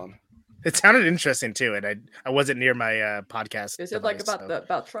 Hold on. It sounded interesting too, and I wasn't near my podcast. Is it like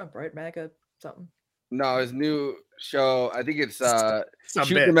about Trump, right? MAGA something? No, his new show. I think it's Shoot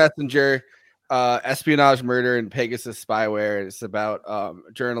bit. the Messenger, Espionage, Murder, and Pegasus Spyware. It's about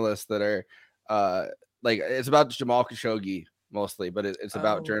journalists that are it's about Jamal Khashoggi mostly, but it's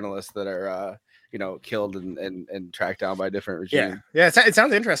about journalists that are killed and tracked down by different regimes. Yeah, it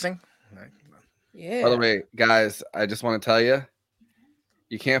sounds interesting. Yeah. By the way, guys, I just want to tell you,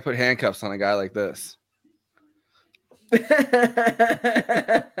 you can't put handcuffs on a guy like this.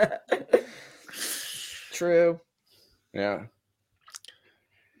 True. Yeah.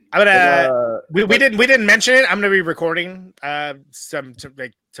 I'm gonna. We didn't mention it. I'm gonna be recording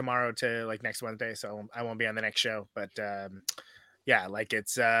tomorrow to like next Wednesday, so I won't be on the next show. But yeah, like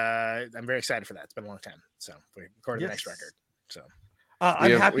it's. I'm very excited for that. It's been a long time, so we recorded the next record. So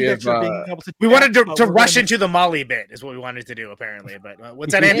I'm happy that you're being able to. We wanted to rush into the Molly bit, is what we wanted to do apparently. But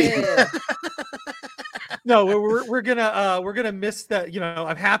what's that, Andy? No, we're gonna miss that.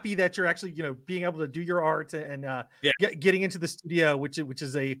 I'm happy that you're actually being able to do your art and getting into the studio, which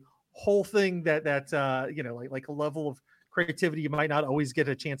is a whole thing that like a level of creativity you might not always get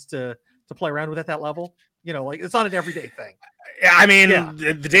a chance to play around with at that level. Like it's not an everyday thing. Yeah, I mean,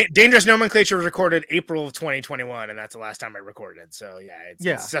 the Dangerous Nomenclature was recorded April of 2021, and that's the last time I recorded. So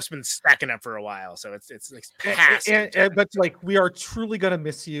it's just been stacking up for a while. So it's past. But like we are truly gonna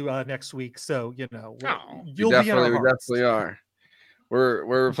miss you next week. So you'll be in our hearts. We definitely are.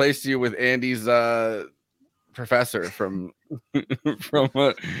 We're replaced you with Andy's professor from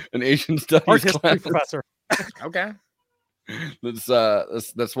an Asian studies class. Professor. Okay.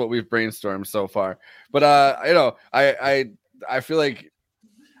 That's what we've brainstormed so far. But I feel like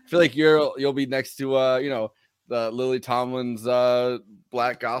you'll be next to the Lily Tomlin's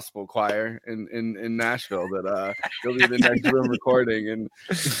Black Gospel Choir in Nashville that you'll be in the next room recording, and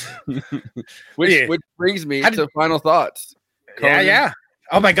which brings me to final thoughts. Conan. Yeah.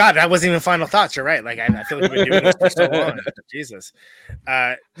 Oh my God, that wasn't even final thoughts. You're right. Like I feel like we've been doing this for so long. Jesus.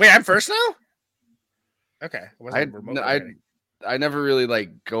 Wait, I'm first now? Okay. I never really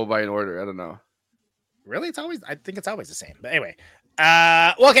like go by an order. I don't know. Really? I think it's always the same. But anyway.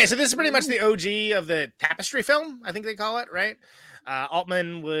 Well, okay, so this is pretty much the OG of the Tapestry film, I think they call it, right?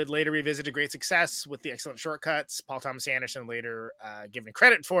 Altman would later revisit a great success with The Excellent Shortcuts. Paul Thomas Anderson later given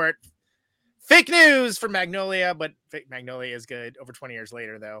credit for it. Fake news for Magnolia, but Magnolia is good. Over 20 years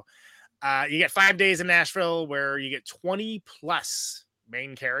later, though. You get 5 days in Nashville where you get 20 plus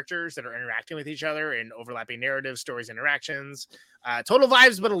main characters that are interacting with each other in overlapping narratives, stories, interactions. Total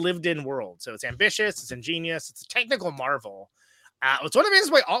vibes, but a lived-in world. So it's ambitious, it's ingenious, it's a technical marvel. It's one of the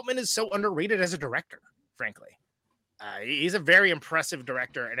reasons why Altman is so underrated as a director, frankly. He's a very impressive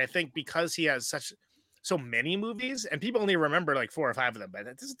director, and I think because he has so many movies, and people only remember like 4 or 5 of them, but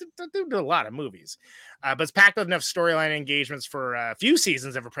they do a lot of movies. But it's packed with enough storyline engagements for a few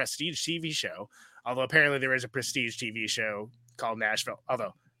seasons of a prestige TV show, although apparently there is a prestige TV show called Nashville.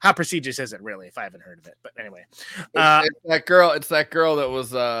 Although, how prestigious is it really, if I haven't heard of it? But anyway. It's that girl that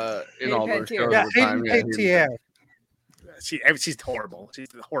was in all those shows at the time. She's horrible. She's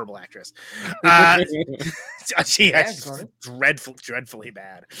a horrible actress. She is dreadfully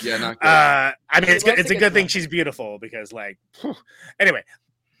bad. Yeah, not good. I mean, it's a good thing she's beautiful because, like, anyway.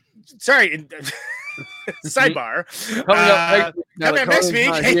 Sorry. Sidebar. Coming up next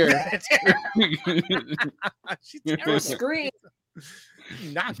week. She's terrible. Screen.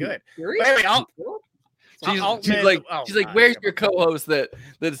 Not good. But anyway, she's like, where's your co-host that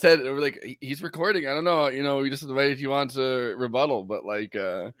said, we're like, he's recording? I don't know. We just invited you on to rebuttal, but like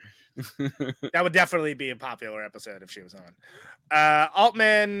that would definitely be a popular episode if she was on.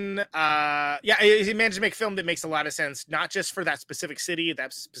 Altman, he managed to make a film that makes a lot of sense, not just for that specific city,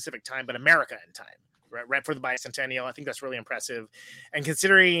 that specific time, but America in time. Right for the bicentennial. I think that's really impressive. And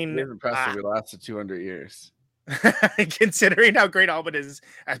considering we lasted 200 years. Considering how great Altman is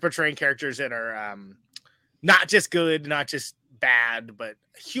at portraying characters that are not just good, not just bad, but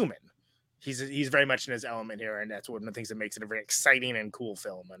human. He's very much in his element here, and that's one of the things that makes it a very exciting and cool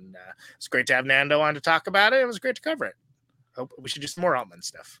film. And it's great to have Nando on to talk about it. It was great to cover it. Hope we should do some more Altman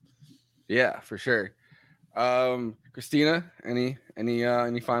stuff. Yeah, for sure. Christina, any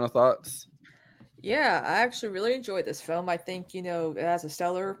final thoughts? Yeah, I actually really enjoyed this film. I think, it has a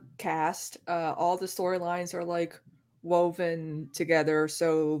stellar cast. All the storylines are like woven together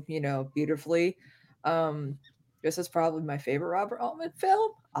so, beautifully. This is probably my favorite Robert Altman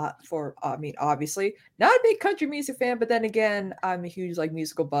film. Obviously not a big country music fan, but then again, I'm a huge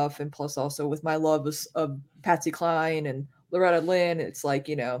musical buff, and plus also with my love of Patsy Cline and Loretta Lynn, it's like,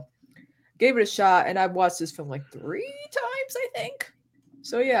 gave it a shot, and I've watched this film 3 times, I think.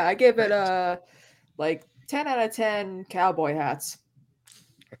 So yeah, I give it 10 out of 10 cowboy hats.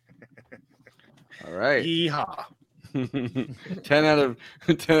 All right. Yeehaw. 10 out of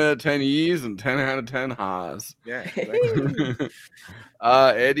 10 yees and 10 out of 10 ha's. Yeah.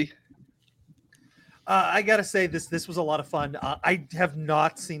 Eddie. I gotta say this was a lot of fun. I have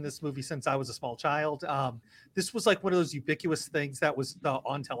not seen this movie since I was a small child. This was like one of those ubiquitous things that was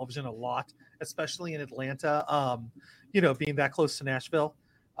on television a lot, especially in Atlanta. Being that close to Nashville.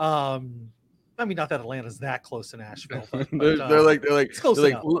 I mean, not that Atlanta's that close to Nashville, but they're like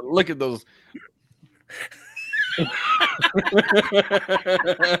look at those.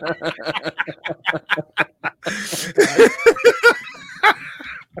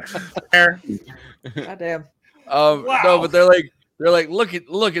 Goddamn. Wow. No, but they're like look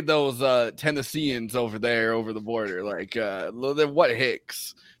at those Tennesseans over there over the border. Like what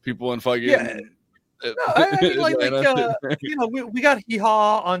Hicks people in fucking No, I mean, we got Hee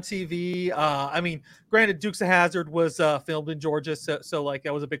Haw on TV. I mean, granted, Dukes of Hazzard was filmed in Georgia, so like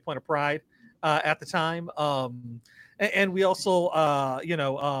that was a big point of pride at the time. And we also,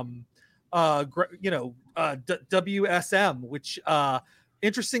 WSM, which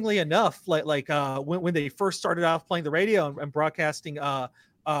interestingly enough, when they first started off playing the radio and broadcasting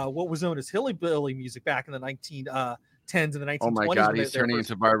what was known as hillbilly music back in the 1910s and the 1920s. Oh my God, he's turning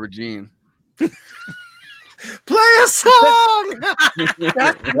into Barbara Jean. Play a song.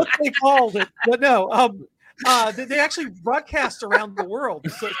 That's what they called it. But no, they actually broadcast around the world.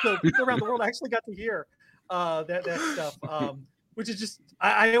 So people around the world actually got to hear that stuff. Which is just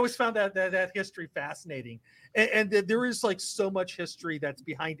I always found that history fascinating. And there is like so much history that's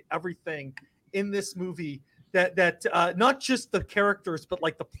behind everything in this movie that not just the characters, but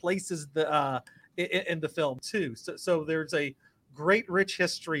like the places in the film too. So there's a great rich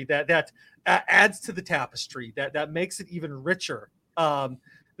history that adds to the tapestry that makes it even richer than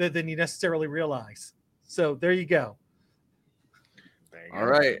you necessarily realize. So there you go. All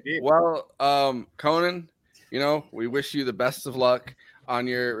right. Well, Conan, we wish you the best of luck on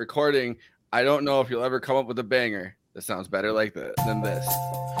your recording. I don't know if you'll ever come up with a banger that sounds better than this.